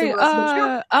to say,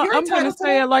 I'm going to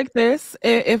say it like this: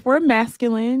 if we're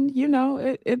masculine,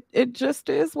 it just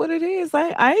is what it is.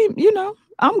 I'm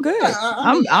good.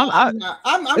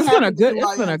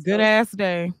 It's been a good ass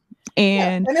day.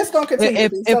 And it's going to continue.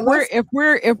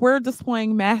 If we're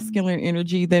displaying masculine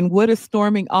energy, then what is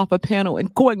storming off a panel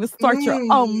and going to start your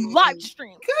own live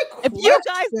stream? If you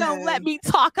guys don't let me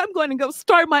talk, I'm going to go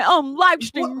start my own live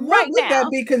stream right now.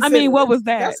 What was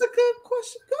that? That's a good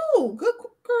question. Go, good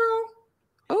girl.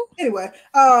 Oh, anyway,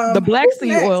 the Black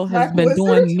Sea Oil has been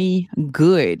doing me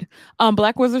good.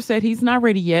 Black Wizard said he's not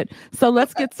ready yet, so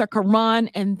let's get to Karan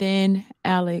and then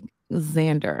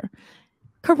Alexander.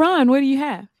 Karan, what do you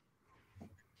have?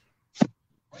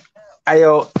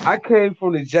 I came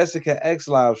from the Jessica X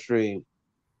live stream,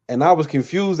 and I was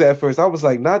confused at first. I was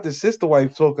like, not the sister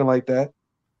wife talking like that.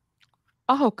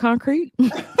 Oh, Concrete.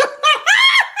 Who's the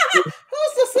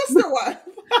sister wife?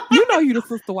 You the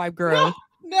sister wife, girl.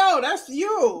 No, that's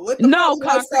you. With the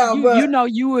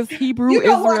Concrete. You was Hebrew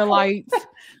Israelites.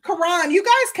 Karan, you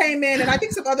guys came in, and I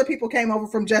think some other people came over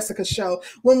from Jessica's show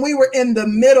when we were in the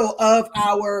middle of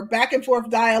our back and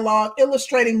forth dialogue,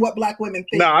 illustrating what Black women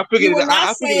think. No, I figured. We were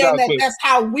not saying that that's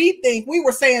how we think. We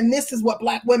were saying this is what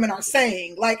Black women are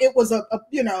saying. Like it was it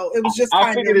was just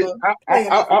kind of.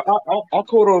 I'll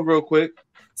code on real quick.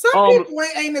 Some people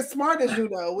ain't as smart as you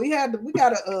though. We gotta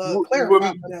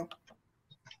clarify for them.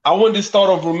 I wanted to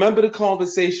start off. Remember the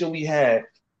conversation we had,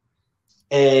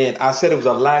 and I said it was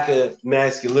a lack of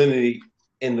masculinity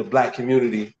in the Black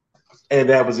community, and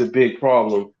that was a big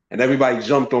problem. And everybody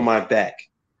jumped on my back.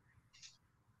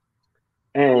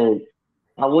 And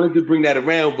I wanted to bring that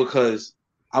around because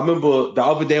I remember the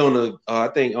other day on the I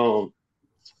think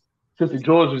Sister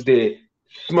George was there.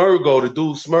 Smurgo, the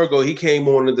dude Smurgo, he came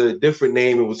on under a different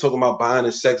name and was talking about buying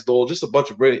a sex doll, just a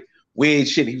bunch of weird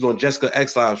shit. He was on Jessica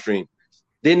X live stream.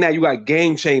 Then now you got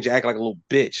Game Changer act like a little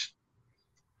bitch.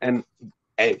 And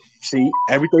see,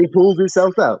 everything proves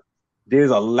itself out.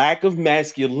 There's a lack of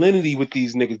masculinity with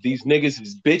these niggas. These niggas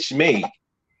is bitch made.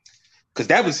 Cause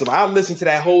that was I listened to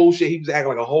that whole shit. He was acting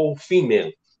like a whole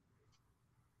female.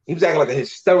 He was acting like a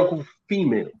hysterical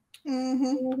female.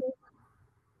 Mm-hmm.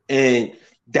 And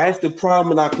that's the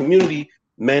problem in our community.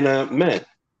 Men are men.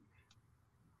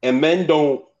 And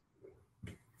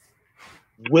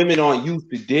women aren't used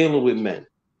to dealing with men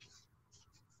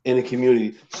in the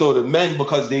community. So the men,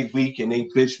 because they weak and they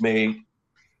bitch made,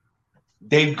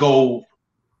 they go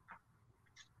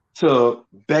to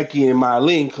Becky and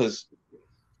Mylene because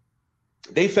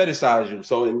they fetishize you.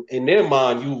 So in their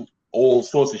mind, you all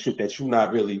sorts of shit that you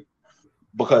not really,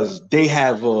 because they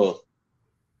have that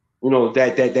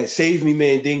save me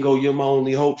Mandingo, you're my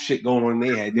only hope shit going on in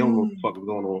their head. They don't know what the fuck is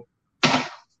going on.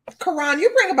 Karan, you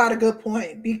bring about a good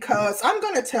point, because I'm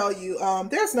going to tell you,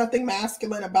 there's nothing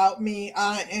masculine about me.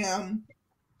 I am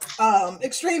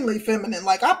extremely feminine.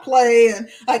 Like, I play and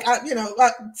like I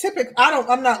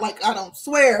don't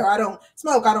swear, I don't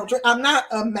smoke, I don't drink. I'm not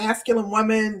a masculine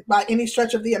woman by any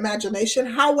stretch of the imagination.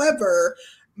 However,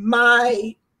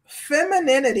 my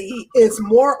femininity is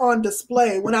more on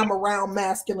display when I'm around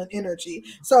masculine energy.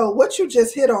 So what you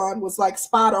just hit on was like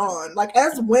spot on. Like,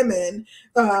 as women,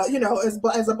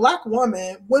 as a Black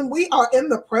woman, when we are in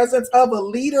the presence of a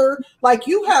leader, like,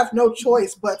 you have no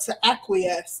choice but to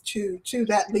acquiesce to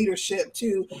that leadership,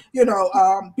 to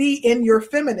be in your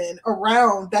feminine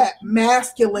around that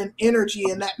masculine energy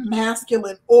and that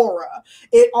masculine aura.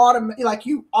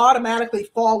 You automatically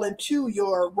fall into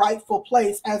your rightful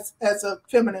place as a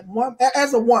feminine woman,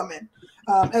 as a woman.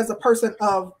 As a person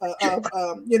of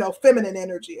feminine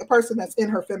energy, a person that's in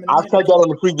her feminine energy. I said that on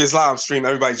the previous live stream.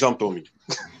 Everybody jumped on me.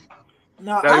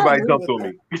 No, everybody jumped on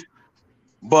me.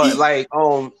 But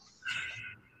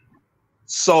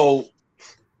so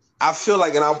I feel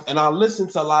like, and I listen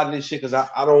to a lot of this shit because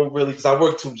I don't really, because I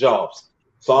work 2 jobs,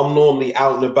 so I'm normally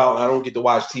out and about. And I don't get to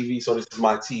watch TV, so this is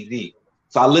my TV.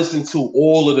 So I listen to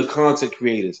all of the content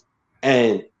creators,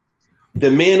 and the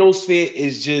manosphere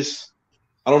is just,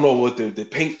 I don't know what the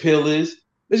pink pill is.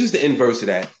 It's just the inverse of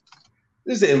that.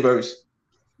 This is the inverse.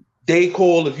 They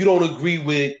call, if you don't agree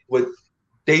with what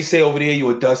they say over there,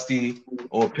 you're a dusty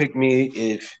or pick me.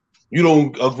 If you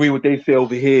don't agree with what they say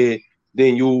over here,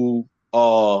 then you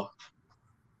are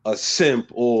a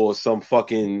simp or some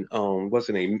fucking what's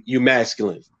the name? You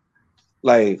masculine.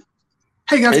 Like,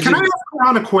 hey guys, can I ask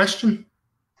around a question?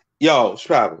 Yo,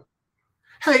 Strabble.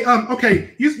 Hey,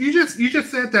 okay, you just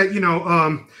said that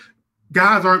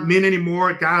guys aren't men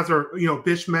anymore. Guys are,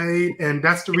 bitch made, and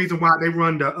that's the reason why they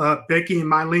run the Becky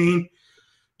and Mylene.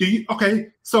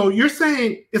 So you're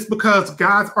saying it's because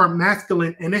guys are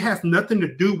masculine, and it has nothing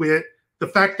to do with the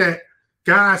fact that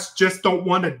guys just don't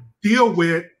want to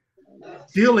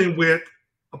dealing with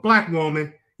a Black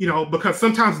woman, because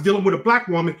sometimes dealing with a Black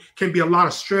woman can be a lot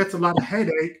of stress, a lot of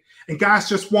headache, and guys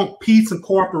just want peace and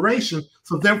cooperation.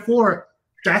 So therefore,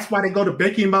 that's why they go to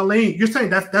Becky and Mylene. You're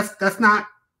saying that's not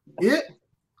it?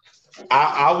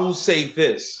 I will say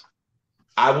this.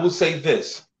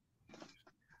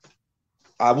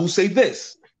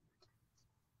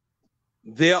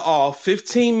 There are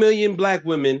 15 million Black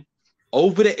women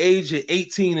over the age of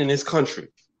 18 in this country.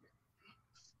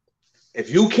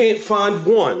 If you can't find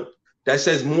one that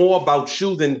says more about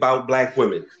you than about Black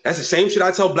women, that's the same shit I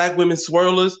tell Black women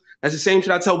swirlers. That's the same shit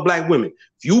I tell Black women.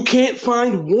 If you can't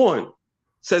find one that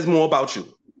says more about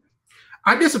you.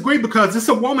 I disagree, because it's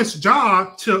a woman's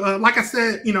job to, like I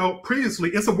said,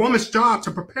 previously, it's a woman's job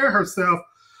to prepare herself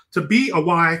to be a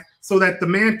wife so that the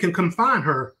man can come find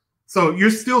her. So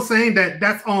you're still saying that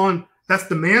that's the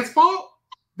man's fault?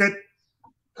 That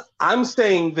I'm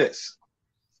saying this.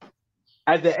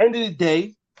 At the end of the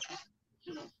day,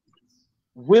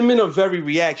 women are very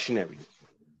reactionary.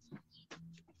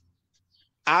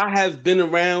 I have been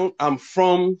around. I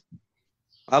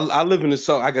live in the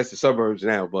suburbs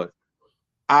now, but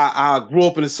I grew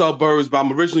up in the suburbs, but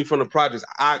I'm originally from the projects.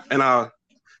 I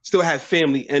still have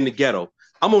family in the ghetto.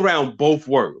 I'm around both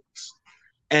worlds.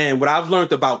 And what I've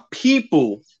learned about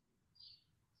people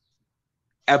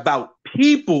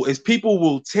is people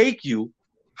will take you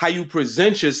how you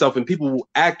present yourself, and people will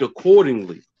act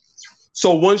accordingly.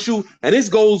 So and this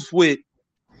goes with,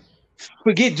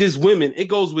 forget just women, it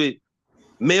goes with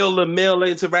male to male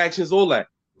interactions, all that.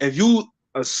 If you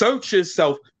assert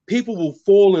yourself, people will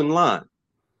fall in line.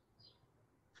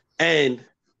 And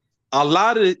a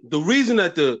lot of the reason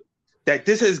that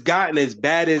this has gotten as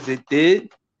bad as it did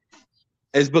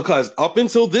is because up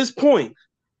until this point,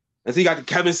 and so you got the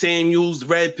Kevin Samuels,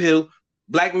 Red Pill,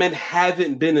 black men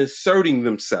haven't been asserting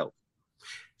themselves.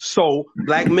 So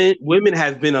black women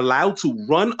have been allowed to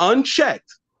run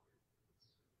unchecked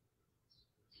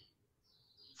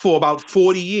for about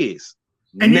 40 years.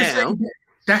 And now,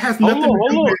 that has nothing hold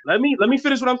to do on. with... Let me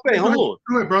finish what I'm saying. Hold on.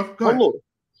 Go ahead, bro. Go ahead.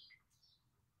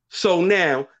 So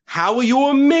now, how are you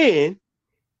a man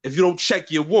if you don't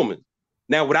check your woman?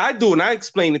 Now, what I do and I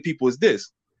explain to people is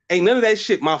this. Ain't none of that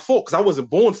shit my fault because I wasn't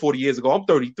born 40 years ago. I'm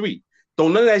 33.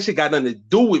 Don't none of that shit got nothing to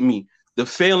do with me, the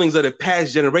failings of the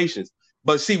past generations.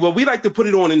 But see, what we like to put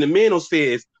it on in the manosphere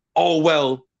is, oh,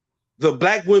 well, the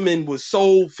black women was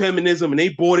so feminism and they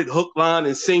bought it hook, line,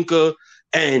 and sinker,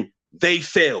 and they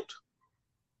failed.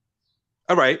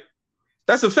 All right.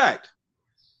 That's a fact.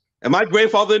 And my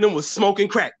grandfather and them was smoking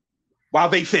crack while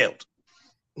they failed.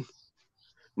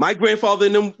 My grandfather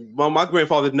and them, well, my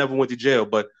grandfather never went to jail,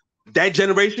 but that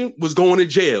generation was going to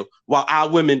jail while our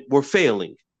women were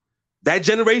failing. That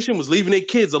generation was leaving their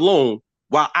kids alone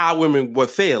while our women were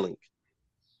failing.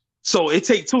 So it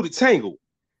takes two to tangle.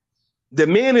 The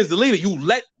man is the leader. You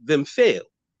let them fail.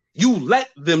 You let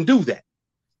them do that.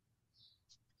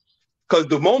 Because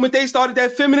the moment they started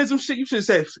that feminism shit, you should have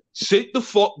said, sit the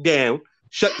fuck down,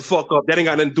 shut the fuck up. That ain't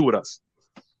got nothing to do with us.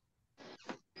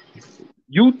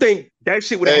 You think that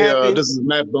shit would have happened? This is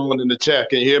Matt Bone in the chat.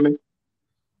 Can you hear me?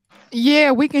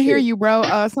 Yeah, we can hear you,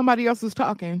 bro. Somebody else was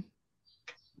talking.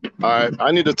 All right,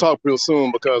 I need to talk real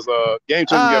soon because Game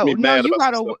Changer got me mad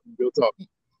about some stuff. Real talk.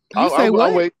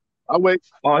 I'll wait.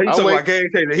 Oh, he's talking about Game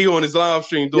Changer. He on his live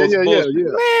stream doing some bullshit.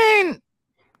 Man.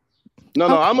 No,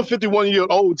 I'm a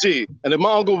 51-year-old OG, and if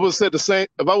my uncle would have said the same,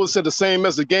 if I would have said the same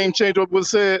as the Game Changer would have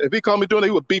said, if he called me doing it,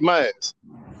 he would beat my ass.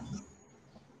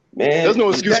 Man, there's no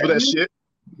excuse for that shit.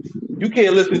 You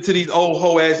can't listen to these old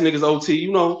hoe ass niggas OT,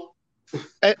 you know.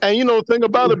 And you know the thing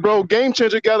about it, bro, Game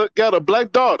Changer got a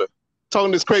black daughter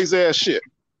talking this crazy ass shit.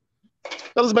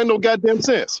 That doesn't make no goddamn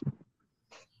sense.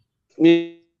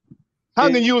 Yeah. How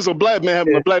can you as a black man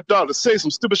having a black daughter say some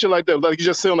stupid shit like that, like you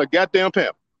just sit on a goddamn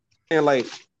panel? And like,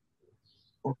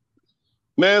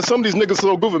 man, some of these niggas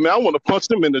so goofy, man. I want to punch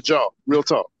them in the jaw. Real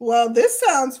talk. Well, this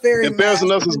sounds very embarrassing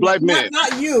us as black men.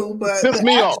 Not you, but the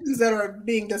actions that are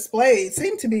being displayed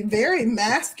seem to be very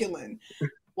masculine.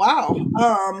 Wow.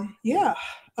 Yeah.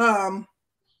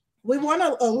 We want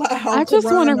to allow. I just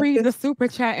want to read the super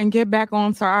chat and get back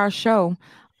on to our show.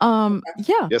 Yeah.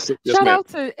 Yes, shout out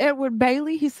to Edward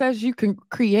Bailey. He says you can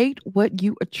create what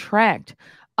you attract.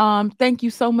 Thank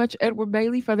you so much, Edward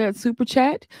Bailey, for that super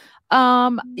chat.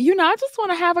 I just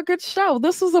want to have a good show.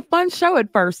 This was a fun show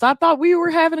at first. I thought we were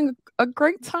having a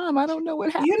great time. I don't know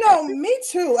what happened. Me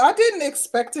too. I didn't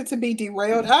expect it to be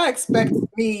derailed. I expected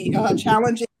me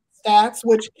challenging stats,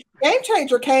 which Game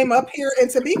Changer came up here, and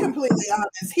to be completely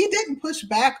honest, he didn't push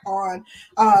back on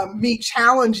me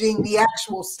challenging the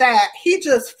actual stat. He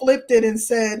just flipped it and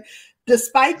said,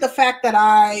 despite the fact that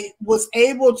I was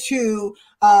able to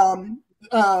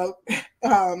deconstruct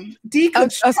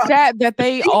a stat that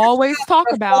they always talk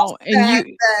about,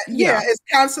 and it's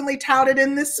constantly touted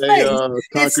in this space.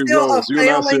 It's still Rose, you and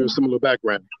I share a similar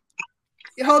background.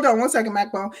 Hold on one second,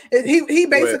 MacBone. He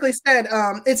basically said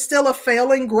it's still a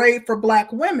failing grade for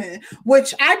Black women,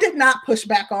 which I did not push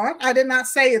back on. I did not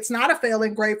say it's not a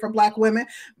failing grade for Black women.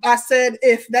 I said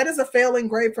if that is a failing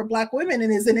grade for Black women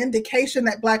and is an indication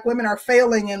that Black women are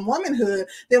failing in womanhood,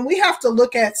 then we have to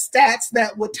look at stats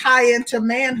that would tie into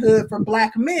manhood for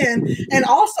Black men and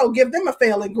also give them a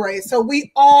failing grade. So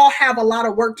we all have a lot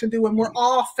of work to do, and we're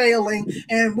all failing,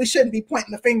 and we shouldn't be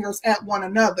pointing the fingers at one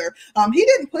another. He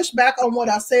didn't push back on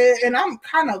what I said, and I'm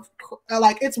kind of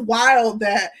like, it's wild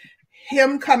that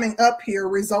him coming up here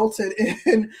resulted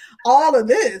in all of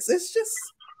this.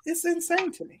 It's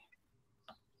insane to me.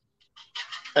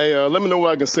 Hey, let me know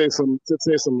where I can say some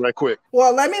right quick.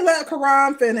 Well, let me let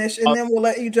Karan finish, and then we'll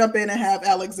let you jump in and have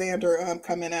Alexander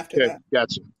come in after that.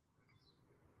 Gotcha.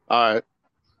 All right.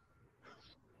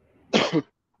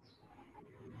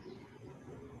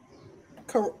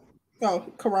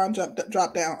 Karan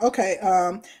dropped down. Okay,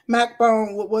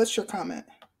 MacBone, what's your comment?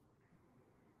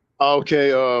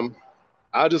 Okay,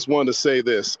 I just wanted to say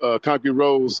this. Concrete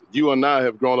Rose, you and I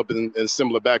have grown up in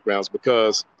similar backgrounds,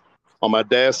 because on my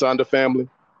dad's side of the family,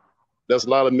 there's a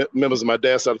lot of members of my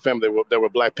dad's side of the family that were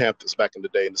Black Panthers back in the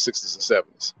day in the 60s and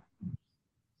 70s.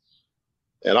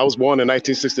 And I was born in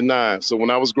 1969. So when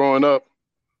I was growing up,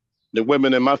 the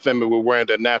women in my family were wearing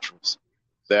their naturals,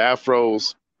 their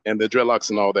afros, and their dreadlocks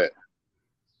and all that.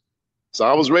 So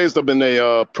I was raised up in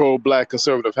a pro-Black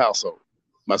conservative household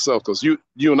myself, because you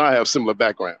and I have similar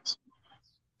backgrounds.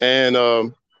 And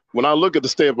when I look at the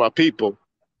state of our people,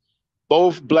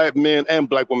 both black men and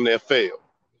black women have failed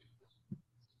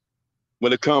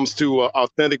when it comes to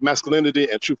authentic masculinity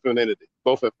and true femininity.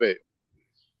 Both have failed.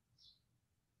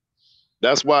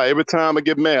 That's why every time I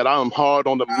get mad, I'm hard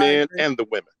on the men and the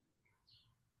women.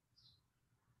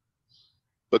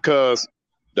 Because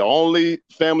the only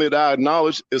family that I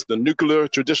acknowledge is the nuclear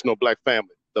traditional black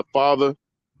family, the father,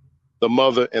 the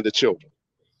mother, and the children.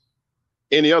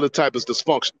 Any other type is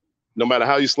dysfunctional, no matter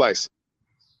how you slice it.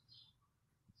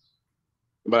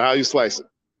 No matter how you slice it.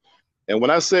 And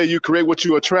when I say you create what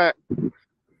you attract,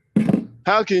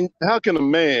 how can a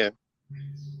man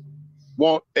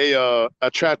want a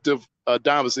attractive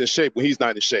diamonds in shape when he's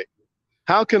not in shape?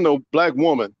 How can a black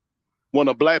woman want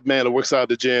a black man that works out of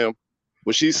the gym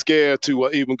when she's scared to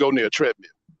even go near a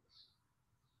treadmill?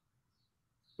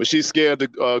 When she's scared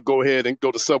to go ahead and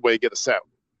go to Subway and get a salad?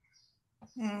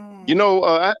 You know,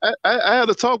 I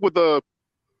had a talk with a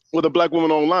black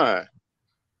woman online,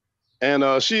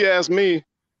 and she asked me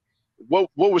what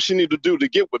would she need to do to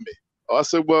get with me. I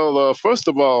said, well, first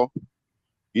of all,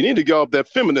 you need to get off that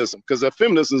feminism, because that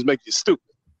feminism is making you stupid.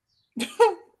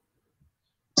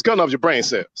 It's cutting off your brain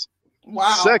cells.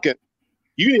 Wow. Second,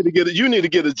 you need to get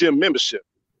a gym membership.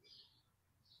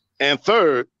 And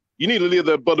third, you need to leave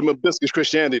that buttermilk biscuits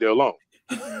Christianity alone.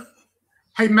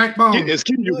 Hey, MacBone. It's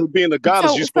keeping you from being the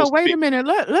goddess you're supposed to be. So wait a minute.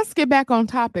 Let's get back on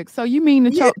topic. So you mean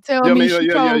to tell me she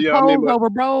chose hoes over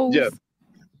bros?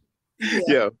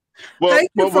 Yeah. Well, here's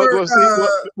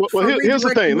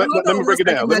the thing. Let me break it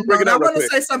down. Let me break it down. I want to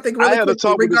say something really quickly. I had a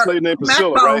talk with this lady named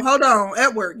Priscilla, right? Hold on,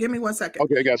 Edward. Give me 1 second.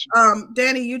 Okay, I got you.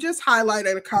 Danny, you just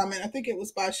highlighted a comment. I think it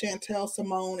was by Chantel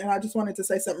Simone, and I just wanted to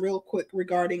say something real quick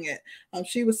regarding it.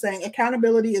 She was saying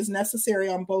accountability is necessary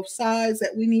on both sides,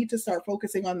 that we need to start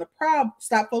focusing on the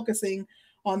stop focusing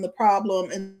on the problem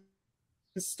and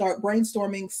start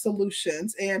brainstorming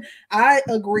solutions. And I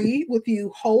agree with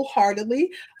you wholeheartedly.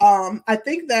 I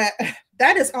think that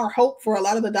is our hope for a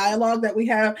lot of the dialogue that we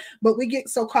have, but we get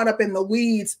so caught up in the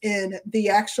weeds, in the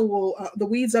actual the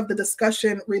weeds of the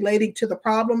discussion relating to the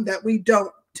problem, that we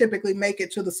don't typically make it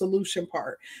to the solution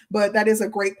part. But that is a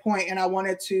great point, and I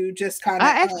wanted to just kind of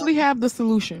I actually have the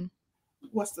solution.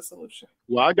 What's the solution?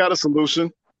 Well, I got a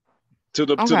solution. To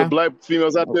the black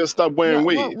females out there, stop wearing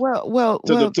weave.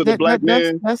 To the black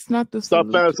men, that's not the stop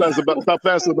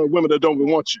fantasizing about women that don't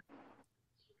even want you.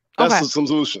 That's some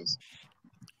solutions.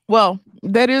 Well,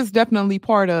 that is definitely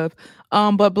part of.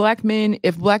 But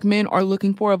if black men are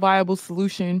looking for a viable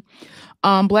solution,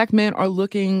 black men are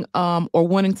looking or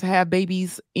wanting to have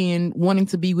babies and wanting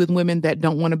to be with women that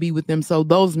don't want to be with them. So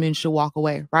those men should walk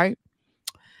away, right?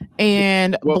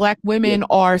 And black women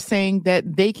are saying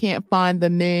that they can't find the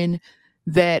men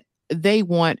that they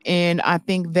want, and I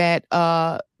think that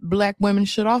black women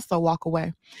should also walk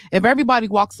away. If everybody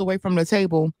walks away from the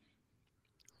table,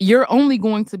 you're only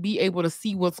going to be able to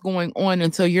see what's going on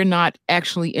until you're not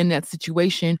actually in that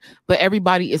situation, but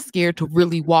everybody is scared to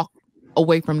really walk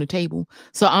away from the table.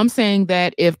 So I'm saying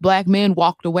that if black men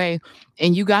walked away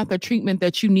and you got the treatment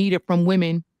that you needed from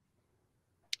women,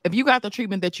 if you got the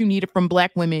treatment that you needed from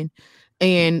black women,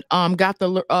 and got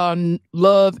the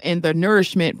love and the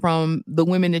nourishment from the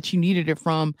women that you needed it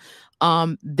from,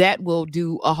 that will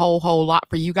do a whole lot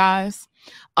for you guys.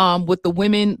 With the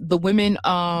women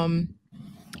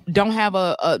don't have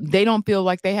they don't feel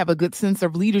like they have a good sense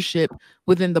of leadership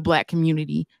within the black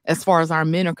community as far as our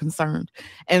men are concerned.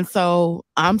 And so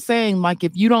I'm saying, like,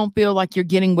 if you don't feel like you're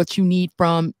getting what you need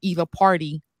from either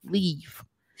party, leave.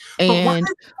 And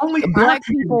black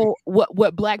people,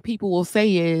 what black people will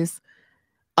say is,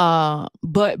 but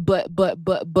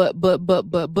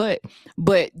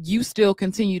you still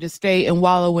continue to stay and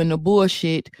wallow in the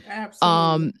bullshit.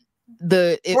 Absolutely.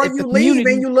 Or you leave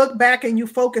and you look back and you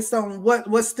focus on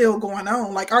what's still going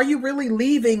on. Like, are you really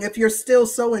leaving if you're still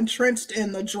so entrenched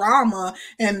in the drama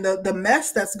and the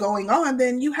mess that's going on?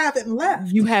 Then you haven't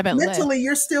left. You haven't mentally left.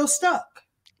 You're still stuck.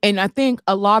 And I think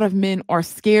a lot of men are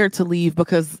scared to leave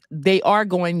because they are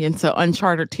going into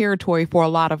uncharted territory for a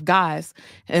lot of guys.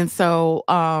 And so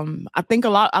I think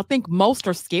most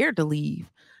are scared to leave.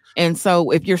 And so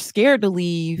if you're scared to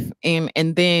leave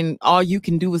and then all you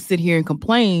can do is sit here and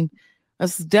complain,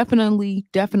 that's definitely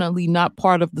not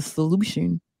part of the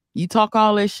solution. You talk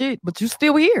all that shit, but you're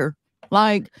still here.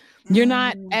 Like, you're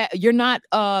not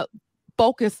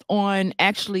focused on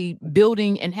actually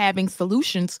building and having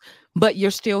solutions, but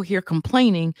you're still here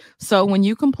complaining. So when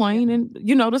you complain, and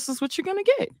this is what you're gonna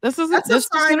get. That's a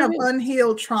sign of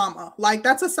unhealed trauma. Like,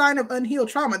 that's a sign of unhealed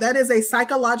trauma. That is a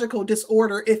psychological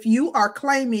disorder. If you are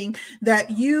claiming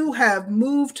that you have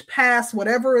moved past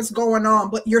whatever is going on,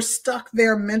 but you're stuck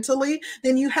there mentally,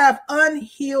 then you have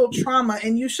unhealed trauma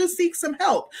and you should seek some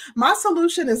help. My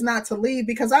solution is not to leave,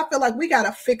 because I feel like we got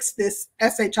to fix this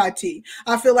SHIT.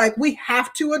 I feel like we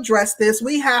have to address this.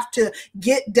 We have to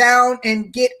get down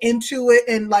and get into it,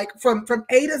 and like from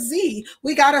A to Z,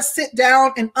 we got to sit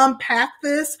down and unpack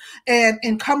this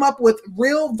and come up with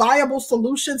real viable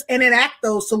solutions and enact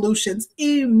those solutions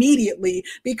immediately,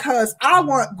 because I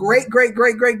want great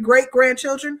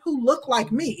grandchildren who look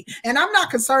like me. And I'm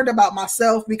not concerned about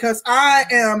myself, because I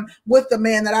am with the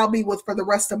man that I'll be with for the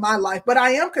rest of my life, but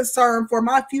I am concerned for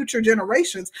my future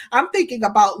generations. I'm thinking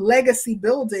about legacy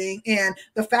building and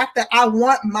the fact that I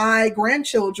want my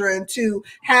grandchildren to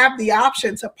have the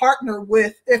option to partner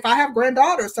with, if I have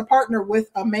granddaughters, to partner with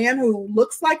a man who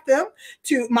looks like them,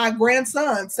 to my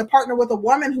grandsons to partner with a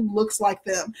woman who looks like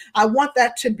them. I want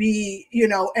that to be,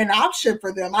 an option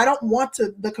for them. I don't want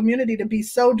the community to be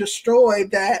so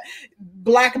destroyed that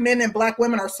Black men and Black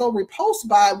women are so repulsed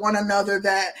by one another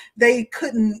that they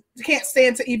can't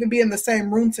stand to even be in the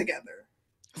same room together.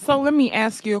 So let me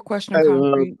ask you a question, Hey,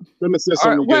 Concrete. let me say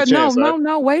something.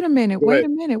 No. Wait a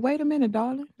minute,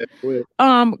 darling.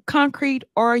 Concrete,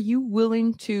 are you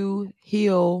willing to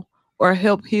heal or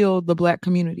help heal the Black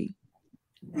community?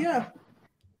 Yeah.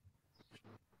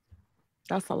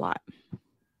 That's a lot.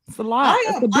 It's a lot.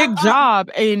 It's a big job.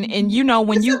 And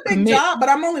when you it's a big job, but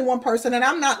I'm only one person, and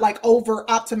I'm not like over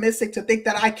optimistic to think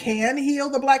that I can heal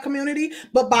the Black community,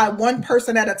 but by one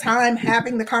person at a time,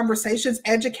 having the conversations,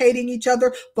 educating each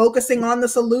other, focusing on the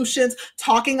solutions,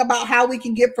 talking about how we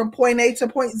can get from point A to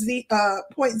point Z.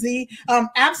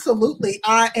 Absolutely,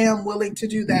 I am willing to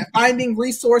do that. Finding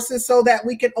resources so that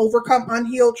we can overcome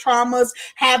unhealed traumas,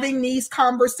 having these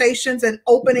conversations and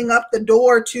opening up the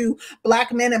door to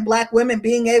Black men and Black women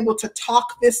being able to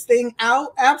talk this thing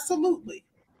out. Absolutely.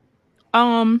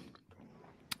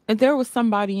 There was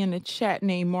somebody in the chat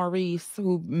named Maurice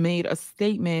who made a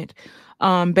statement,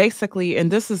 basically,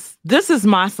 and this is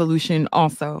my solution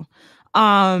also.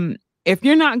 If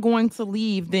you're not going to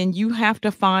leave, then you have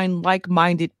to find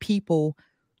like-minded people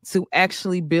to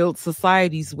actually build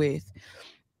societies with.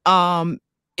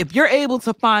 If you're able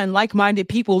to find like-minded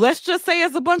people, let's just say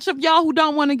as a bunch of y'all who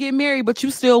don't want to get married, but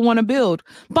you still want to build,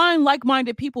 find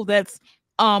like-minded people that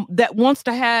wants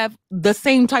to have the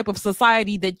same type of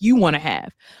society that you want to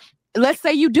have. Let's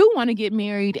say you do want to get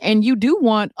married and you do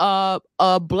want a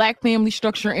Black family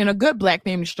structure and a good Black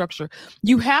family structure.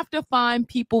 You have to find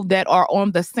people that are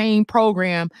on the same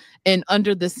program and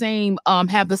under the same,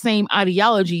 have the same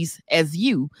ideologies as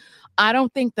you. I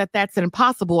don't think that that's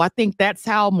impossible. I think that's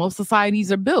how most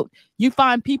societies are built. You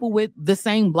find people with the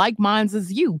same like minds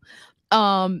as you.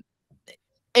 And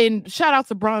shout out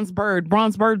to Bronze Bird.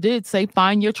 Bronze Bird did say,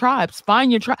 find your tribes,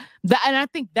 find your tribe. And I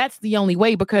think that's the only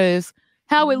way, because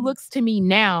how it looks to me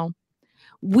now,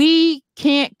 we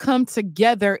can't come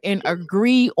together and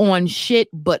agree on shit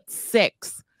but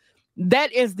sex.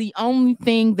 That is the only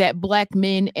thing that Black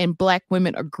men and Black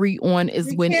women agree on,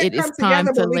 is when it is time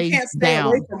to lay down. We can't stay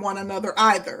away from one another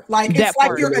either. Like, it's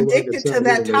like you're addicted to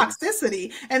that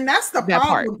toxicity. And that's the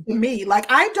problem to me. Like,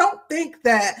 I don't think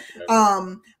that,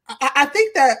 I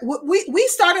think that we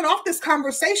started off this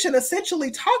conversation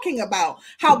essentially talking about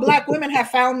how Black women have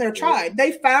found their tribe.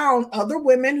 They found other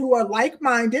women who are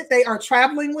like-minded. They are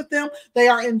traveling with them. They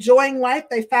are enjoying life.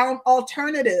 They found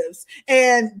alternatives.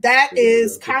 And that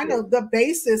is kind of the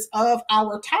basis of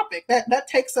our topic. That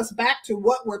takes us back to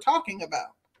what we're talking about.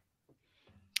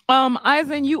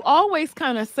 Eisen, you always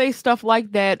kind of say stuff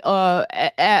like that.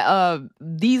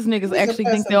 These niggas actually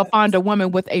think they'll find a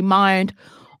woman with a mind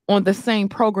on the same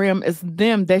program as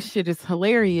them. That shit is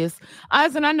hilarious.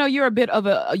 Eisen, I know you're a bit of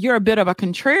a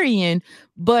contrarian,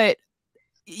 but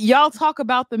y'all talk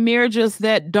about the marriages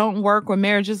that don't work or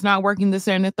marriages not working, this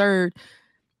and the third.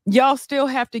 Y'all still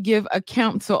have to give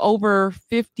account to over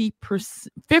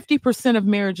 50% of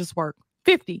marriages work.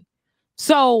 50.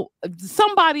 So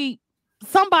somebody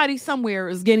somewhere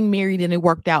is getting married and it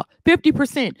worked out.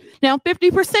 50%. Now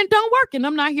 50% don't work, and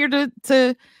I'm not here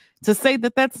to say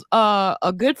that that's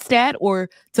a good stat or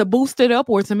to boost it up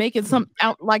or to make it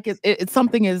out like it's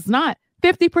something is not.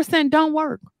 50% don't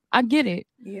work. I get it.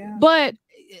 Yeah. But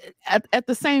at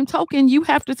the same token, you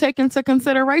have to take into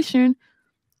consideration,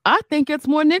 I think it's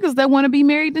more niggas that want to be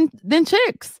married than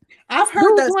chicks. I've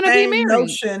heard that same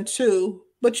notion too.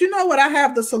 But you know what? I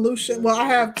have the solution. Well, I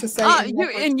have to say.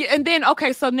 And then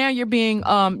okay, so now you're being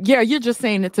you're just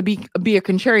saying it to be a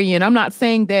contrarian. I'm not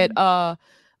saying that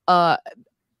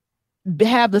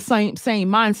have the same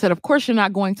mindset. Of course, you're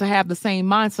not going to have the same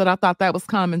mindset. I thought that was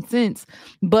common sense.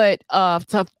 But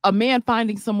to a man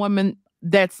finding some woman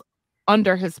that's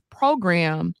under his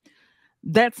program,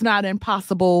 that's not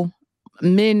impossible.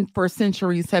 Men for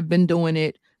centuries have been doing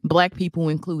it, Black people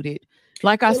included.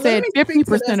 Like I said,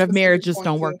 50% of marriages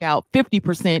don't work out.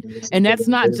 50%. And that's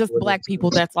not just Black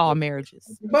people, that's all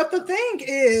marriages. But the thing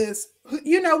is,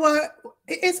 you know what?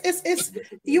 It's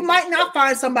you might not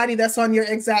find somebody that's on your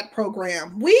exact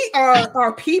program. We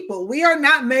are people. We are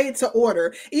not made to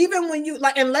order. Even when you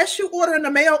unless you order in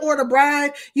the mail order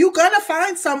bride, you're gonna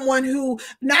find someone who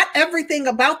not everything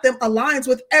about them aligns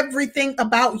with everything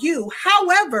about you.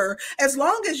 However, as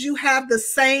long as you have the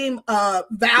same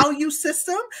value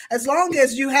system, as long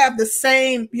as you have the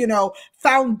same,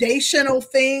 foundational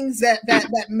things that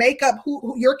make up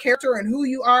who your character and who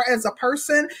you are as a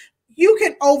person, you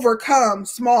can overcome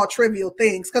small trivial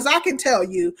things. Because I can tell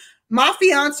you, my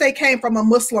fiance came from a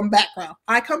Muslim background.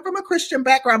 I come from a Christian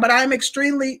background, but I am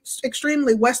extremely,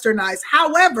 extremely westernized.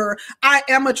 However, I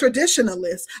am a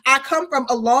traditionalist. I come from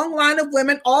a long line of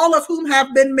women, all of whom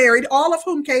have been married, all of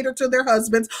whom cater to their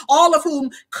husbands, all of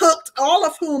whom cooked, all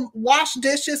of whom washed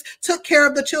dishes, took care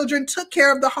of the children, took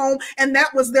care of the home, and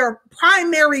that was their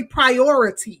primary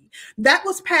priority. That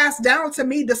was passed down to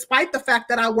me despite the fact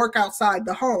that I work outside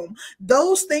the home.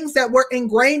 Those things that were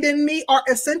ingrained in me are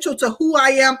essential to who I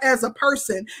am as a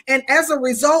person. And as a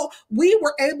result, we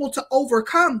were able to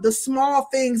overcome the small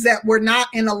things that were not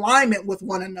in alignment with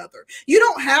one another. You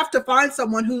don't have to find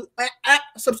someone who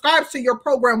subscribes to your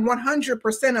program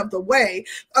 100% of the way.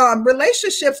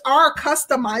 Relationships are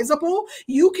customizable.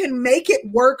 You can make it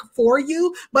work for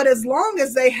you, but as long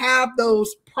as they have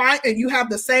those and you have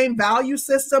the same value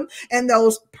system and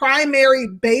those primary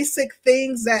basic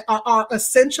things that are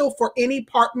essential for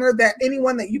anyone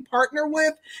that you partner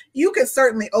with, you can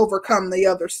certainly overcome the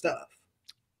other stuff.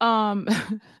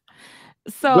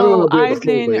 So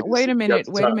Eisen, wait a minute,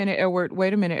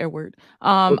 Edward.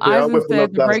 Eisen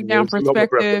said the breakdown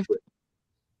perspective.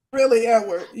 Really,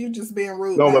 Edward, you just being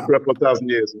rude. No, my breath for 1,000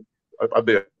 years. I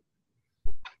bet.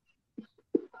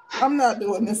 I'm not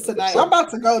doing this tonight. I'm about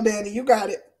to go, Danny. You got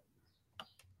it.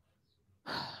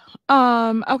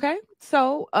 Okay.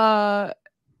 So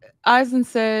Eisen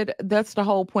said that's the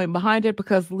whole point behind it,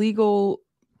 because legal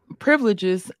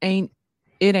privileges ain't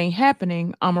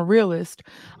happening. I'm a realist.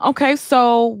 Okay,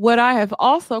 so what I have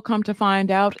also come to find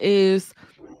out is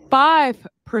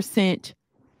 5%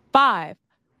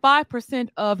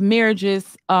 of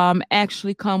marriages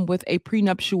actually come with a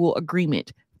prenuptial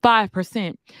agreement.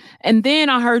 5%. And then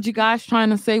I heard you guys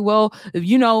trying to say, well, the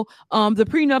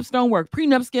prenups don't work.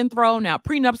 Prenups getting thrown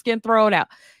out.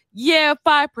 Yeah,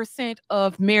 5%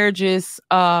 of marriages,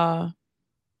 5%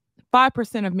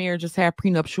 of marriages have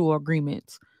prenuptial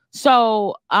agreements.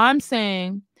 So I'm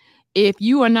saying, if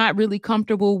you are not really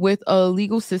comfortable with a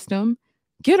legal system,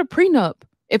 get a prenup.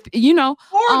 If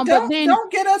don't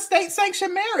get a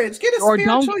state-sanctioned marriage. Get a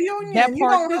spiritual union.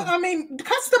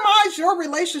 Customize your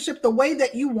relationship the way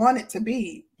that you want it to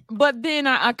be. But then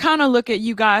I kind of look at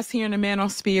you guys here in the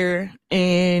manosphere,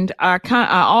 and I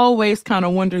always kind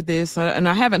of wonder this, and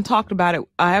I haven't talked about it.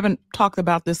 I haven't talked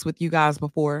about this with you guys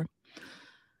before.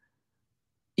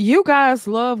 You guys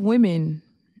love women.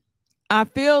 I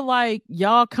feel like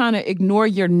y'all kind of ignore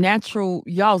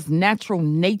y'all's natural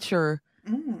nature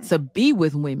to be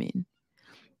with women.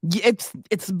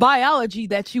 It's biology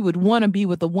that you would want to be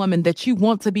with a woman, that you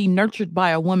want to be nurtured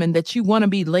by a woman, that you want to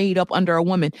be laid up under a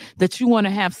woman, that you want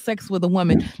to have sex with a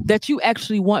woman, that you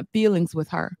actually want feelings with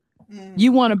her.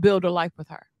 You want to build a life with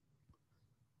her.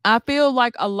 I feel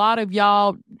like a lot of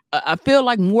y'all, I feel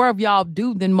like more of y'all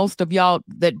do than most of y'all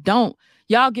that don't.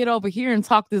 Y'all get over here and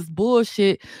talk this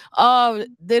bullshit. Y'all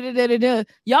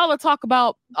will talk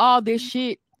about all this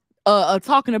shit,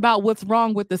 talking about what's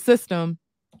wrong with the system.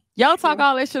 Y'all talk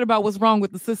all that shit about what's wrong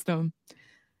with the system.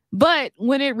 But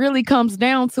when it really comes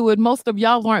down to it, most of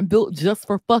y'all aren't built just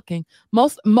for fucking.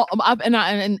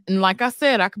 And like I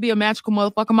said, I could be a magical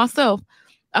motherfucker myself.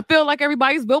 I feel like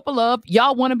everybody's built for love.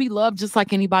 Y'all want to be loved just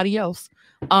like anybody else.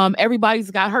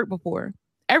 Everybody's got hurt before.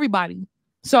 Everybody.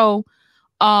 So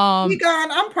I'm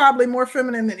probably more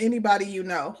feminine than anybody you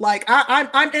know. Like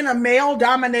I'm in a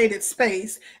male-dominated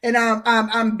space, and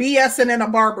I'm BSing in a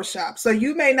barbershop. So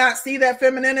you may not see that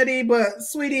femininity, but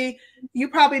sweetie, you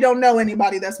probably don't know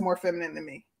anybody that's more feminine than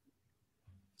me.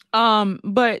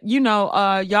 But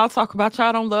y'all talk about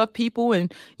y'all don't love people,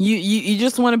 and you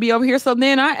just want to be over here. So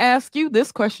then I ask you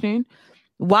this question: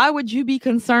 Why would you be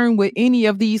concerned with any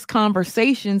of these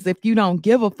conversations if you don't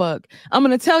give a fuck? I'm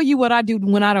going to tell you what I do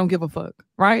when I don't give a fuck,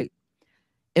 right?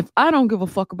 If I don't give a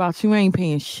fuck about you, I ain't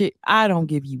paying shit. I don't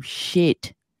give you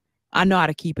shit. I know how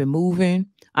to keep it moving.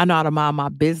 I know how to mind my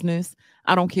business.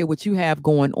 I don't care what you have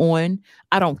going on.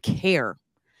 I don't care.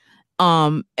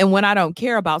 And when I don't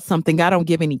care about something, I don't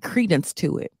give any credence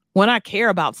to it. When I care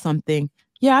about something,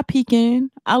 yeah, I peek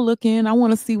in, I look in, I want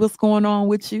to see what's going on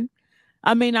with you.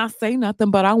 I may not say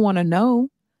nothing, but I want to know.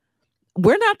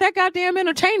 We're not that goddamn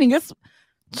entertaining. It's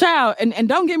child, and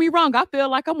don't get me wrong, I feel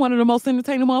like I'm one of the most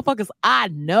entertaining motherfuckers I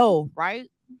know, right?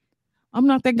 I'm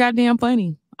not that goddamn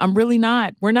funny. I'm really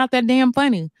not. We're not that damn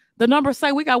funny. The numbers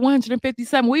say we got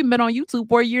 157. We've been on YouTube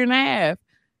for a year and a half.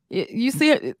 You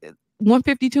see it,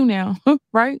 152 now,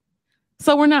 right?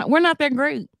 So we're not that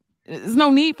great. There's no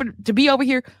need to be over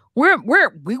here.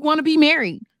 We want to be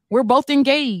married. We're both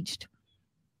engaged.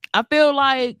 I feel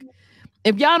like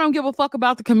if y'all don't give a fuck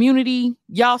about the community,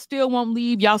 y'all still won't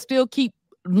leave. Y'all still keep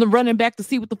running back to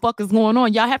see what the fuck is going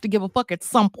on. Y'all have to give a fuck at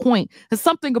some point. There's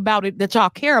something about it that y'all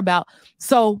care about.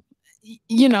 So,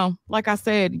 you know, like I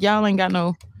said, y'all ain't got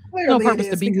no purpose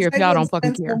to be here if y'all don't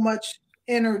fucking care. So much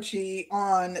energy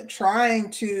on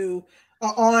trying to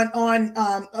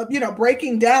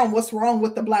breaking down what's wrong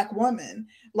with the Black woman.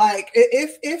 Like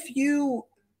if you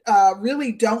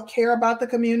really don't care about the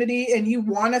community and you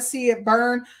want to see it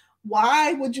burn,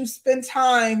 why would you spend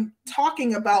time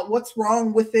talking about what's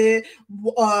wrong with it?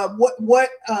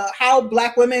 How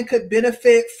Black women could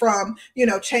benefit from,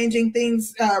 changing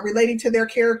things relating to their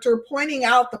character, pointing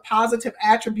out the positive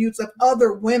attributes of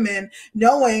other women,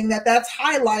 knowing that that's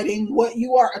highlighting what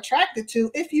you are attracted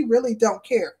to if you really don't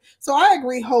care. So I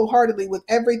agree wholeheartedly with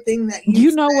everything that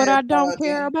you know said, what I don't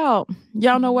care about.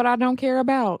 Y'all know what I don't care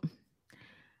about.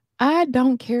 I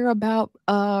don't care about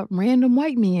random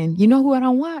white men. You know who I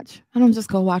don't watch? I don't just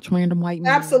go watch random white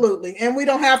men. Absolutely. And we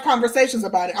don't have conversations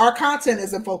about it. Our content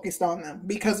isn't focused on them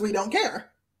because we don't care.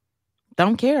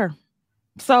 Don't care.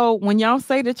 So when y'all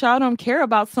say that y'all don't care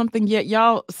about something, yet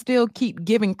y'all still keep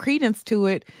giving credence to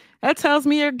it, that tells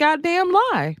me a goddamn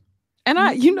lie. And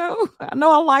I know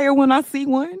a liar when I see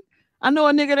one. I know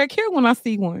a nigga that care when I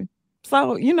see one.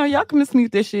 So, y'all can miss me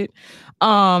with this shit.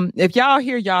 If y'all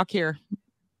hear, y'all care.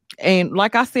 And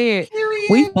like I said,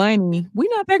 we funny. We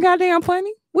not that goddamn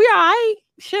funny. We all right.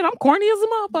 Shit, I'm corny as a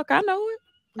motherfucker. I know it.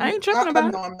 I ain't tripping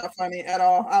about it. I'm not funny at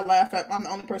all. I laugh at. I'm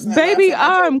the only person. Baby,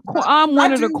 I'm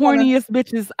one of the corniest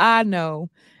bitches I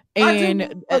know,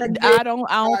 and I don't.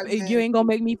 You ain't gonna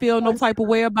make me feel no type of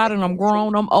way about it. I'm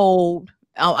grown. I'm old.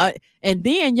 And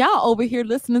then y'all over here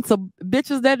listening to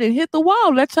bitches that didn't hit the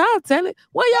wall. Let y'all tell it.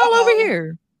 What y'all over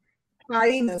here?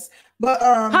 Hyenas. But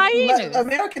hyenas.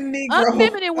 American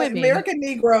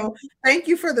Negro, thank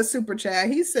you for the super chat.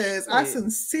 He says, I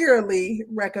sincerely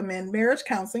recommend marriage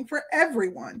counseling for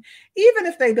everyone, even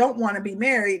if they don't want to be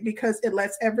married, because it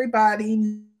lets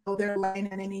everybody know their lane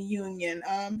in any union.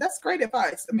 That's great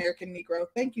advice, American Negro.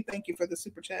 Thank you for the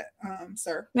super chat,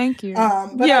 sir. Thank you.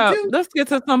 But let's get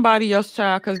to somebody else,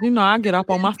 child, because I get up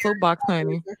on my soapbox,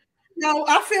 honey. No,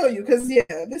 I feel you, because I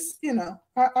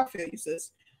feel you,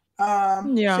 sis.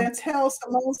 Chantel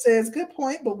Simone says, good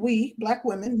point, but we Black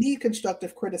women need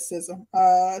constructive criticism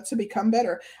to become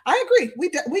better. I agree. We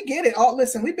get it.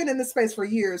 Listen, we've been in this space for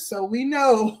years, so we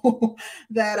know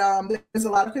that there's a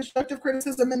lot of constructive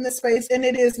criticism in this space, and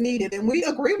it is needed, and we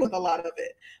agree with a lot of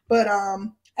it. But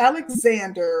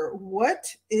Alexander,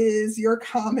 what is your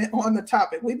comment on the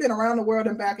topic? We've been around the world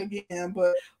and back again,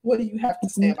 but what do you have to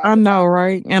say about it? I know,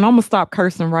 right? And I'm gonna stop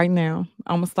cursing right now.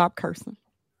 I'm gonna stop cursing.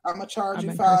 I'm gonna charge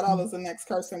you $5 the next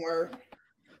cursing word.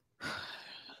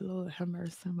 Lord have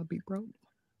mercy, I'm gonna be broke.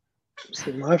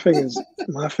 See, my thing is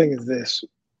this.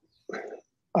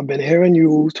 I've been hearing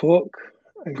you all talk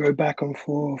and go back and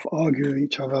forth, argue with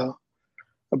each other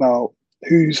about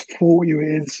whose fault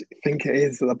think it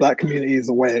is that the Black community is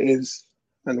the way it is,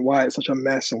 and why it's such a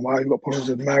mess, and why you've got problems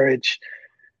with marriage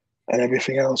and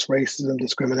everything else, racism,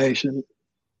 discrimination.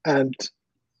 And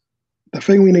the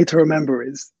thing we need to remember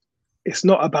is, it's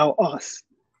not about us.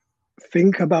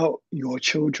 Think about your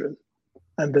children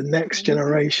and the next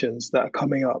generations that are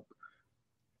coming up.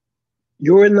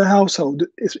 You're in the household.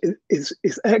 It's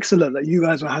excellent that you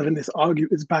guys are having this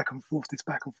argument, this back and forth,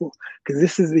 because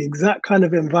this is the exact kind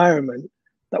of environment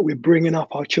that we're bringing up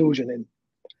our children in.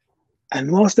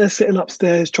 And whilst they're sitting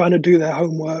upstairs trying to do their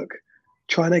homework,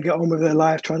 trying to get on with their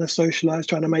life, trying to socialize,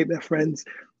 trying to make their friends,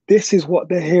 this is what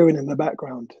they're hearing in the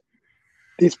background.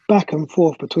 This back and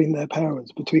forth between their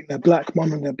parents, between their Black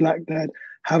mom and their Black dad,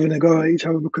 having to go at each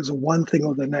other because of one thing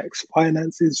or the next,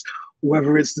 finances,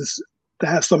 whether it's this, they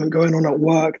have something going on at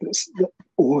work,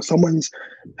 or someone's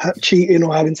cheating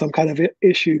or having some kind of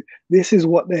issue, this is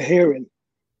what they're hearing.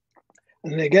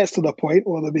 And it gets to the point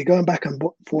where they'll be going back and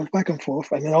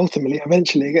forth. And then ultimately,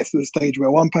 eventually, it gets to the stage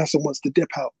where one person wants to dip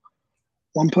out.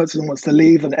 One person wants to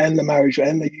leave and end the marriage or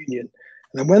end the union.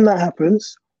 And then when that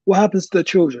happens, what happens to the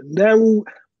children?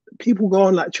 People go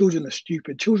on like children are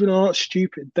stupid. Children aren't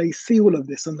stupid. They see all of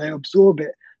this and they absorb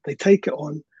it. They take it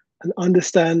on and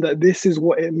understand that this is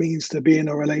what it means to be in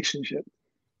a relationship.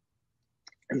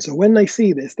 And so when they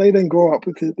see this, they then grow up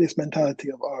with this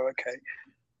mentality of, oh, okay,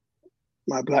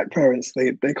 my black parents,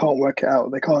 they can't work it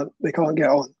out. They can't get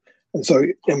on. And so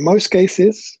in most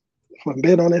cases, if I'm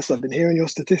being honest, I've been hearing your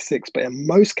statistics, but in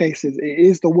most cases, it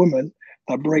is the woman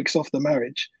that breaks off the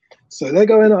marriage. So they're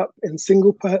going up in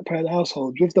single parent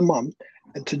households with the mum.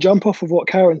 And to jump off of what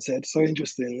Karen said so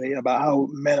interestingly about how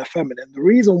men are feminine, the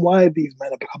reason why these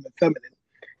men are becoming feminine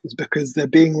is because they're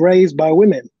being raised by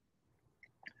women.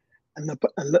 And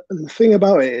the thing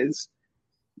about it is,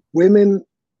 women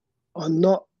are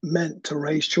not meant to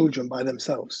raise children by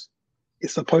themselves.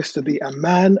 It's supposed to be a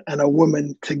man and a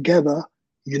woman together,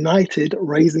 united,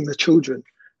 raising the children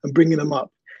and bringing them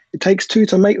up. It takes two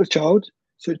to make the child,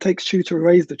 so it takes two to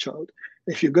raise the child.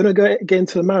 If you're going to get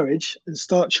into a marriage and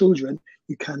start children,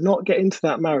 you cannot get into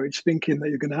that marriage thinking that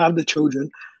you're going to have the children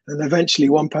and eventually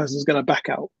one person's going to back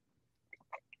out.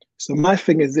 So my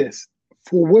thing is this,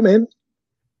 for women,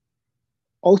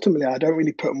 ultimately, I don't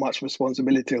really put much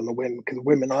responsibility on the women, because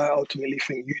women, I ultimately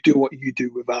think you do what you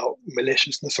do without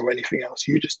maliciousness or anything else.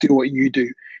 You just do what you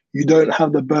do. You don't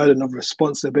have the burden of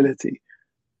responsibility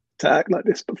to act like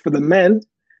this. But for the men,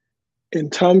 in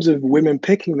terms of women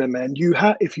picking the men,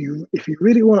 if you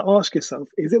really want to ask yourself,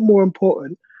 is it more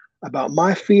important about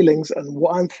my feelings and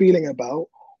what I'm feeling about,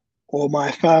 or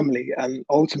my family and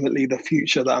ultimately the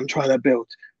future that I'm trying to build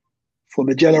for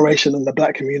the generation and the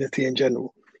black community in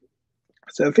general?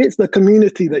 So if it's the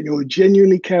community that you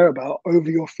genuinely care about over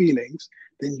your feelings,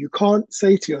 then you can't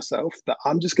say to yourself that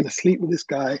I'm just going to sleep with this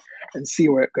guy and see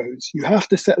where it goes. You have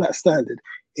to set that standard.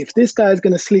 If this guy is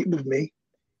going to sleep with me,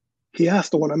 he has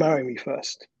to want to marry me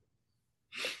first.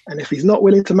 And if he's not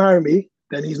willing to marry me,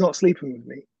 then he's not sleeping with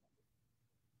me.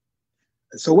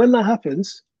 And so when that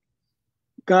happens,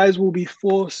 guys will be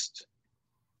forced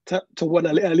to want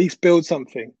to at least build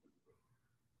something.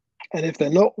 And if they're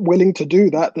not willing to do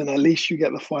that, then at least you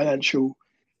get the financial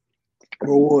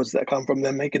rewards that come from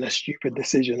them making a stupid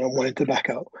decision and wanting to back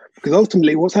out. Because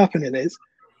ultimately what's happening is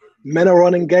men are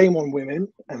running game on women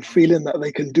and feeling that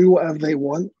they can do whatever they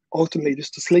want, ultimately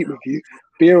just to sleep with you,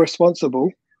 be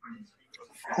irresponsible,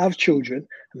 have children,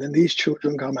 and then these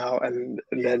children come out and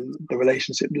then the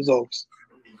relationship dissolves.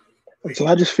 And so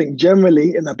I just think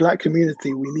generally in the black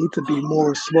community, we need to be more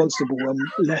responsible and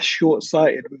less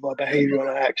short-sighted with our behavior and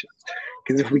our actions.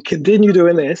 Because if we continue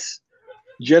doing this,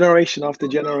 generation after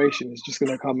generation is just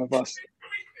going to come with us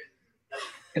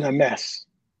in a mess.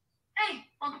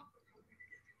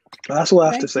 But that's what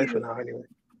I have to say for now anyway.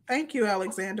 Thank you,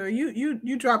 Alexander.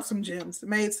 You dropped some gems,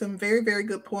 made some very, very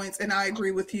good points. And I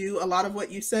agree with you. A lot of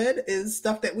what you said is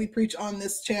stuff that we preach on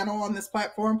this channel, on this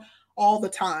platform, all the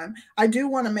time. I do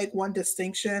want to make one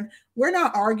distinction. We're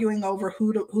not arguing over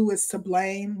who is to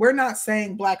blame. We're not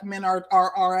saying black men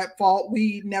are at fault.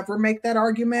 We never make that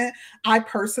argument. I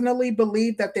personally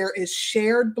believe that there is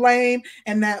shared blame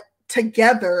and that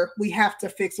together we have to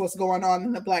fix what's going on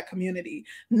in the black community.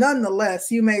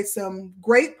 Nonetheless, you made some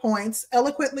great points,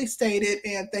 eloquently stated,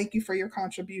 and thank you for your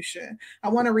contribution. I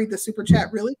want to read the super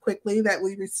chat really quickly that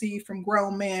we received from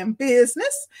Grown Man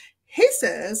Business. He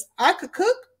says, I could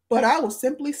cook, but I will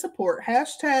simply support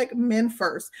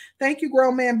 #men-first. Thank you,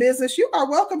 Grown Man Business. You are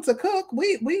welcome to cook.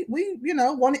 We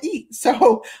want to eat.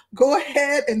 So go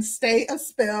ahead and stay a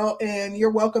spell, and you're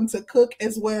welcome to cook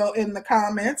as well in the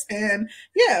comments. And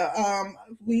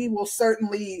we will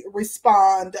certainly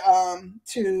respond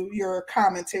to your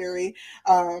commentary.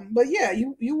 But yeah,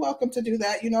 you're welcome to do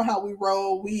that. You know how we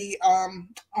roll. We are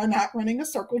not running a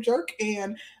circle jerk,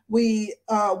 and we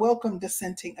welcome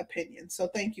dissenting opinions. So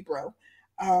thank you, bro.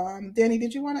 Danny,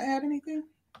 did you want to add anything?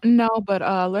 No, but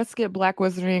let's get Black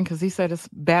Wizard in because he said his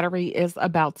battery is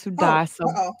about to die.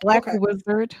 Black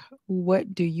Wizard,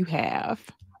 what do you have?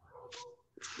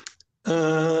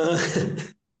 Can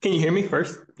you hear me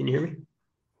first? Can you hear me?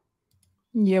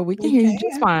 Yeah, we can hear you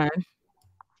just fine.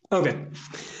 Okay.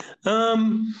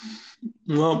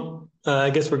 Well,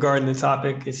 I guess regarding the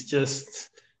topic, it's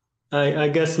just, I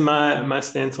guess my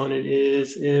stance on it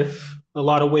is if a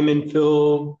lot of women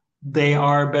feel they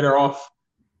are better off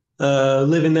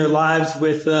living their lives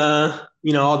with,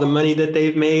 all the money that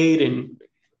they've made and,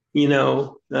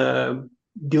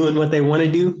 doing what they want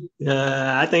to do.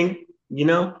 I think,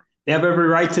 they have every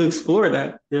right to explore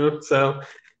that, so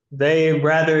they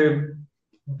rather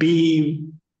be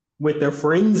with their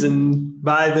friends and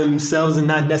by themselves and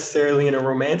not necessarily in a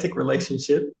romantic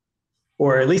relationship,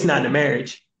 or at least not in a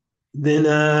marriage, then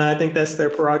I think that's their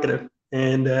prerogative.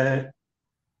 And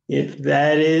if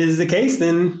that is the case,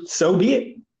 then so be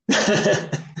it.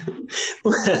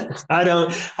 I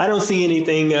don't see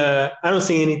anything. I don't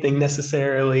see anything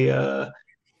necessarily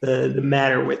the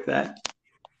matter with that.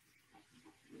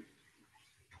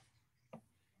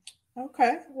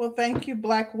 Okay, well, thank you,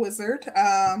 Black Wizard.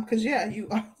 Because you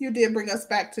did bring us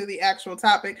back to the actual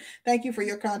topic. Thank you for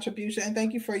your contribution and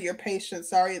thank you for your patience.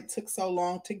 Sorry it took so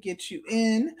long to get you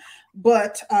in,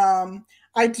 but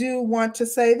I do want to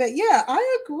say that, yeah,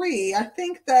 I agree. I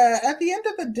think that at the end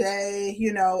of the day,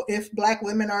 if Black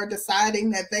women are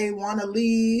deciding that they want to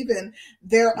leave and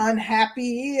they're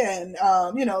unhappy and,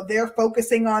 they're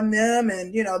focusing on them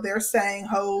and, they're saying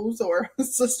hoes or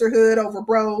sisterhood over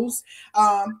bros,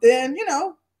 then,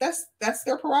 that's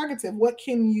their prerogative. What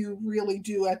can you really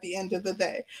do at the end of the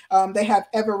day? They have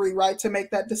every right to make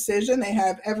that decision. They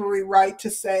have every right to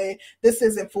say, this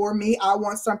isn't for me. I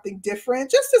want something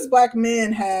different, just as Black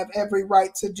men have every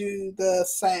right to do the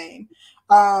same.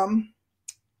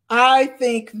 I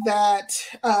think that,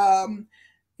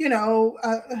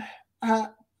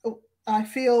 I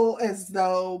feel as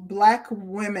though Black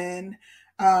women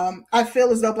and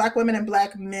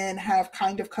Black men have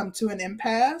kind of come to an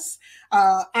impasse.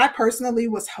 I personally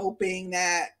was hoping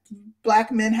that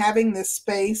Black men having this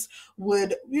space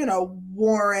would,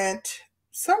 warrant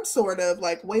some sort of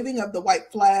like waving of the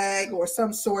white flag or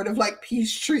some sort of like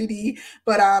peace treaty,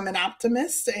 but I'm an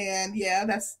optimist, and yeah,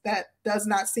 that does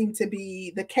not seem to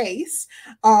be the case.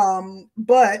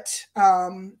 But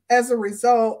as a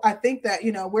result, I think that,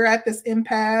 we're at this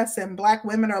impasse and Black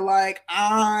women are like,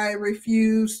 I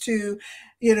refuse to,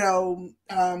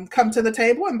 come to the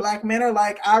table, and Black men are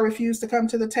like, I refuse to come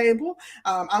to the table.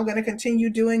 I'm going to continue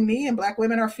doing me, and Black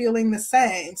women are feeling the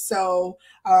same. So,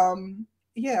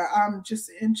 yeah, I'm just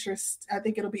interested. I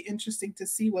think it'll be interesting to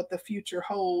see what the future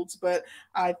holds, but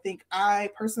I think I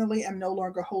personally am no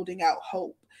longer holding out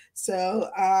hope. So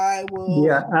I will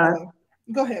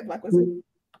go ahead, Black Wizard.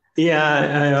 Yeah,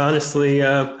 I honestly,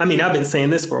 I've been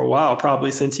saying this for a while,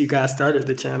 probably since you guys started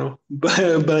the channel,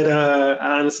 but I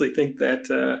honestly think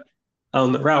that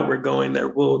on the route we're going, there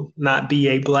will not be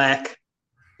a Black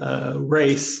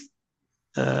race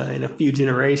in a few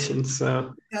generations.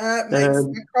 So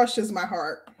that crushes my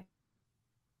heart.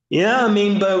 Yeah,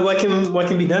 but what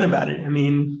can be done about it?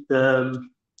 And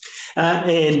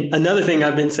another thing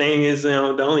I've been saying is, the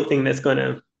only thing that's going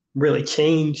to really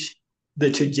change the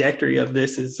trajectory of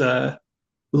this is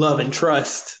love and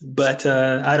trust. But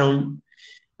I don't.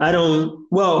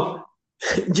 Well,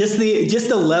 just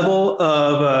the level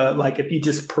of like, if you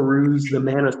just peruse the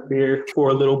manosphere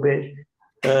for a little bit.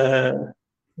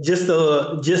 Just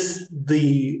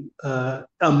the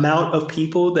amount of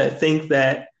people that think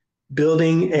that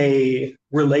building a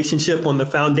relationship on the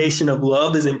foundation of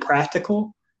love is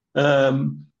impractical is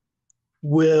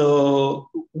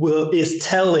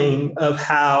telling of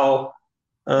how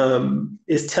or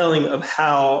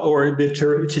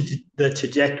the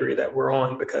trajectory that we're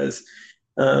on, because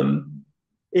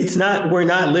we're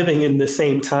not living in the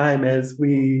same time as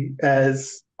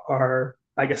our,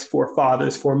 I guess,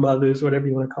 forefathers, foremothers, whatever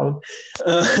you want to call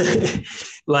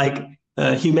them.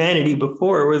 Humanity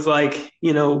before was like,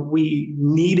 we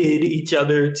needed each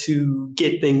other to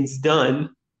get things done.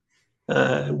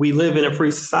 We live in a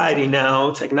free society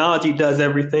now. Technology does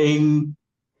everything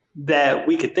that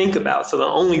we could think about. So the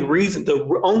only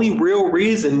real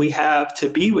reason we have to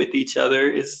be with each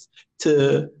other is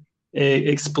to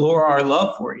explore our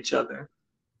love for each other.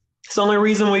 It's the only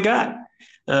reason we got.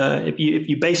 If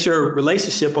you base your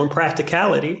relationship on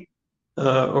practicality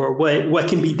or what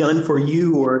can be done for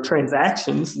you or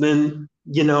transactions, then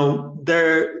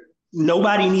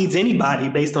nobody needs anybody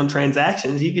based on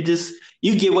transactions.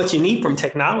 You get what you need from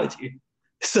technology.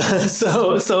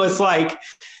 So it's like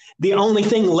the only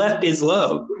thing left is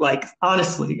love. Like,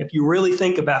 honestly, if you really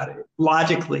think about it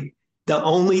logically, the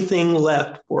only thing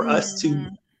left for us to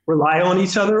rely on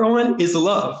each other on is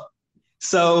love.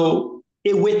 So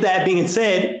with that being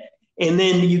said, and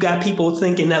then you got people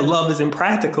thinking that love is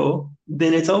impractical,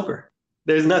 then it's over.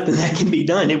 There's nothing that can be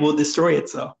done. It will destroy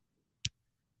itself.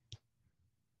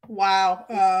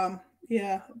 Wow.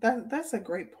 Yeah, that's a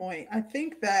great point. I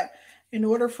think that in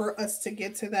order for us to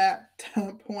get to that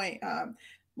point,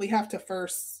 we have to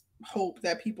first hope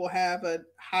that people have a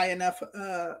high enough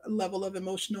level of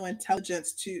emotional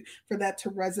intelligence for that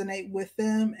to resonate with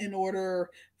them in order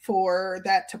for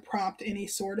that to prompt any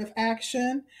sort of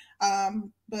action.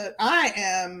 But I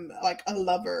am like a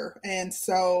lover, and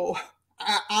so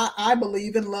I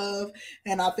believe in love,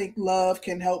 and I think love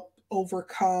can help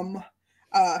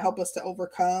us to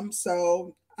overcome.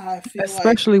 So I feel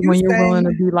especially like when you're willing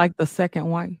to be like the second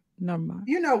wife. Never mind.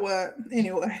 you know what?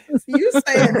 Anyway, you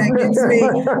saying that gives me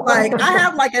like I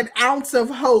have like an ounce of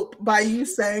hope by you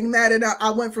saying that, and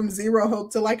I went from zero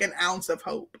hope to like an ounce of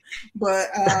hope. But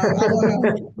I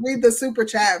want to read the super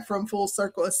chat from Full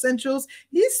Circle Essentials.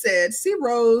 He said, "C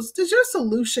Rose, does your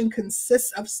solution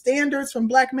consist of standards from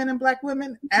Black men and Black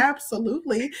women?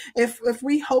 Absolutely. If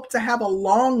we hope to have a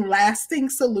long-lasting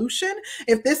solution,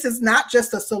 if this is not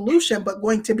just a solution but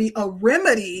going to be a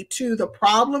remedy to the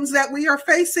problems that we are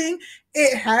facing."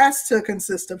 It has to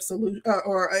consist of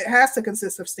it has to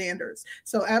consist of standards.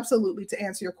 So absolutely, to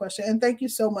answer your question, and thank you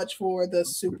so much for the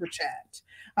super chat.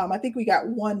 I think we got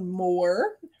one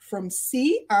more from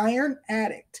C Iron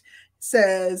Addict.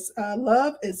 Says,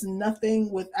 love is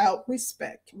nothing without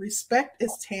respect. Respect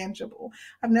is tangible.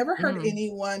 I've never heard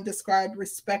anyone describe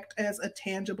respect as a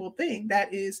tangible thing.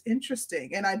 That is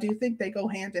interesting. And I do think they go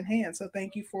hand in hand. So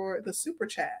thank you for the super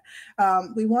chat.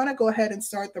 We want to go ahead and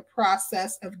start the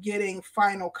process of getting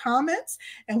final comments.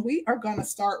 And we are going to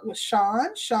start with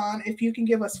Sean. Sean, if you can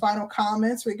give us final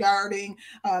comments regarding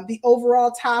the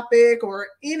overall topic or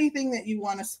anything that you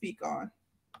want to speak on.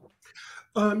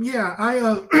 Like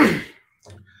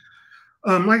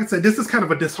I said, this is kind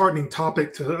of a disheartening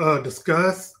topic to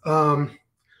discuss.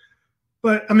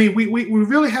 But I mean, we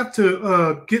really have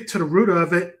to get to the root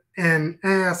of it and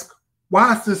ask,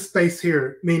 why is this space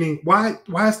here? Meaning, why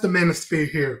is the manosphere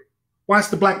here? Why does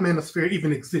the Black manosphere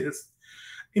even exist?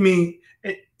 I mean,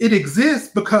 it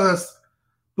exists because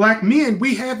Black men,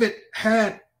 we haven't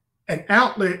had an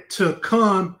outlet to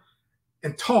come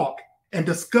and talk and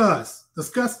discuss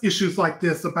issues like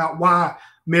this about why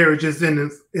marriage is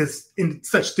in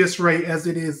such disarray as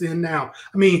it is in now.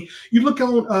 I mean, you look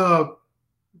on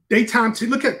daytime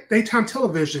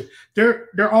television.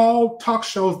 They're all talk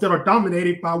shows that are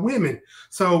dominated by women.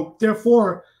 So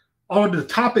therefore, all of the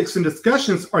topics and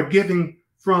discussions are given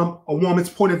from a woman's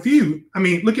point of view. I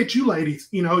mean, look at you ladies.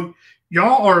 You know,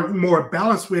 y'all are more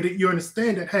balanced with it. You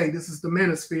understand that, hey, this is the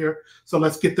manosphere, so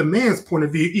let's get the man's point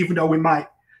of view, even though we might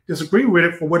disagree with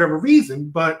it for whatever reason.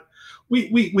 But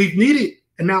we've needed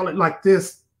an outlet like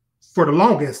this for the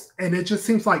longest, and it just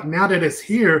seems like now that it's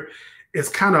here, it's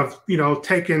kind of, you know,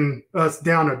 taking us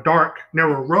down a dark,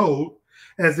 narrow road,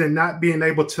 as in not being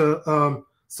able to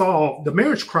solve the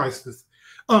marriage crisis.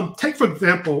 Take, for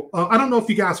example, I don't know if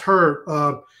you guys heard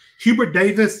Hubert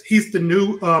Davis. He's the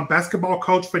new basketball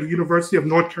coach for the University of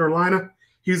North Carolina.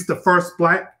 He's the first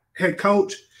Black head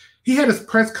coach. He had his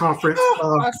press conference.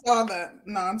 I saw that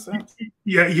nonsense.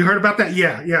 Yeah, you heard about that?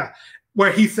 Yeah.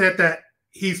 Where he said that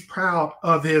he's proud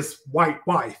of his white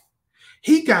wife.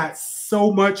 He got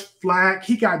so much flack.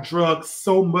 He got drugged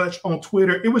so much on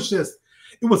Twitter. It was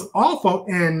awful.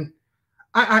 And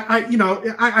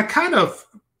I kind of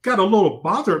got a little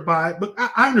bothered by it, but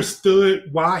I understood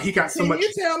why he got so much. Can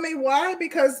you tell me why?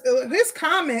 Because his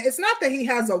comment, it's not that he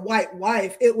has a white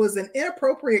wife. It was an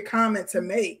inappropriate comment to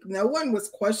make. No one was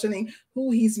questioning who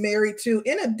he's married to.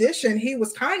 In addition, he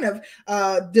was kind of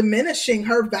diminishing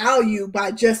her value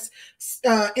by just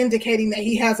indicating that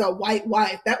he has a white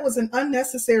wife. That was an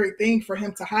unnecessary thing for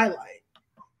him to highlight.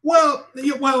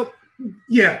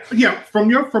 Yeah.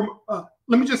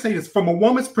 Let me just say this, from a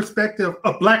woman's perspective,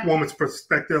 a Black woman's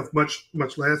perspective, much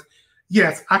less.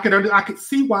 Yes, I could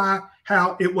see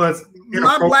how it was.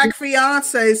 My Black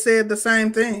fiance said the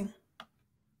same thing.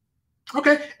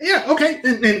 Okay, yeah, okay,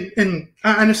 and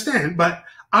I understand, but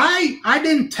I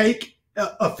didn't take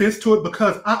offense to it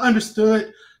because I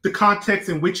understood the context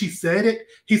in which he said it.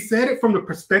 He said it from the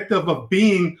perspective of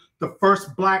being the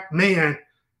first Black man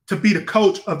to be the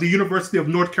coach of the University of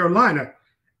North Carolina.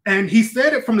 And he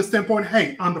said it from the standpoint,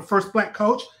 hey, I'm the first Black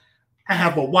coach. I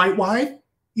have a white wife.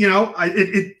 You know,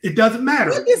 it doesn't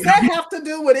matter. What does that have to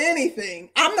do with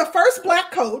anything? I'm the first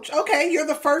Black coach. Okay, you're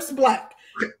the first Black.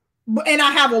 And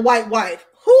I have a white wife.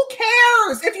 Who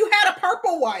cares if you had a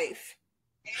purple wife?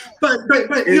 But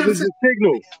it was a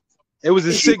signal. It was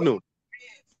a signal.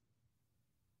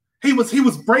 He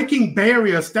was breaking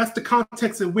barriers. That's the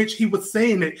context in which he was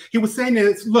saying it. He was saying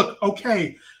that, look,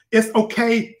 okay, it's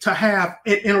okay to have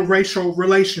an interracial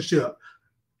relationship.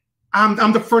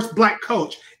 I'm the first Black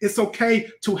coach. It's okay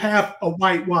to have a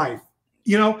white wife.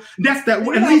 You know, that's that.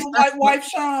 You At have least a white wife,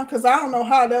 Sean, because I don't know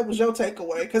how that was your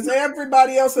takeaway. Because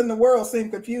everybody else in the world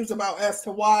seemed confused about as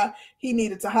to why he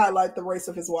needed to highlight the race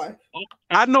of his wife.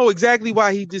 I know exactly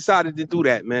why he decided to do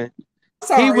that, man.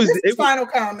 Sorry, this is final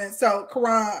comment. So,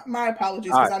 Karan, my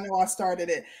apologies because right. I know I started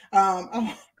it.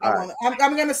 I'm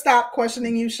going to stop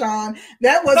questioning you, Sean.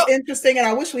 That was interesting, and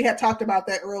I wish we had talked about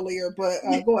that earlier. But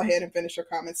go ahead and finish your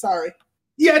comment. Sorry.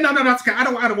 Yeah, no, that's okay. I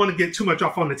don't want to get too much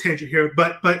off on the tangent here,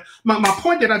 but my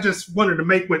point that I just wanted to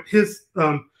make with his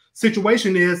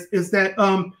situation is that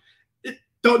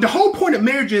the whole point of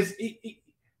marriage is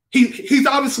he's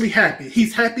obviously happy.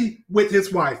 He's happy with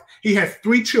his wife. He has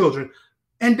 3 children.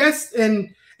 And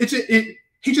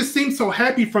he just seems so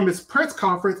happy from his press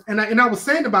conference. And I was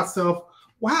saying to myself,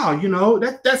 wow, you know,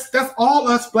 that's all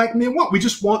us Black men want. We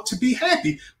just want to be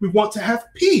happy. We want to have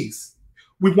peace.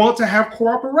 We want to have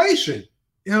cooperation,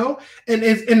 you know? And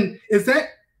is that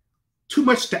too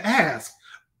much to ask?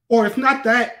 Or if not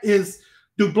that,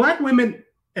 do Black women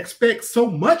expect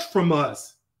so much from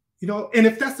us? You know, and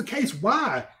if that's the case,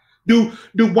 why? Do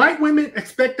white women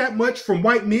expect that much from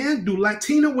white men? Do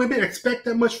Latina women expect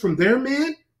that much from their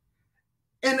men?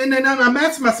 And then I'm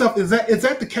asking myself, is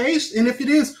that the case? And if it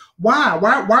is, why?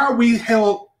 Why are we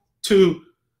held to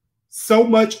so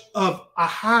much of a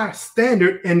high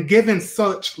standard and given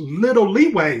such little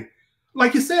leeway?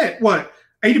 Like you said, what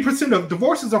 80% of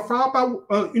divorces are filed by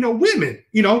women.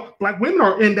 You know, Black women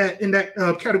are in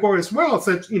that category as well,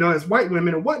 such as white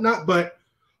women and whatnot, but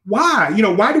why? You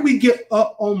know, why do we get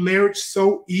up on marriage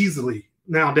so easily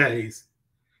nowadays?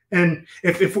 And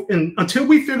if until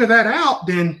we figure that out,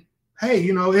 then hey,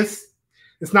 you know, it's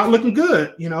not looking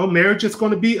good. You know, marriage is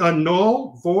going to be a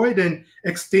null, void, and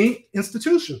extinct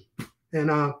institution.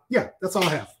 And yeah, that's all I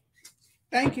have.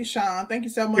 Thank you, Sean. Thank you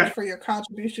so much for your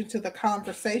contribution to the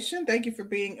conversation. Thank you for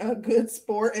being a good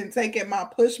sport and taking my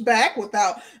pushback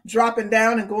without dropping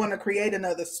down and going to create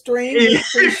another stream. We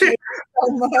appreciate it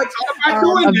so much.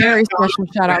 A very special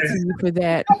shout out to you for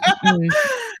that.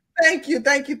 Thank you.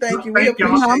 We appreciate it.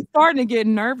 I'm starting to get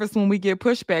nervous when we get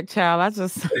pushback, child.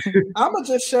 I'm gonna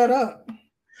just shut up.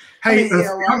 Hey,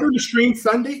 y'all do the stream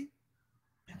Sunday?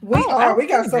 We are. We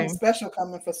got something special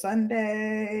coming for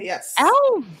Sunday. Yes.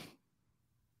 Oh.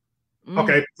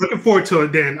 Okay, looking forward to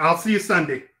it then. I'll see you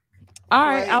Sunday. All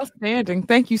right, outstanding.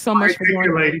 Thank you so much for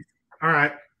joining, ladies. All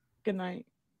right. Good night.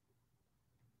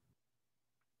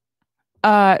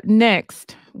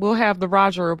 Next, we'll have the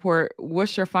Roger report.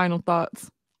 What's your final thoughts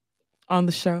on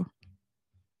the show?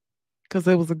 Because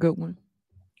it was a good one.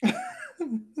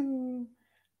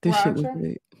 This shit was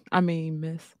lit. I mean,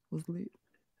 Miss was lit.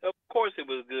 Of course it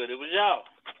was good. It was y'all.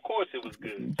 Of course it was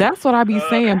good. That's what I be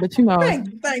saying, but you know.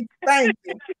 Thank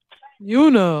you.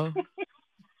 You know.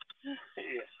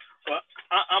 Yeah. Well,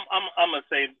 I'm gonna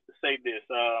say this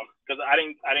because I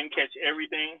didn't catch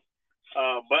everything,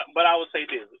 but I would say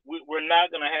this: we're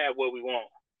not gonna have what we want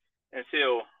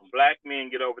until Black men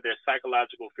get over their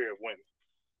psychological fear of women.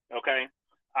 Okay,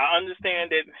 I understand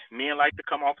that men like to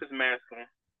come off as masculine.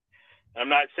 I'm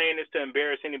not saying this to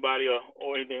embarrass anybody or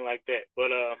anything like that, but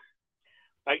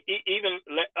even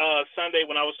Sunday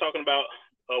when I was talking about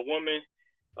a woman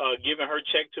giving her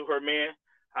check to her man,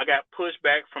 I got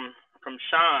pushback from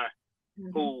Sean,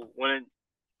 who when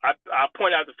I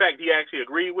pointed out the fact he actually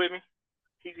agreed with me,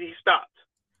 he stopped.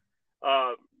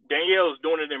 Danielle is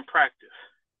doing it in practice.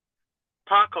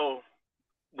 Paco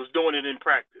was doing it in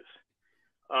practice.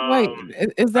 Wait,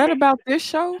 is that about this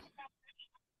show?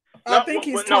 I think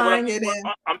he's tying it in.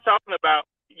 I'm talking about,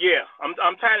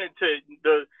 I'm tying it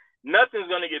to nothing's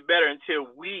going to get better until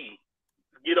we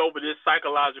get over this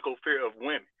psychological fear of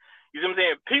women. You see what I'm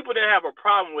saying? People that have a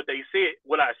problem with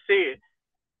what I said,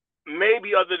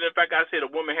 maybe other than the fact I said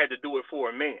a woman had to do it for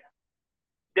a man.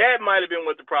 That might have been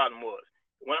what the problem was.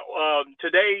 When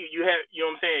today you know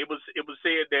what I'm saying, it was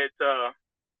said that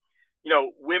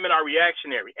women are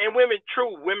reactionary. And women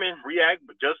react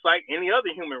just like any other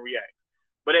human reacts.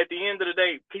 But at the end of the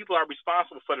day, people are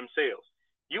responsible for themselves.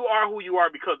 You are who you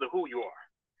are because of who you are.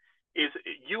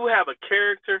 You have a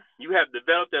character you have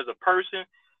developed as a person.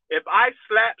 If I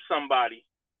slap somebody,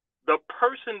 the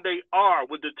person they are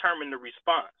will determine the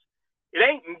response. It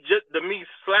ain't just me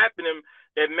slapping them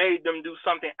that made them do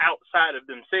something outside of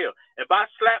themselves. If I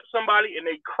slap somebody and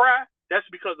they cry, that's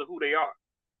because of who they are.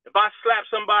 If I slap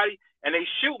somebody and they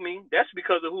shoot me, that's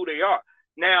because of who they are.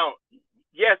 Now,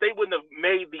 yes, they wouldn't have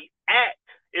made the act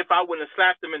if I wouldn't have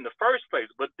slapped them in the first place,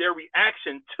 but their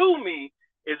reaction to me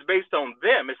is based on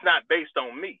them. It's not based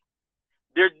on me.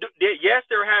 They're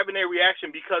having a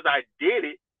reaction because I did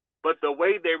it, but the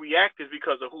way they react is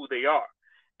because of who they are.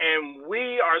 And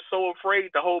we are so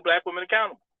afraid to hold Black women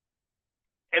accountable.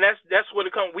 And that's what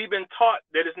it comes. We've been taught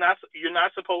that you're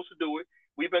not supposed to do it.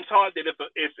 We've been taught that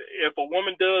if a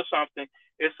woman does something,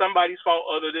 it's somebody's fault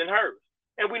other than hers,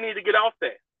 and we need to get off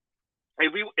that.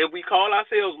 If we call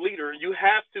ourselves leader, you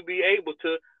have to be able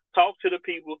to talk to the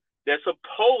people that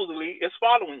supposedly is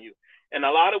following you. And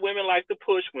a lot of women like to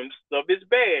push when stuff is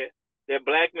bad that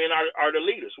black men are the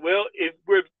leaders. Well, if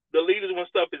we're the leaders when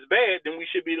stuff is bad, then we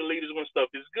should be the leaders when stuff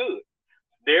is good.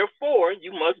 Therefore,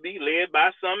 you must be led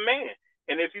by some man.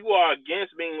 And if you are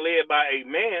against being led by a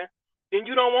man, then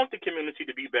you don't want the community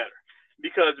to be better,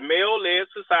 because male-led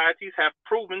societies have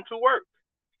proven to work.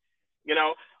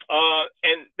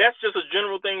 And that's just a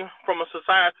general thing from a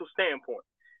societal standpoint.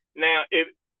 Now,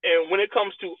 when it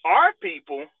comes to our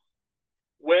people,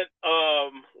 once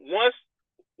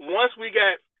we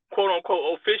got quote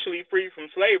unquote officially free from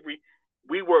slavery,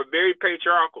 we were very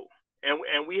patriarchal,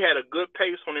 and we had a good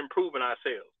pace on improving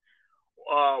ourselves.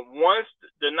 Once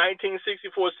the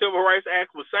 1964 Civil Rights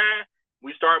Act was signed,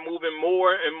 we started moving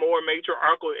more and more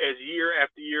matriarchal as year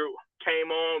after year came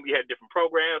on. We had different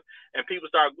programs, and people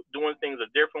started doing things a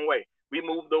different way. We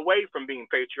moved away from being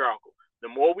patriarchal. The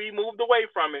more we moved away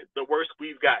from it, the worse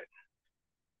we've gotten.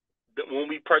 When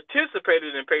we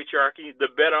participated in patriarchy, the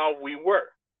better off we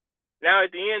were. Now, at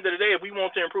the end of the day, if we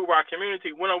want to improve our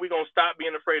community, when are we going to stop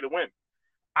being afraid of women?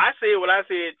 I said what I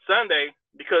said Sunday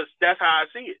because that's how I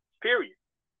see it, period.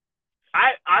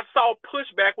 I saw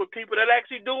pushback with people that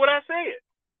actually do what I said.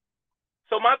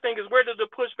 So my thing is, where does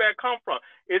the pushback come from?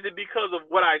 Is it because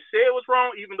of what I said was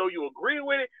wrong, even though you agree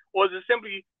with it? Or is it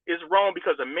simply is wrong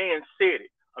because a man said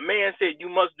it? A man said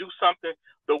you must do something.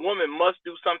 The woman must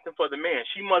do something for the man.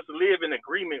 She must live in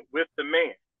agreement with the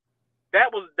man.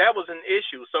 That was an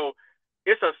issue. So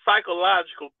it's a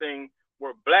psychological thing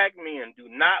where black men do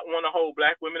not want to hold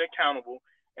black women accountable.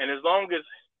 And as long as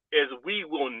we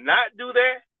will not do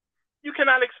that, you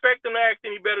cannot expect them to act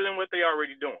any better than what they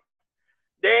already doing.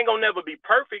 They ain't gonna never be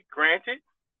perfect, granted,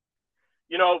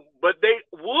 but they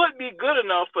would be good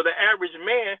enough for the average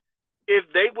man if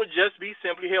they would just be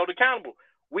simply held accountable.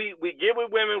 We get with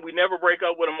women, we never break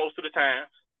up with them most of the time.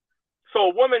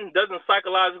 So a woman doesn't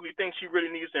psychologically think she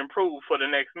really needs to improve for the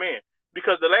next man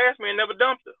because the last man never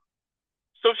dumped her.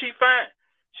 So she's fine.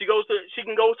 She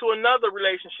can go to another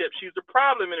relationship. She's the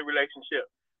problem in the relationship.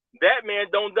 That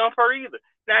man don't dump her either.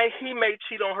 Now, he may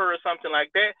cheat on her or something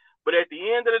like that, but at the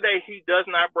end of the day, he does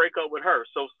not break up with her.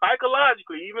 So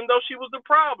psychologically, even though she was the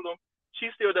problem,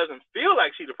 she still doesn't feel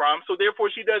like she's the problem. So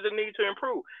therefore, she doesn't need to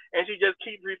improve. And she just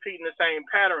keeps repeating the same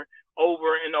pattern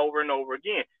over and over and over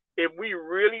again. If we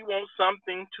really want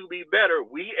something to be better,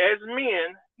 we as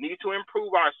men need to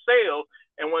improve ourselves.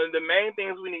 And one of the main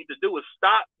things we need to do is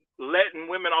stop letting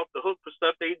women off the hook for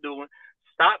stuff they're doing.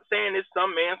 Stop saying it's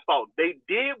some man's fault. They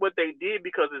did what they did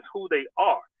because it's who they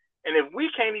are. And if we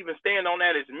can't even stand on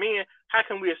that as men, how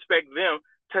can we expect them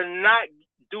to not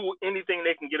do anything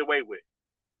they can get away with?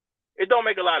 It don't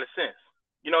make a lot of sense.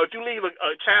 If you leave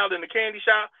a child in the candy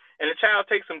shop and the child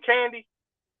takes some candy,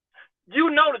 the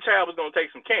child was going to take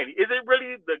some candy. Is it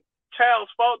really the child's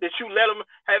fault that you let them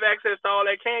have access to all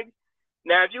that candy?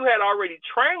 Now, if you had already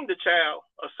trained the child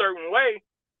a certain way,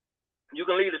 you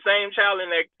can leave the same child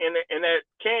in that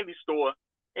candy store,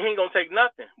 and he ain't gonna take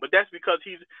nothing. But that's because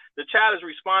the child is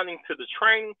responding to the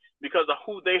training because of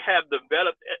who they have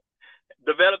developed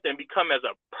and become as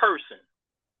a person.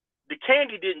 The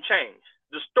candy didn't change.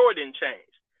 The store didn't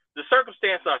change. The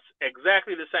circumstances are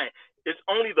exactly the same. It's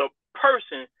only the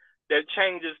person that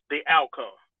changes the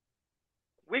outcome.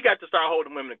 We got to start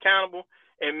holding women accountable,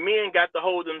 and men got to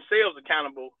hold themselves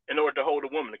accountable in order to hold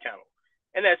a woman accountable.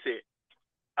 And that's it.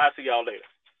 I'll see y'all later.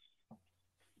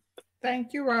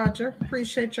 Thank you, Roger.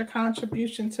 Appreciate your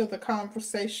contribution to the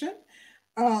conversation.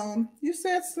 You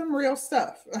said some real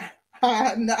stuff.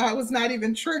 I was not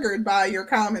even triggered by your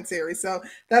commentary, so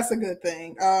that's a good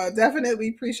thing. Definitely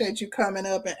appreciate you coming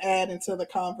up and adding to the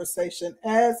conversation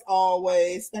as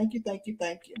always. Thank you.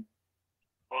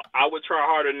 I would try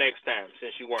harder next time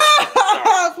since you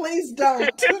weren't. Please don't.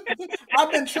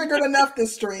 I've been triggered enough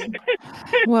this stream.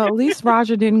 Well, at least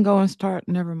Roger didn't go and start.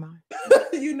 Never mind.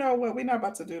 You know what? We're not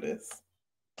about to do this.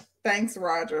 Thanks,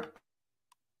 Roger.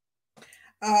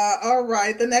 All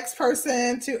right. The next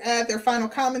person to add their final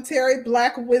commentary,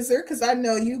 Black Wizard, because I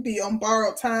know you be on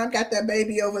borrowed time. Got that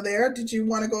baby over there. Did you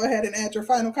want to go ahead and add your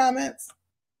final comments?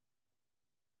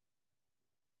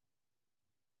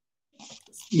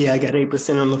 Yeah, I got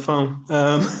 8% on the phone.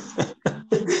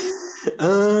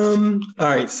 All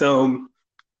right, so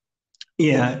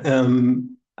yeah,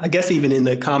 I guess even in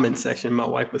the comment section, my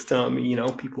wife was telling me,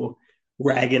 people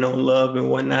ragging on love and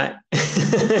whatnot.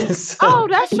 So,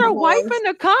 that's your wife in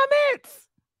the comments?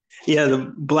 Yeah,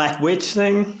 the Black Witch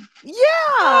thing. Yeah,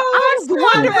 I was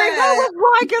wondering. I was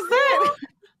like, is that?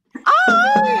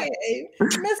 Oh, Hey,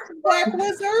 Mr. Black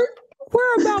Wizard.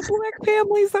 we're about Black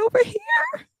families over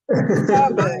here.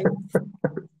 Stop it.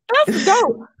 That's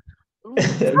dope.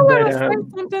 Tell her But, to say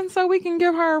something so we can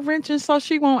give her a wrench and so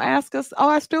she won't ask us, oh,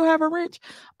 I still have a wrench.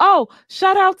 Oh,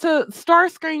 shout out to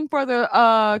Starscreen for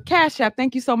the Cash App.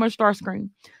 Thank you so much, Starscreen.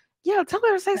 Yeah, tell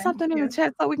her to say something in the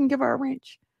chat so we can give her a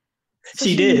wrench. So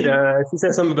she did. She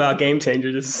said something about Game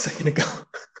Changer just a second ago.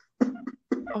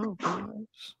 Oh gosh.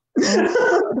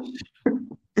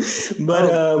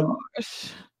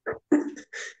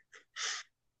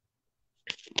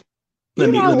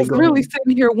 But I was really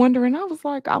sitting here wondering. I was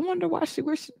like, I wonder why she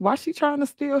trying to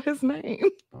steal his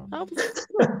name. I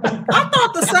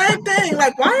thought the same thing.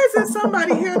 Like, why isn't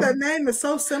somebody here that name is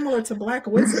so similar to Black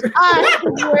Wizard? I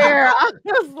swear, I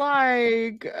was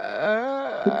like,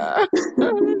 I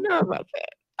don't know about that.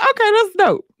 Okay, that's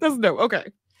dope. That's dope. Okay,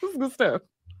 this is good stuff.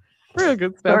 Real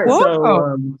good stuff. Right,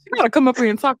 well, you gotta come up here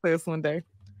and talk to us one day.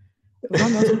 I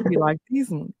know she'd be like, these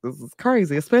ones, this is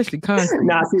crazy, especially country.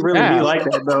 Nah, she really be like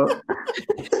that though.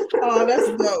 Oh, that's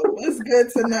dope. That's good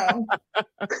to know.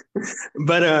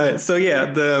 But so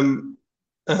yeah,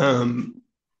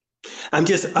 I'm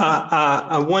just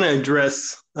I want to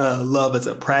address love as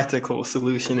a practical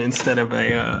solution instead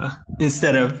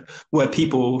of what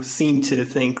people seem to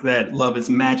think that love is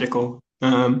magical.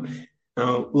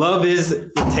 Love is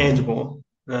intangible.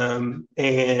 And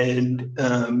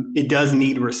it does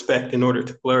need respect in order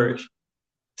to flourish.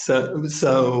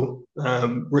 So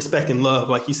respect and love,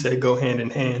 like you said, go hand in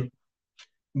hand.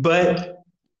 But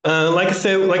like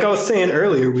I was saying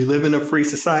earlier, we live in a free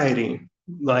society.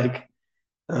 Like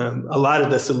a lot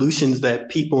of the solutions that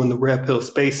people in the red pill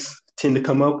space tend to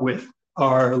come up with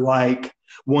are like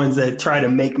ones that try to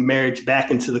make marriage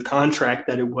back into the contract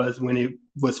that it was when it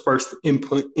was first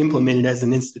implemented as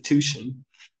an institution.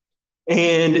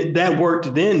 And that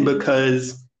worked then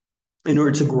because in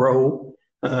order to grow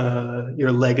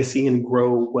your legacy and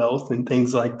grow wealth and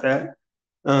things like that,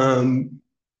 women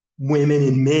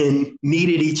and men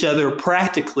needed each other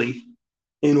practically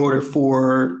in order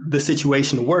for the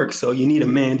situation to work. So you need a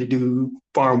man to do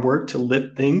farm work, to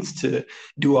lift things, to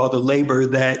do all the labor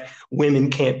that women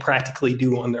can't practically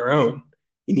do on their own.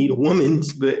 You need a woman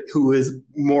who is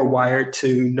more wired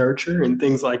to nurture and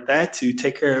things like that, to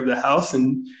take care of the house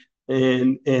and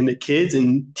the kids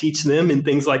and teach them and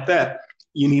things like that.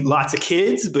 You need lots of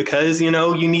kids because, you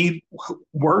need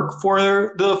work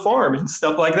for the farm and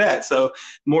stuff like that. So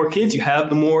the more kids you have,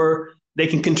 the more they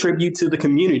can contribute to the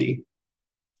community.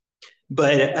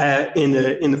 But in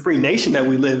the free nation that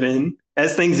we live in,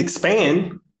 as things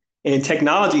expand and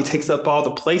technology takes up all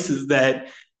the places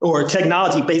or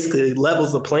technology basically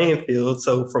levels the playing field.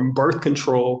 So from birth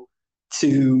control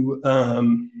to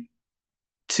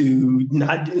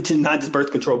not just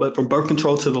birth control, but from birth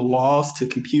control to the laws, to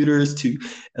computers, to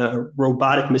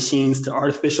robotic machines, to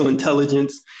artificial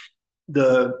intelligence,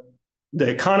 the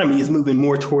economy is moving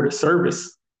more toward a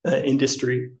service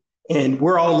industry, and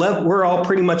we're all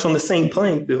pretty much on the same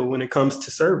playing field when it comes to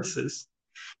services.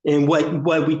 And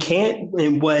what we can't,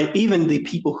 and what even the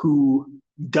people who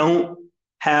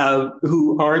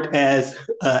aren't as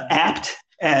apt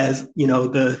as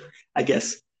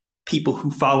people who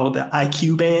follow the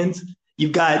IQ bands.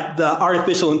 You've got the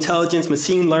artificial intelligence,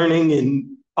 machine learning, and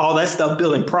all that stuff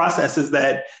building processes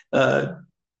that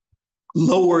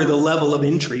lower the level of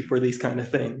entry for these kind of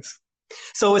things.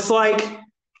 So it's like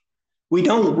we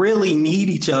don't really need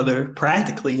each other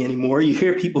practically anymore. You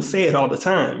hear people say it all the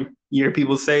time. You hear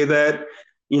people say that,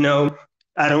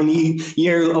 I don't need. You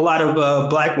hear a lot of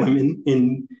Black women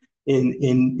in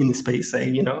the space say,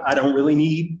 I don't really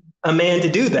need a man to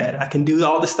do that. I can do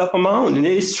all this stuff on my own. And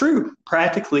it is true,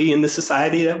 practically, in the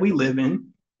society that we live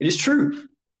in. It is true.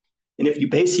 And if you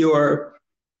base your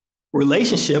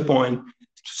relationship on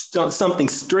something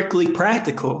strictly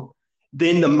practical,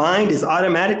 then the mind is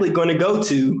automatically going to go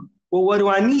to, well, what do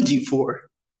I need you for?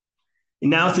 And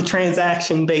now it's a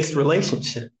transaction-based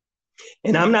relationship.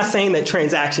 And I'm not saying that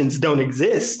transactions don't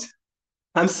exist.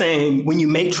 I'm saying when you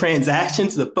make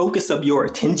transactions the focus of your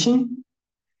attention,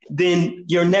 then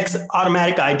your next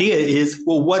automatic idea is,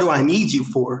 well, what do I need you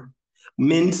for?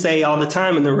 Men say all the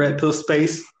time in the red pill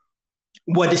space,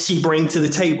 what does she bring to the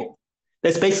table?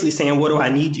 That's basically saying, what do I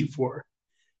need you for?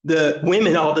 The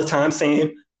women all the time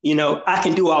saying, I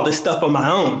can do all this stuff on my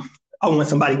own. I want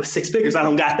somebody with 6 figures. I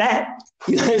don't got that.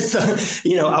 So,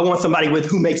 I want somebody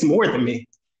who makes more than me.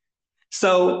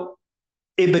 So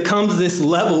it becomes this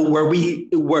level where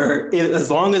as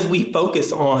long as we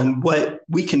focus on what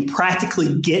we can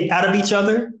practically get out of each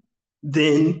other,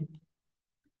 then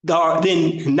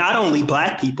then not only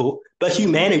Black people, but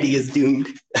humanity is doomed.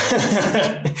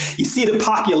 You see the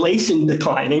population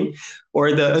declining, or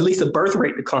at least the birth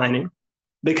rate declining,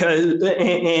 because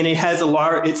and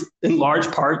it's in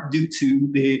large part due to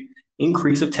the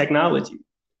increase of technology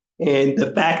and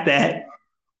the fact that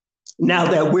now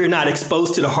that we're not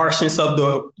exposed to the harshness of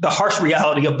the harsh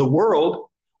reality of the world,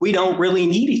 we don't really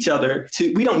need each other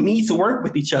we don't need to work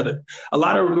with each other. A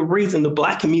lot of the reason the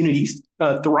Black communities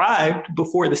thrived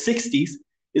before the 60s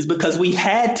is because we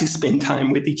had to spend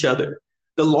time with each other.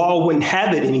 The law wouldn't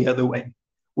have it any other way.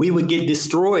 We would get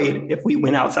destroyed if we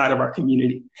went outside of our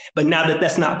community. But now that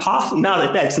that's not possible, now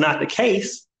that that's not the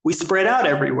case, we spread out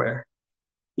everywhere.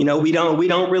 You know, we don't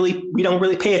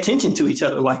really pay attention to each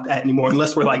other like that anymore,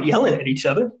 unless we're like yelling at each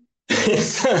other.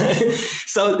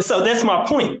 So that's my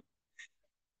point.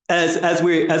 As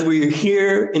we're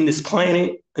here in this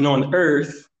planet and on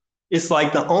Earth, it's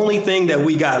like the only thing that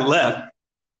we got left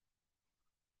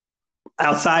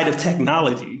outside of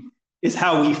technology is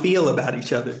how we feel about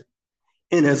each other.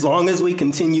 And as long as we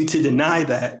continue to deny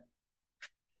that,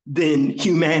 then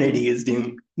humanity is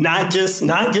doomed. Not just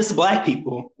Black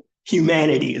people,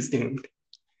 humanity is doomed.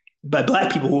 But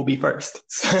Black people will be first.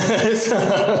 So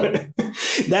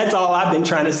that's all I've been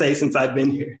trying to say since I've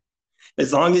been here.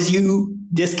 As long as you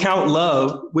discount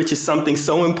love, which is something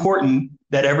so important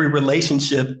that every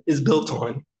relationship is built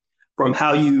on, from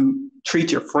how you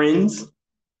treat your friends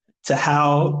to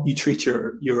how you treat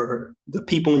the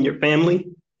people in your family,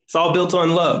 it's all built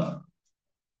on love.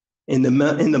 In the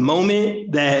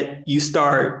moment that you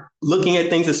start looking at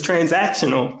things as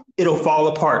transactional, it'll fall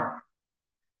apart.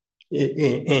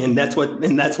 And that's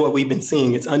what we've been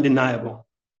seeing. It's undeniable.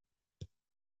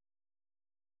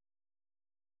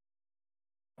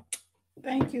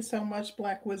 Thank you so much,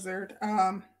 Black Wizard.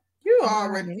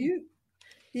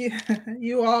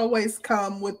 You always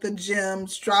come with the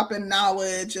gems, dropping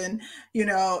knowledge, and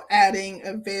adding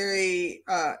a very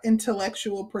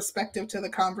intellectual perspective to the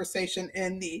conversation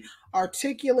in the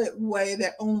articulate way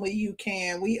that only you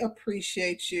can. We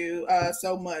appreciate you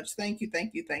so much. Thank you,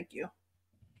 thank you, thank you.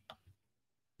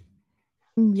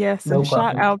 Yes, and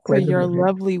shout out to your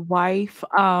lovely wife.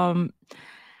 Now,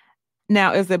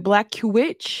 is it Black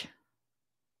Witch?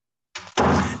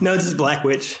 No, this is Black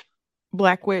Witch.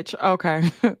 Black Witch.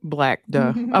 Okay. Black,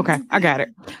 duh. Okay, I got it.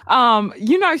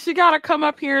 She got to come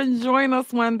up here and join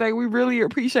us one day. We really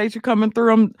appreciate you coming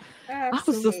through. I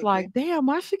was just like, damn,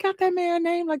 why she got that man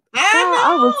name? Like,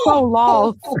 I was so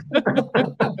lost.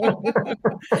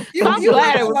 I'm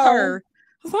glad it was her.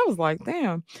 So I was like,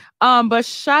 damn. But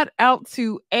shout out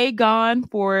to Aegon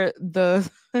for the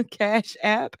Cash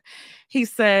App. He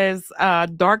says,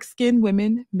 dark-skinned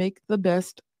women make the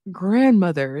best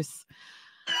grandmothers.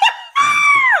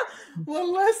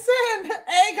 Well, listen,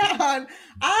 Aegon,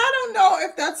 I don't know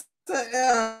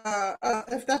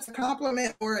if that's a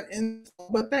compliment or an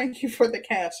insult, but thank you for the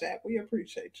Cash App. We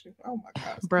appreciate you. Oh my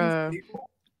gosh, bruh.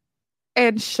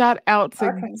 And shout out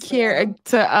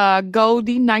to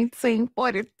Goldie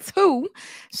 1942.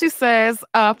 She says,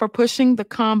 for pushing the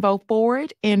convo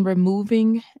forward and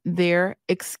removing their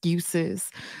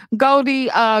excuses. Goldie,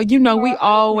 we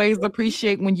always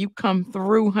appreciate when you come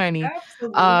through, honey.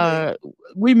 Absolutely.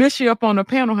 We miss you up on the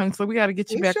panel, honey, so we got to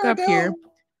get you back up here.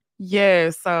 Yeah,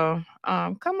 so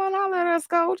come on, holler at us,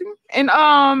 Goldie. And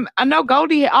I know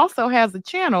Goldie also has a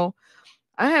channel.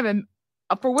 I haven't.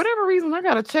 For whatever reason, I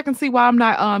gotta check and see why I'm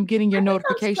not getting your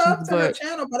notifications. To her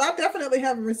channel, but I definitely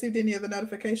haven't received any of the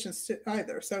notifications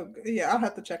either. So yeah, I'll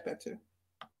have to check that too.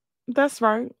 That's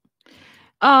right.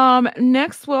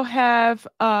 Next we'll have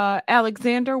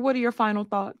Alexander. What are your final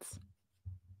thoughts?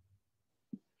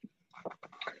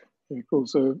 Yeah, cool.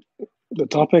 So the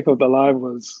topic of the live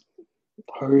was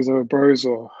hoes or bros,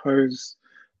 or hoes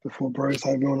before bros,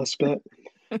 however you want to split.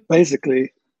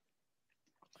 Basically,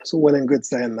 it's all well and good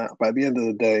saying that, but at the end of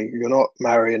the day, you're not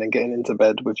marrying and getting into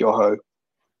bed with your hoe.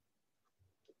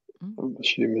 I'm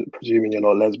presuming you're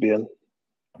not lesbian.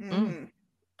 The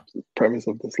premise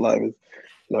of this live is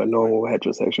normal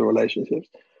heterosexual relationships.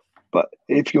 But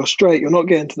if you're straight, you're not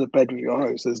getting to the bed with your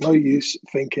hoe. So there's no use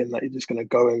thinking that you're just going to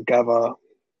go and gather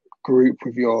group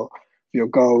with your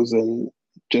girls and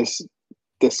just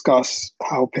discuss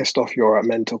how pissed off you are at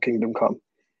Mental Kingdom Come.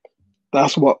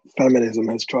 That's what feminism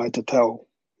has tried to tell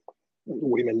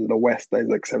women in the West that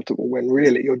is acceptable, when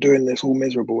really you're doing this all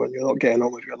miserable and you're not getting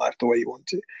on with your life the way you want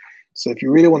to. So if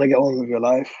you really want to get on with your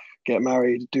life, get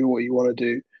married, do what you want to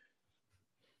do,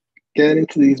 get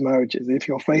into these marriages. If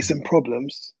you're facing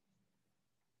problems,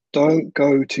 don't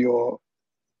go to your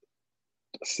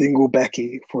single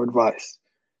Becky for advice.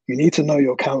 You need to know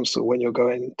your counsel when you're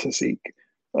going to seek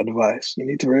advice. You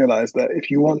need to realize that if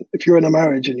you're in a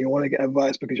marriage and you want to get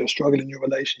advice because you're struggling in your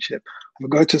relationship,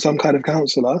 go to some kind of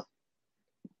counselor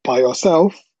by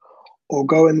yourself, or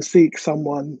go and seek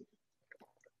someone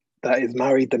that is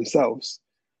married themselves.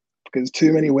 Because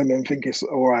too many women think it's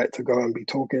all right to go and be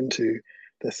talking to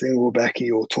the single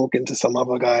Becky or talking to some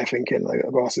other guy thinking like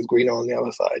the grass is greener on the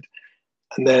other side.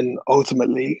 And then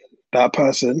ultimately that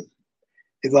person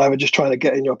is either just trying to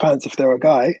get in your pants if they're a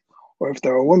guy, or if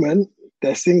they're a woman,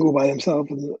 they're single by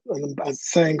themselves. And as the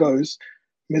saying goes,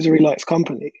 misery likes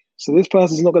company. So this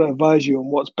person's not going to advise you on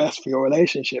what's best for your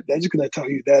relationship. They're just going to tell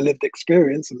you their lived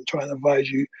experience and try and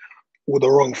advise you all the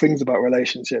wrong things about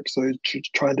relationships. So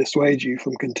try and dissuade you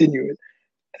from continuing.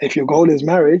 If your goal is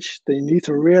marriage, then you need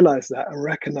to realize that and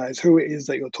recognize who it is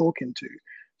that you're talking to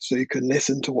so you can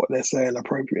listen to what they're saying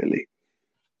appropriately.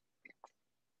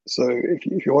 So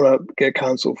if you want to get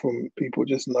counsel from people,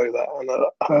 just know that. And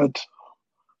I heard,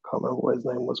 I can't remember what his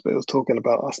name was, but it was talking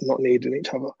about us not needing each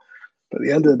other. But at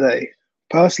the end of the day,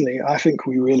 personally, I think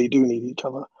we really do need each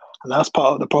other. And that's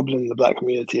part of the problem in the Black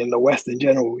community and the West in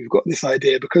general. We've got this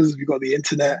idea, because we've got the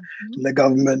internet and the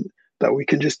government, that we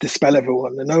can just dispel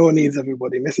everyone and no one needs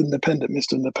everybody. Mr.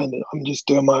 Independent. I'm just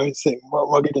doing my own thing.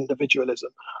 Rugged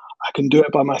individualism. I can do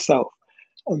it by myself.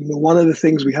 And one of the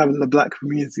things we have in the Black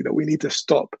community that we need to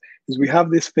stop is we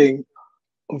have this thing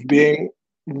of being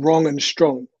wrong and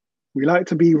strong. We like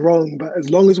to be wrong, but as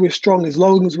long as we're strong, as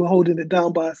long as we're holding it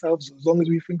down by ourselves, as long as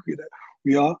we think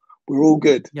we are, we're all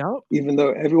good. Yep. Even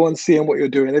though everyone's seeing what you're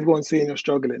doing, everyone's seeing you're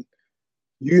struggling.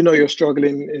 You know you're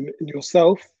struggling in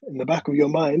yourself, in the back of your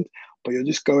mind, but you're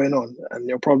just going on and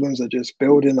your problems are just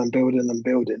building and building and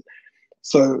building.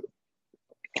 So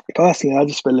personally, I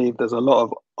just believe there's a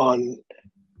lot of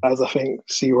as I think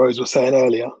C. Rose was saying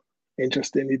earlier,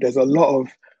 interestingly, there's a lot of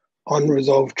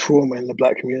unresolved trauma in the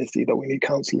Black community that we need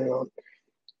counseling on.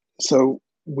 So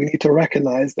we need to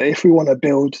recognize that if we want to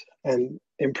build and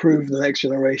improve the next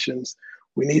generations,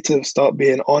 we need to start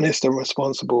being honest and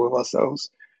responsible with ourselves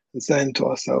and saying to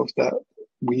ourselves that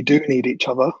we do need each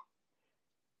other.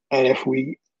 And if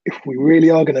we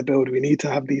really are going to build, we need to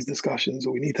have these discussions,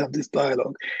 or we need to have this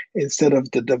dialogue instead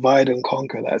of the divide and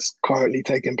conquer that's currently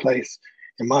taking place,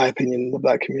 in my opinion, in the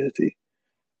Black community.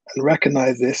 And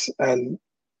recognize this and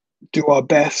do our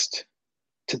best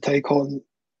to take on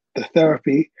the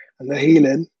therapy and the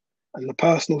healing and the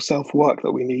personal self-work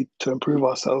that we need to improve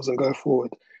ourselves and go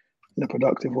forward in a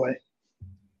productive way.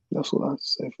 That's all I have to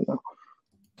say for now.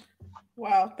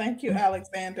 Wow, thank you,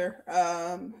 Alexander.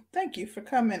 Thank you for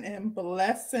coming and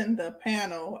blessing the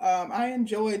panel. I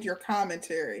enjoyed your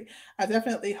commentary. I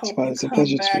definitely hope you come back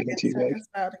and check us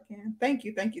out again. Thank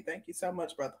you so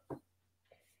much, brother.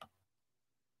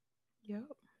 Yep.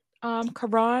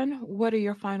 Karan, what are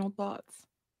your final thoughts?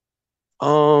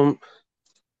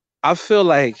 I feel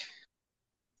like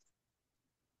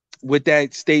with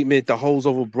that statement, the hoes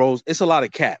over bros, it's a lot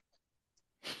of cap.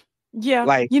 Yeah,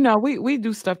 like, we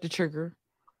do stuff to trigger.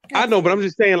 I know, but I'm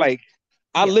just saying, like,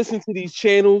 I listen to these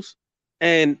channels,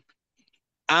 and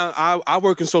I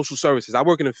work in social services. I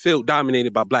work in a field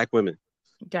dominated by Black women.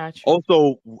 Gotcha.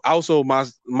 Also, my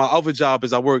other job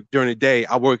is I work during the day.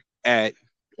 I work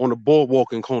on the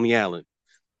boardwalk in Coney Island.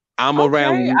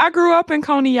 Around. I grew up in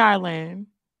Coney Island.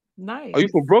 Nice. Are you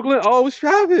from Brooklyn? Oh,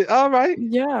 Travis. All right.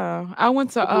 Yeah, I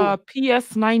went to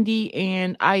PS 90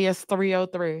 and IS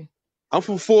 303. I'm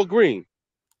from Fort Greene.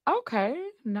 Okay,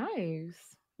 nice.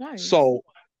 So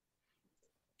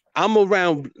I'm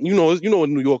around, what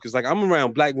New York is like. I'm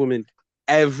around Black women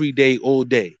every day, all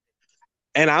day.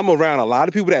 And I'm around a lot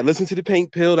of people that listen to the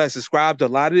Pink Pill, that subscribe to a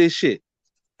lot of this shit.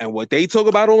 And what they talk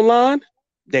about online,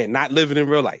 they're not living in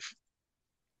real life.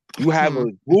 You have a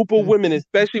group of women,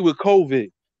 especially with COVID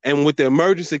and with the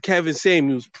emergence of Kevin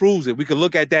Samuels, proves it. We can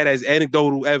look at that as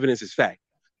anecdotal evidence as fact.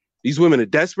 These women are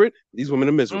desperate. These women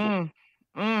are miserable.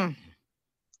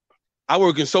 I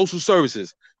work in social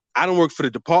services. I don't work for the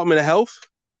Department of Health.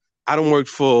 I don't work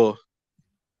for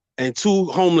 2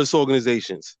 homeless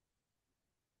organizations.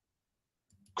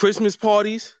 Christmas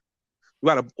parties, you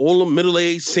got all the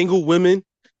middle-aged single women.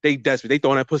 They desperate. They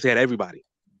throwing that pussy at everybody.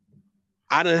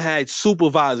 I done had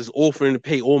supervisors offering to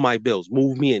pay all my bills,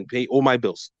 move me and pay all my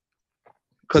bills,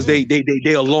 because they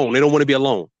alone. They don't want to be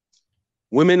alone.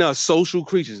 Women are social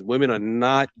creatures. Women are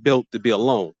not built to be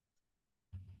alone.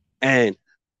 And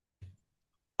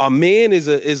a man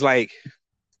is like,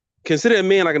 consider a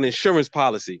man like an insurance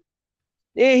policy.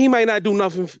 Yeah, he might not do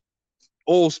nothing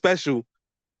all special,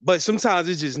 but sometimes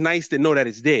it's just nice to know that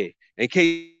it's there in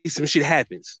case some shit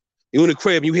happens. You're in the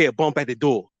crib and you hear a bump at the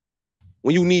door.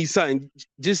 When you need something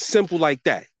just simple like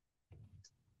that.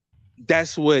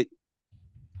 That's what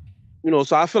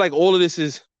So I feel like all of this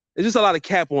is just a lot of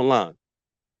cap online.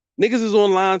 Niggas is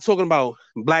online talking about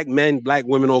black men, black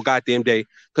women all goddamn day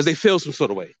because they feel some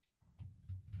sort of way.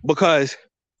 Because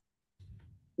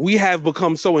we have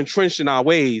become so entrenched in our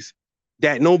ways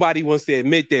that nobody wants to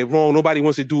admit they're wrong. Nobody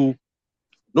wants to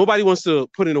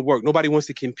put in the work. Nobody wants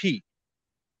to compete.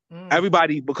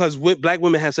 Everybody, because black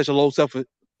women have such a low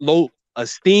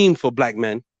esteem for black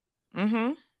men,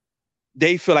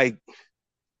 they feel like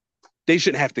they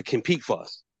shouldn't have to compete for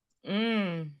us.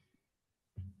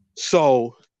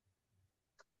 So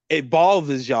it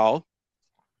bothers y'all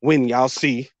when y'all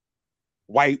see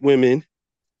white women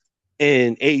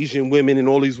and Asian women and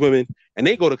all these women, and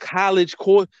they go to college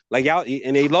course, like y'all,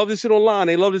 and they love to sit online.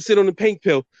 They love to sit on the pink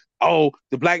pill. Oh,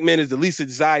 the black man is the least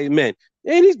desired man.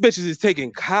 And these bitches is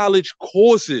taking college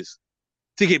courses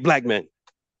to get black men.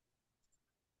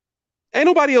 Ain't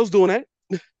nobody else doing that.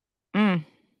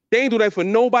 They ain't do that for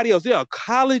nobody else. There are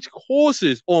college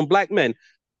courses on black men.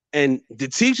 And the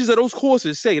teachers of those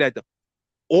courses say that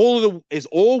it's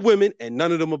all women and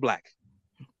none of them are black.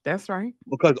 That's right.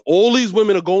 Because all these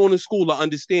women are going to school to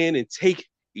understand and take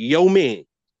your man,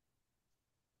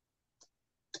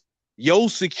 your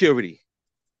security.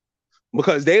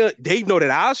 Because they know that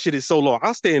our shit is so low.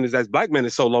 Our standards as black men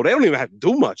is so low. They don't even have to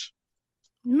do much.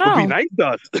 No. Be nice to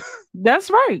us. That's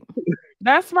right.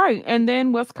 That's right. And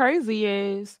then what's crazy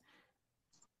is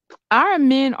our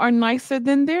men are nicer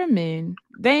than their men.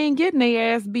 They ain't getting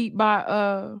their ass beat by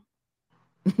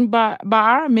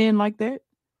our men like that.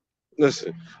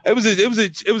 Listen, it was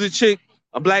a chick,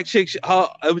 a black chick.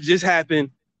 It just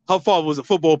happened. Her father was a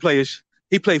football player.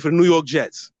 He played for the New York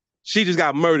Jets. She just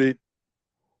got murdered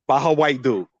by her white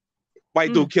dude.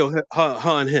 White dude killed her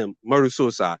and him.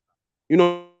 Murder-suicide.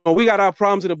 We got our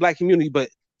problems in the black community, but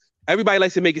everybody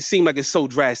likes to make it seem like it's so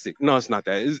drastic. No, it's not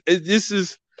that.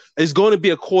 It's going to be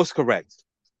a course correct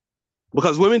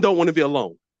because women don't want to be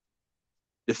alone.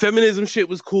 The feminism shit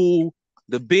was cool.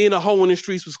 The being a hoe in the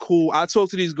streets was cool. I talk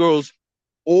to these girls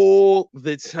all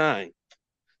the time.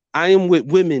 I am with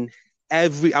women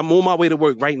I'm on my way to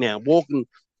work right now, walking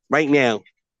right now.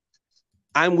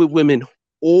 I'm with women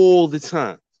all the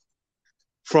time.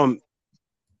 In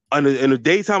the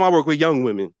daytime, I work with young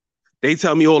women. They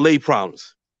tell me all their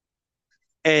problems.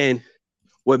 And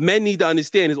what men need to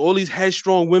understand is all these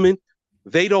headstrong women,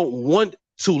 they don't want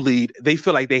to lead. They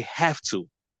feel like they have to.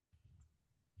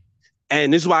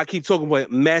 And this is why I keep talking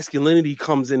about masculinity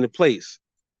comes into place.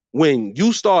 When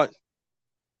a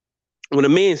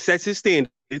man sets his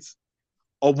standards,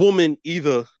 a woman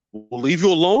either will leave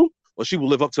you alone or she will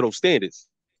live up to those standards.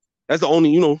 That's the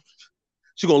only,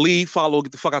 she's going to leave, follow,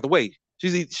 get the fuck out the way.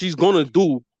 She's going to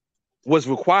do what's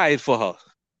required for her.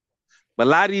 But a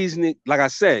lot of these, like I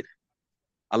said,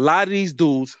 a lot of these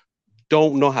dudes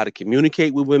don't know how to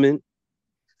communicate with women.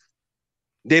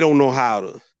 They don't know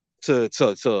how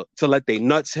to let their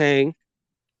nuts hang.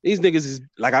 These niggas is,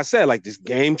 like I said, like this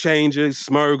Game Changer,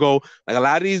 Smurgo. Like a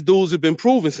lot of these dudes have been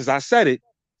proven since I said it.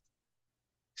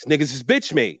 These niggas is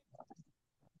bitch made.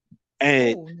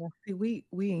 And see,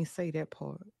 we ain't say that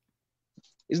part.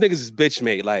 These niggas is bitch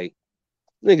made. Like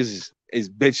niggas is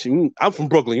bitch. I'm from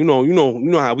Brooklyn. You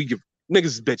know how we give niggas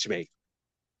is bitch made.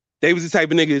 They was the type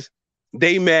of niggas.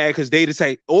 They mad because they the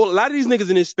type. A lot of these niggas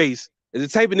in this space is the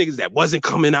type of niggas that wasn't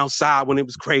coming outside when it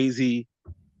was crazy.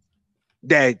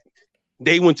 That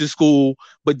they went to school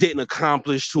but didn't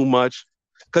accomplish too much.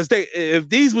 Because if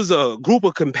these was a group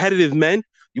of competitive men,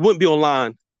 you wouldn't be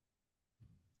online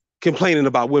complaining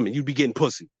about women. You'd be getting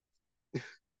pussy. You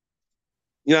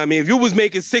know what I mean? If you was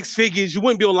making 6 figures, you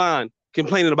wouldn't be online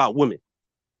complaining about women.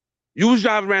 You was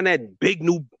driving around that big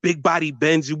body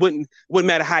Benz. You wouldn't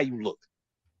matter how you looked.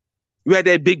 You had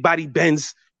that big body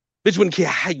Benz. Bitch wouldn't care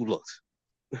how you looked.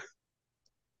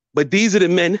 But these are the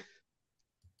men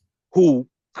who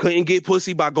couldn't get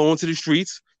pussy by going to the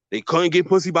streets. They couldn't get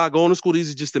pussy by going to school.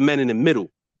 These are just the men in the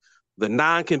middle. The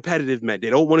non-competitive men. They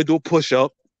don't want to do a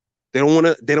push-up. They don't want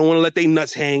to let their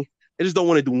nuts hang. They just don't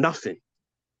want to do nothing.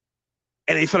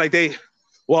 And they feel like I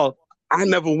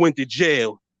never went to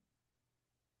jail.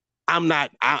 I'm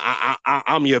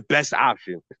your best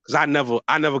option because I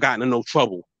never got into no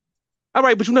trouble. All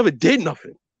right, but you never did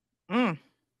nothing.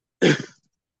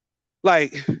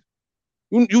 Like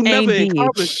you never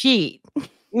accomplished shit. You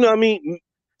know what I mean?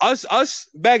 Us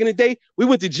back in the day, we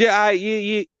went to jail,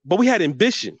 yeah, but we had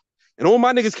ambition. And all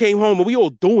my niggas came home and we all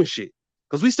doing shit.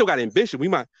 Because we still got ambition. We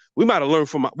might have learned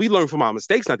from our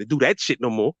mistakes not to do that shit no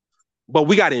more. But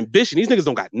we got ambition. These niggas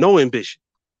don't got no ambition.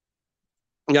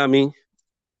 You know what I mean?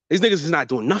 These niggas is not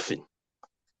doing nothing.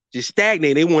 Just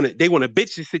stagnate. They want a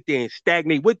bitch to sit there and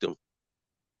stagnate with them.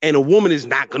 And a woman is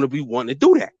not gonna be wanting to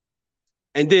do that.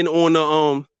 And then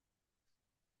on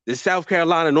the South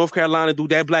Carolina, North Carolina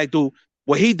dude, that black dude,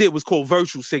 what he did was called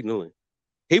virtue signaling.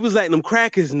 He was letting them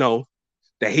crackers know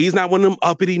that he's not one of them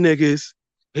uppity niggas.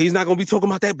 He's not gonna be talking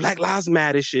about that Black Lives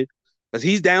Matter shit. Because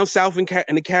he's down south in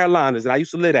the Carolinas, and I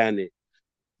used to live down there.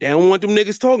 They don't want them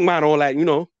niggas talking about all that, you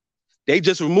know. They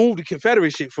just removed the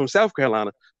Confederate shit from South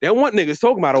Carolina. They don't want niggas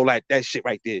talking about all that shit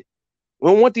right there. We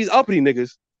don't want these uppity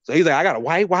niggas. So he's like, I got a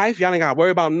white wife. Y'all ain't got to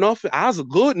worry about nothing. I was a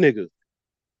good nigga.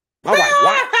 My wife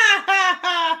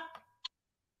white.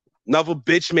 Another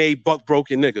bitch made buck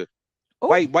broken nigga. Ooh.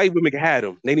 White women can have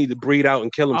them. They need to breed out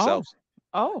and kill themselves.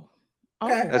 Oh.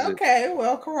 Okay.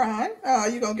 Well, Karan,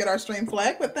 you're gonna get our stream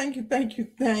flag, but thank you.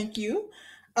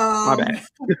 My bad.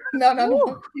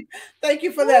 No. Thank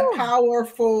you for that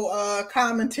powerful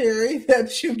commentary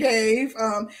that you gave.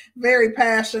 Very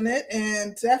passionate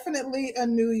and definitely a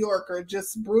New Yorker,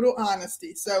 just brutal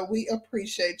honesty. So we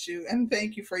appreciate you and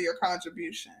thank you for your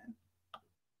contribution.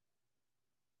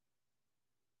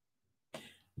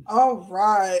 All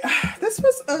right. This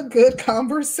was a good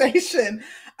conversation.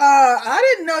 I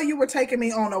didn't know you were taking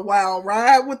me on a wild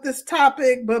ride with this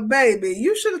topic, but baby,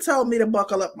 you should have told me to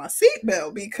buckle up my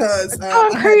seatbelt because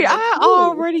Concrete, I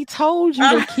already told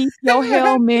you to keep your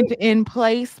helmet in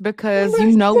place because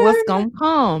you know what's gonna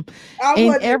come.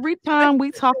 And every time we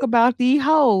talk about these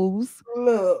hoes,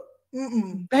 look,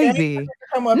 baby,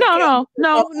 no.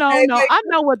 I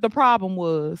know what the problem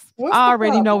was. I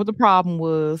already know what the problem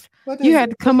was. You had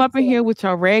to come up in here with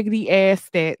your raggedy ass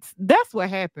stats. That's what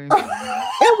happened.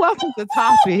 It wasn't the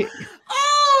topic.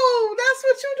 Oh, that's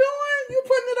what you're doing? You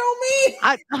putting it on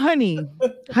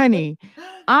me? Honey,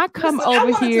 I come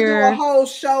over here. To do a whole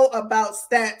show about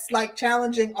stats, like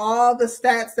challenging all the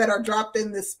stats that are dropped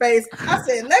in this space. I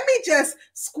said, let me just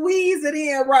squeeze it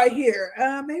in right here.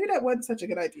 Maybe that wasn't such a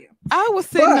good idea. I was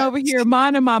sitting over here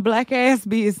minding my black ass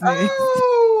business.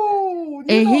 Oh,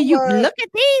 and here you look at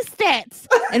these stats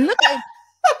and look at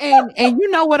and you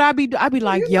know what I be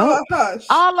like, yup.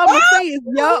 All I'm gonna say is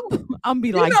yup. I'm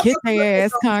be like, get their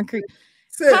ass concrete.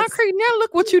 Sis, concrete, now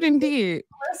look what you done did.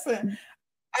 Listen,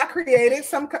 I created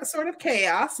some sort of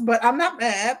chaos, but I'm not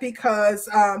mad because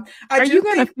Are you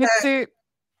gonna fix it?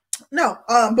 No,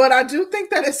 but I do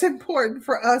think that it's important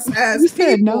for us as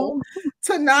people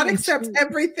to not accept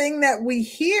everything that we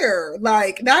hear,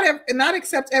 like not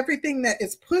accept everything that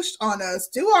is pushed on us.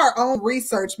 Do our own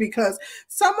research because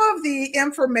some of the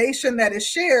information that is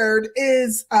shared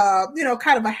is,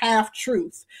 kind of a half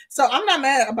truth. So I'm not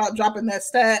mad about dropping that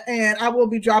stat, and I will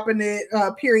be dropping it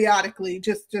periodically,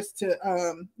 just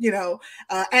to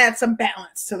add some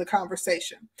balance to the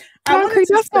conversation. Concrete,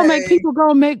 that's gonna make people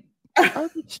go make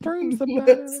streams about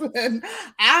Listen,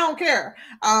 I don't care.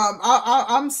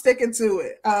 I'm sticking to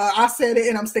it. I said it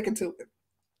and I'm sticking to it.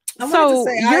 So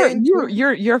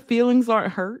your feelings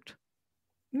aren't hurt?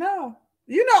 No.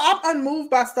 I'm unmoved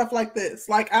by stuff like this.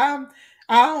 Like I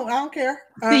don't care.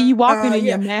 See, you walking in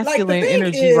your masculine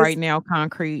energy right now,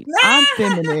 Concrete. I'm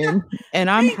feminine and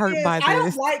I'm hurt by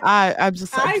this. I'm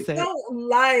just upset. I don't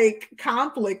like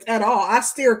conflict at all. I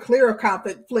steer clear of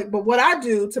conflict, but what I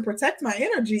do to protect my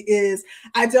energy is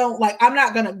I'm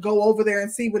not gonna go over there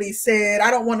and see what he said.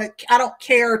 I don't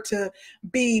care to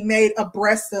be made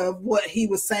abreast of what he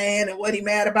was saying and what he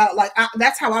mad about.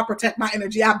 That's how I protect my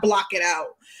energy. I block it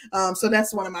out. So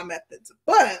that's one of my methods.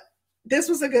 But this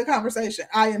was a good conversation.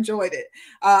 I enjoyed it.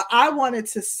 I wanted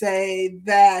to say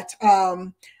that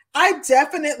I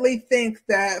definitely think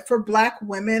that for Black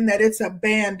women that it's a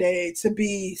band-aid to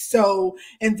be so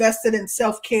invested in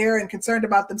self-care and concerned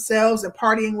about themselves and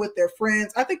partying with their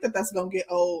friends. I think that that's going to get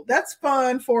old. That's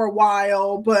fun for a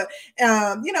while, but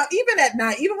even at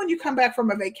night, even when you come back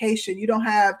from a vacation, you don't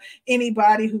have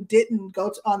anybody who didn't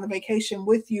go on the vacation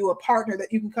with you, a partner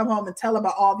that you can come home and tell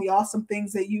about all the awesome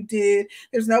things that you did.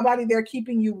 There's nobody there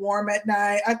keeping you warm at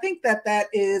night. I think that that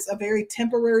is a very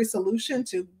temporary solution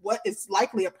to what is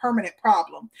likely a permanent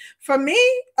problem. For me,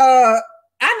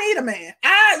 I need a man.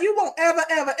 You won't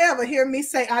ever hear me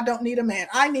say I don't need a man.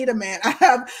 I need a man.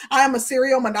 I am a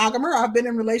serial monogamer. I've been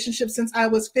in relationships since I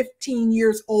was 15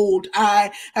 years old.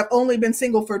 I have only been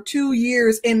single for 2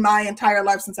 years in my entire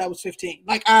life since I was 15.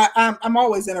 Like I'm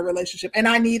always in a relationship, and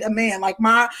I need a man. Like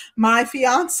my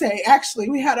fiance, actually,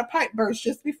 we had a pipe burst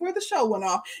just before the show went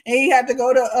off, and he had to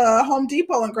go to Home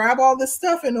Depot and grab all this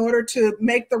stuff in order to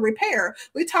make the repair.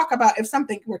 We talk about if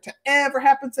something were to ever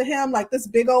happen to him, like this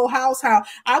big old house, how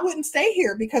I wouldn't stay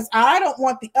here because I don't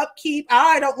want the upkeep.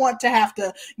 I don't want to have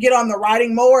to get on the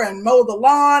riding mower and mow the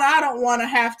lawn. I don't want to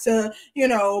have to,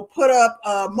 put up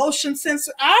a motion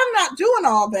sensor. I'm not doing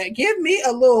all that. Give me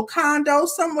a little condo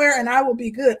somewhere and I will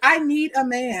be good. I need a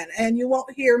man, and you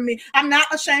won't hear me. I'm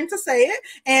not ashamed to say it,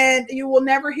 and you will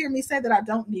never hear me say that I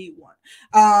don't need one.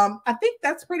 I think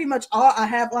that's pretty much all I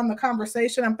have on the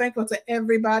conversation. I'm thankful to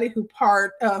everybody who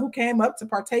came up to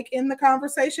partake in the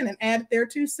conversation and added their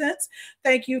 2 cents.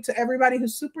 Thank you to everybody who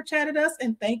super chatted us,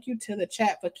 and thank you to the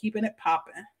chat for keeping it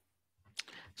popping.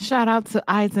 Shout out to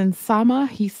Eisen Sama.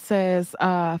 He says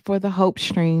for the Hope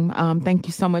stream. Thank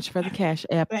you so much for the Cash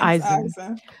App. Thanks,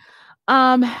 Eisen.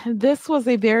 This was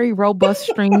a very robust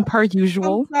stream per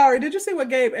usual. I'm sorry, did you see what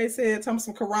Gabe A said?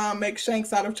 Thompson Karam makes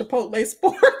shanks out of Chipotle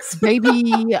sporks.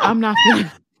 Baby, I'm not.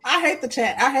 I hate the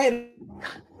chat. I hate it.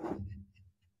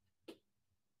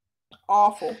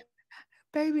 Awful.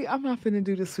 Baby, I'm not finna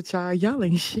do this with y'all. Y'all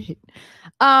ain't shit.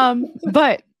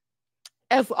 But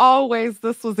as always,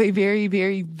 this was a very,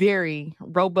 very, very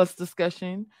robust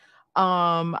discussion.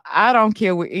 I don't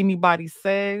care what anybody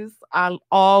says. I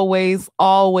always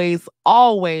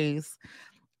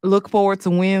look forward to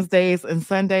Wednesdays and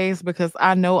Sundays because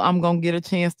I know I'm gonna get a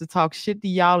chance to talk shit to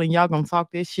y'all and y'all gonna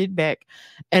talk this shit back.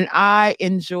 And I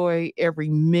enjoy every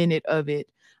minute of it.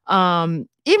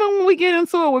 Even when we get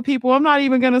into it with people, I'm not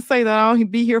even gonna say that I'll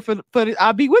be here for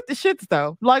I'll be with the shits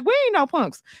though. Like, we ain't no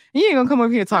punks. You ain't gonna come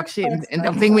over here and talk shit and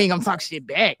don't think we ain't gonna talk shit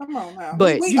back. Come on now.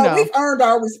 But we've earned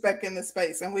our respect in this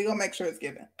space, and we're gonna make sure it's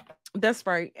given. That's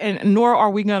right. And nor are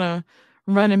we gonna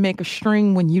run and make a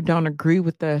string when you don't agree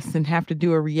with us and have to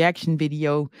do a reaction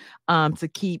video to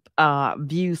keep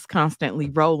views constantly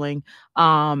rolling.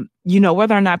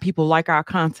 Whether or not people like our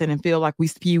content and feel like we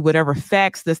spew whatever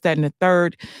facts, this, that, and the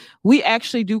third, we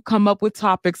actually do come up with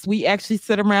topics. We actually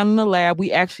sit around in the lab.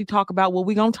 We actually talk about what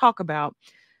we're going to talk about.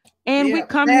 And we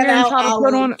come here and try to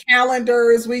put on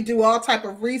calendars. We do all type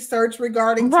of research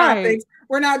regarding topics.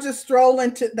 We're not just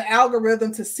strolling to the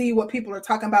algorithm to see what people are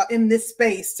talking about in this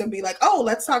space to be like, oh,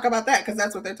 let's talk about that because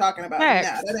that's what they're talking about. Nah,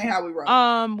 that ain't how we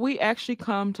roll. We actually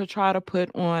come to try to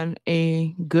put on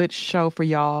a good show for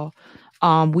y'all.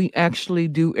 We actually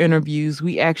do interviews.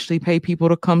 We actually pay people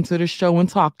to come to the show and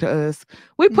talk to us.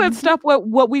 We put stuff what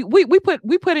we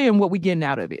put in what we getting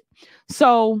out of it.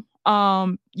 So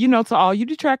to all you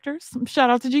detractors, shout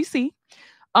out to GC.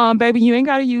 Baby, you ain't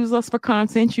got to use us for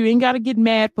content. You ain't got to get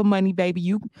mad for money, baby.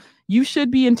 You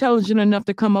should be intelligent enough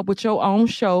to come up with your own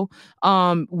show.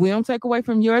 We don't take away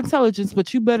from your intelligence,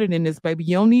 but you better than this, baby.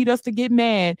 You don't need us to get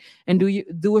mad and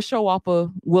do a show off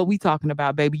of what we talking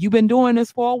about, baby. You've been doing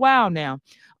this for a while now.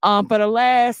 For the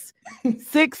last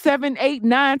 6, 7, 8,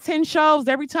 9, 10 shows,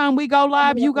 every time we go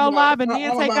live, you go live and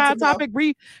then take our topic,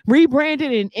 rebrand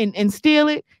it and steal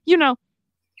it.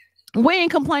 We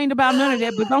ain't complained about none of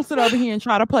that, but don't sit over here and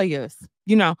try to play us,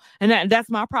 and that's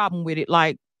my problem with it.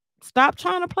 Like, stop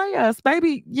trying to play us,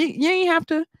 baby. You ain't have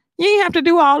to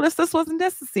do all this. This wasn't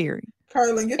necessary.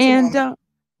 Carlin, get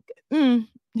and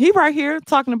he right here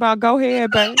talking about go ahead,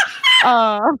 baby. Rick,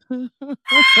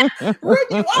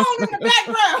 you all in the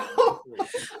background.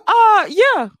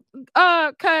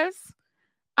 Cause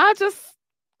I just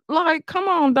like, come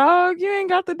on, dog. You ain't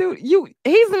got to do you.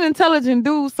 He's an intelligent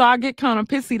dude, so I get kind of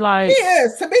pissy. Like, he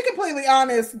is. To be completely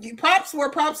honest, props where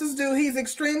props is due. He's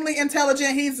extremely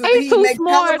intelligent. He's too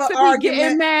smart to be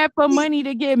getting mad for money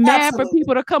to get mad for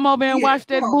people to come over and watch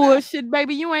that bullshit,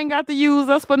 baby. You ain't got to use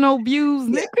us for no views,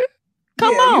 nigga.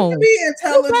 Come on. You can be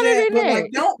intelligent, but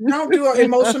like, don't do an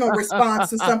emotional response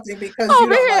to something because you don't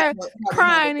like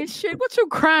crying and shit. What you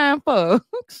crying for?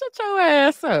 Shut your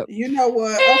ass up. You know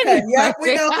what? Okay, yeah,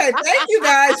 we okay. Thank you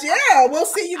guys. Yeah, we'll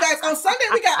see you guys on Sunday.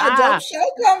 We got a dope show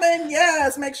coming.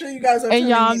 Yes, make sure you guys are. And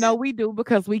y'all know we do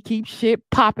because we keep shit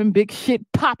popping, big shit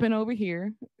popping over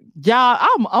here. Y'all,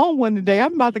 I'm on one today.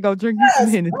 I'm about to go drink some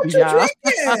Hennessy, y'all. What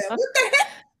the heck?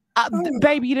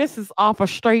 Baby, this is off a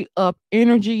straight up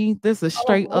energy. This is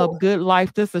straight up good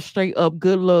life. This is straight up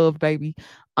good love, baby.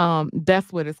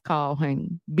 That's what it's called, honey.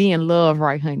 Being love,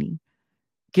 right, honey?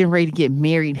 Getting ready to get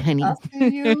married, honey. I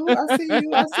see you. I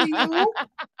see you.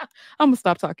 I'm gonna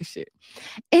stop talking shit.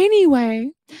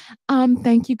 Anyway,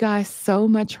 thank you guys so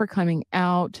much for coming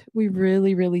out. We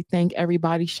really, really thank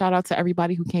everybody. Shout out to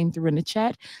everybody who came through in the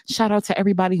chat. Shout out to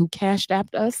everybody who cashed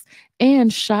apped us,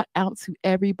 and shout out to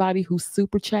everybody who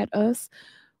super chat us.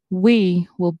 We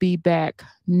will be back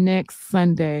next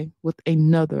Sunday with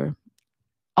another,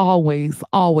 always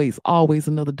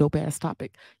another dope ass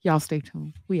topic. Y'all stay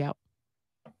tuned. We out.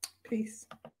 Peace.